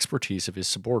in the expertise of his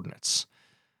subordinates.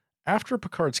 After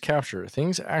Picard's capture,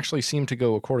 things actually seem to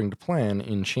go according to plan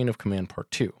in Chain of Command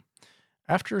Part 2.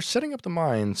 After setting up the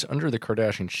mines under the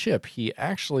Kardashian ship, he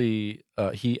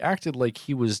acted like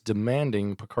he was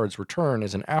demanding Picard's return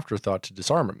as an afterthought to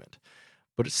disarmament.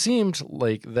 But it seemed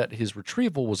like that his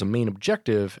retrieval was a main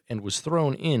objective and was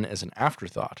thrown in as an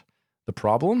afterthought. The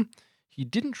problem? He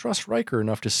didn't trust Riker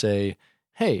enough to say,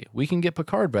 hey, we can get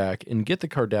Picard back and get the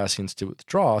Cardassians to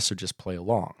withdraw, so just play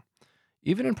along.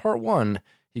 Even in Part 1,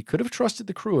 he could have trusted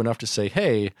the crew enough to say,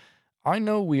 hey, I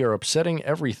know we are upsetting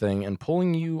everything and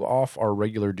pulling you off our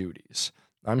regular duties.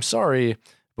 I'm sorry,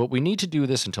 but we need to do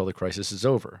this until the crisis is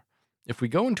over. If we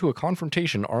go into a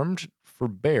confrontation armed for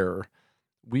bear,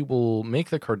 we will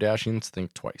make the Cardassians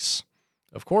think twice.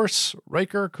 Of course,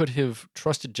 Riker could have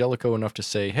trusted Jellicoe enough to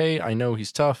say, hey, I know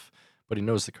he's tough, but he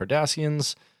knows the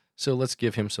Cardassians, so let's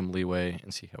give him some leeway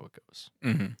and see how it goes.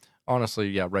 Mm-hmm. Honestly,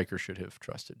 yeah, Riker should have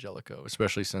trusted Jellicoe,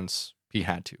 especially since he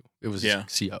had to. It was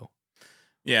his CO.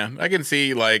 Yeah, I can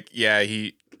see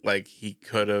he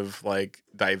could have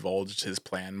divulged his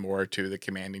plan more to the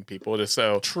commanding people, just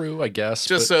so true, I guess,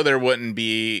 so there wouldn't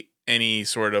be any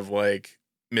sort of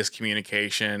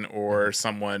miscommunication or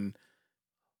someone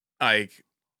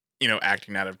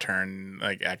acting out of turn,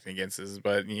 like acting against his,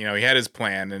 but he had his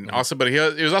plan, and also, but he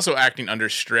was also acting under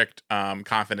strict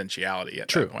confidentiality at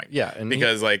that point. Yeah, and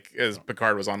because as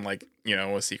Picard was on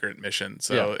a secret mission,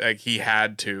 so he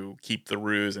had to keep the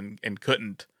ruse and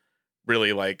couldn't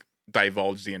really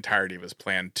divulge the entirety of his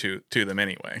plan to them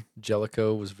anyway.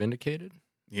 Jellicoe was vindicated.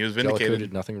 He was vindicated. Jellicoe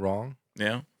did nothing wrong.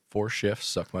 Yeah. 4 shifts,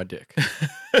 suck my dick.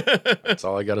 That's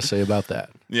all I got to say about that.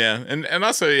 Yeah, and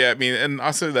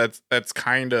also that's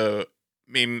kind of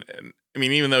even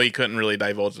though he couldn't really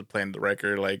divulge the plan to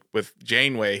Riker, with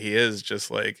Janeway, he is just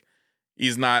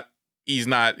he's not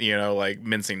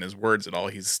mincing his words at all.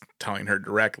 He's telling her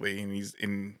directly,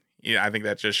 and I think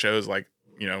that just shows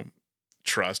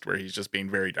trust, where he's just being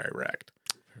very direct.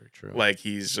 Very true.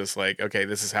 He's just okay,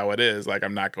 this is how it is.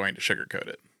 I'm not going to sugarcoat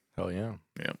it. Hell yeah.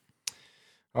 Yeah.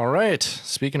 All right.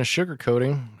 Speaking of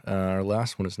sugarcoating, our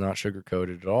last one is not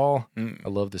sugarcoated at all. I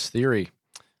love this theory.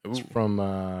 It's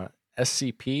from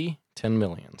SCP 10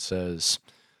 million. Says,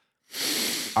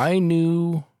 I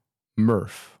knew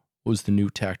Murph was the new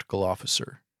tactical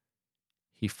officer.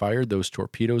 He fired those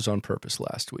torpedoes on purpose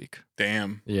last week.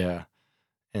 Damn. Yeah.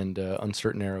 And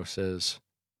Uncertain Arrow says,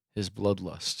 his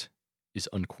bloodlust is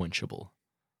unquenchable.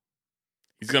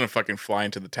 He's going to fucking fly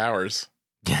into the towers.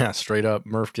 Yeah, straight up.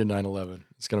 Murph did 9/11.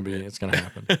 It's gonna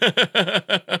happen.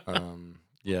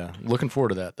 Yeah, looking forward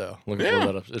to that though.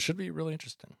 It should be really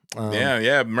interesting.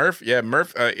 Murph.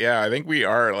 I think we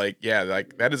are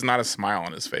that is not a smile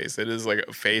on his face. It is a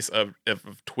face of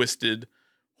twisted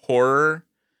horror.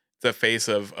 It's a face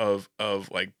of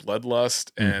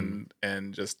bloodlust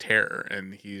and just terror,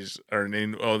 and he's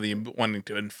the wanting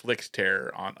to inflict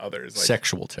terror on others,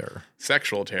 sexual terror.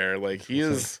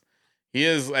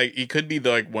 He could be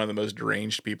one of the most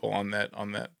deranged people on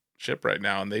that ship right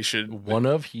now, and they should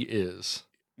he is.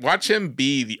 Watch him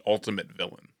be the ultimate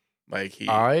villain.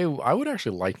 I would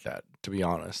actually like that, to be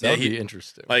honest. That would be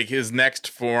interesting. His next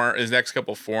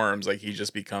couple forms, he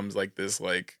just becomes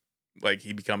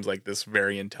he becomes this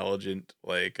very intelligent,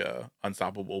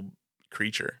 unstoppable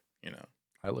creature.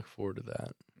 I look forward to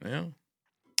that. Yeah.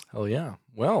 Hell yeah.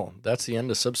 Well, that's the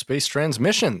end of Subspace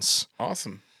Transmissions.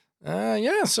 Awesome.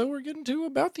 So we're getting to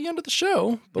about the end of the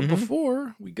show. But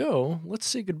before we go, let's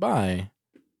say goodbye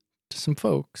to some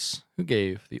folks who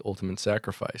gave the ultimate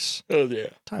sacrifice. Oh, yeah.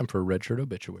 Time for a red shirt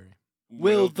obituary.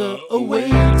 Well, the away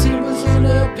team was in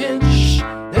a pinch,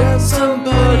 and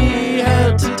somebody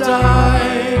had to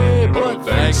die. But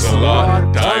thanks a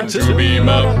lot, time to beam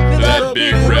up that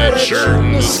big red shirt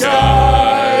in the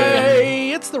sky.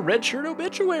 It's the red shirt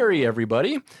obituary,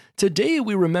 everybody. Today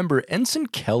we remember Ensign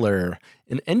Keller,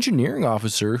 an engineering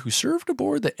officer who served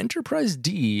aboard the Enterprise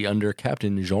D under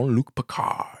Captain Jean-Luc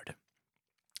Picard.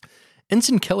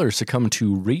 Ensign Keller succumbed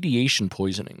to radiation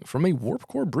poisoning from a warp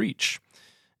core breach.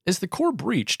 As the core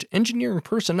breached, engineering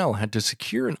personnel had to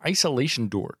secure an isolation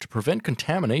door to prevent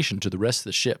contamination to the rest of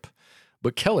the ship,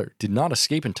 but Keller did not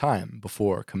escape in time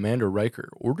before Commander Riker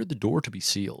ordered the door to be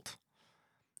sealed.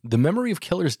 The memory of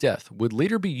Keller's death would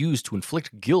later be used to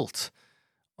inflict guilt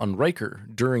on Riker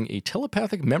during a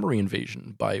telepathic memory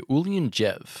invasion by Ulian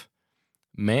Jev.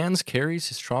 Mans carries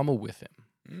his trauma with him.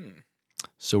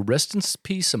 So rest in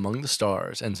peace among the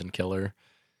stars, Ensign Keller,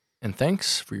 and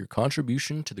thanks for your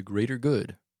contribution to the greater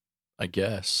good, I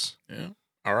guess. Yeah.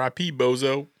 R.I.P.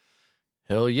 Bozo.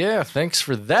 Hell yeah, thanks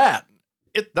for that.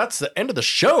 That's the end of the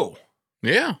show.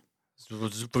 Yeah.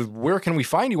 Where can we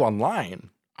find you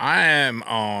online? I am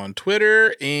on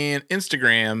Twitter and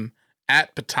Instagram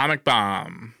at Potomac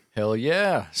Bomb. Hell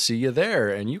yeah. See you there.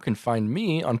 And you can find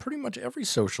me on pretty much every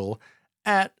social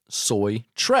at Soy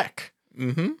Trek.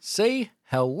 Say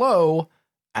hello,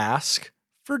 ask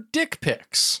for dick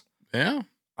pics. Yeah.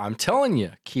 I'm telling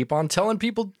you, keep on telling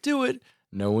people to do it.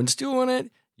 No one's doing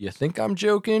it. You think I'm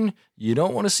joking? You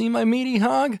don't want to see my meaty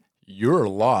hog? You're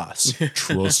lost.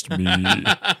 Trust me.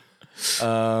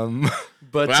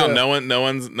 But wow, no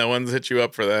one's hit you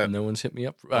up for that. No one's hit me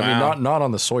up. I mean, not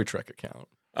on the Soy Trek account.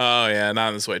 Oh yeah, not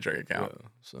on the Soy Trek account. Yeah,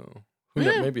 so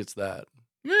maybe it's that.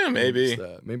 Yeah, maybe.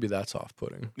 Maybe that's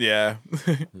off-putting. Yeah.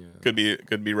 Could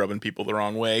be rubbing people the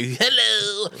wrong way.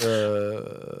 Hello.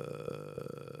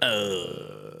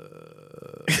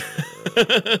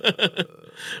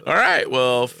 All right.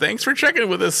 Well, thanks for checking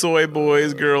with us, soy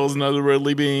boys, girls, and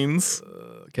otherworldly beings.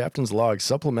 Captain's log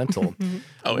supplemental.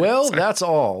 That's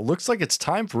all. Looks like it's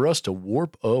time for us to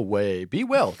warp away. Be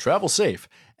well, travel safe.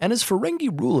 And as Ferengi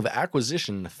Rule of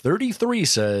Acquisition 33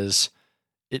 says,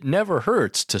 it never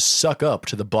hurts to suck up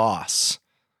to the boss.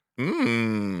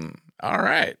 All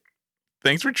right.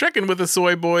 Thanks for checking with us,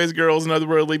 soy boys, girls, and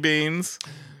otherworldly beings.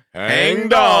 Hang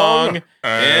dong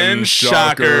and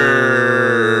shocker.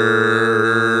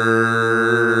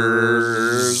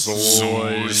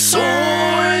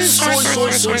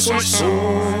 soy.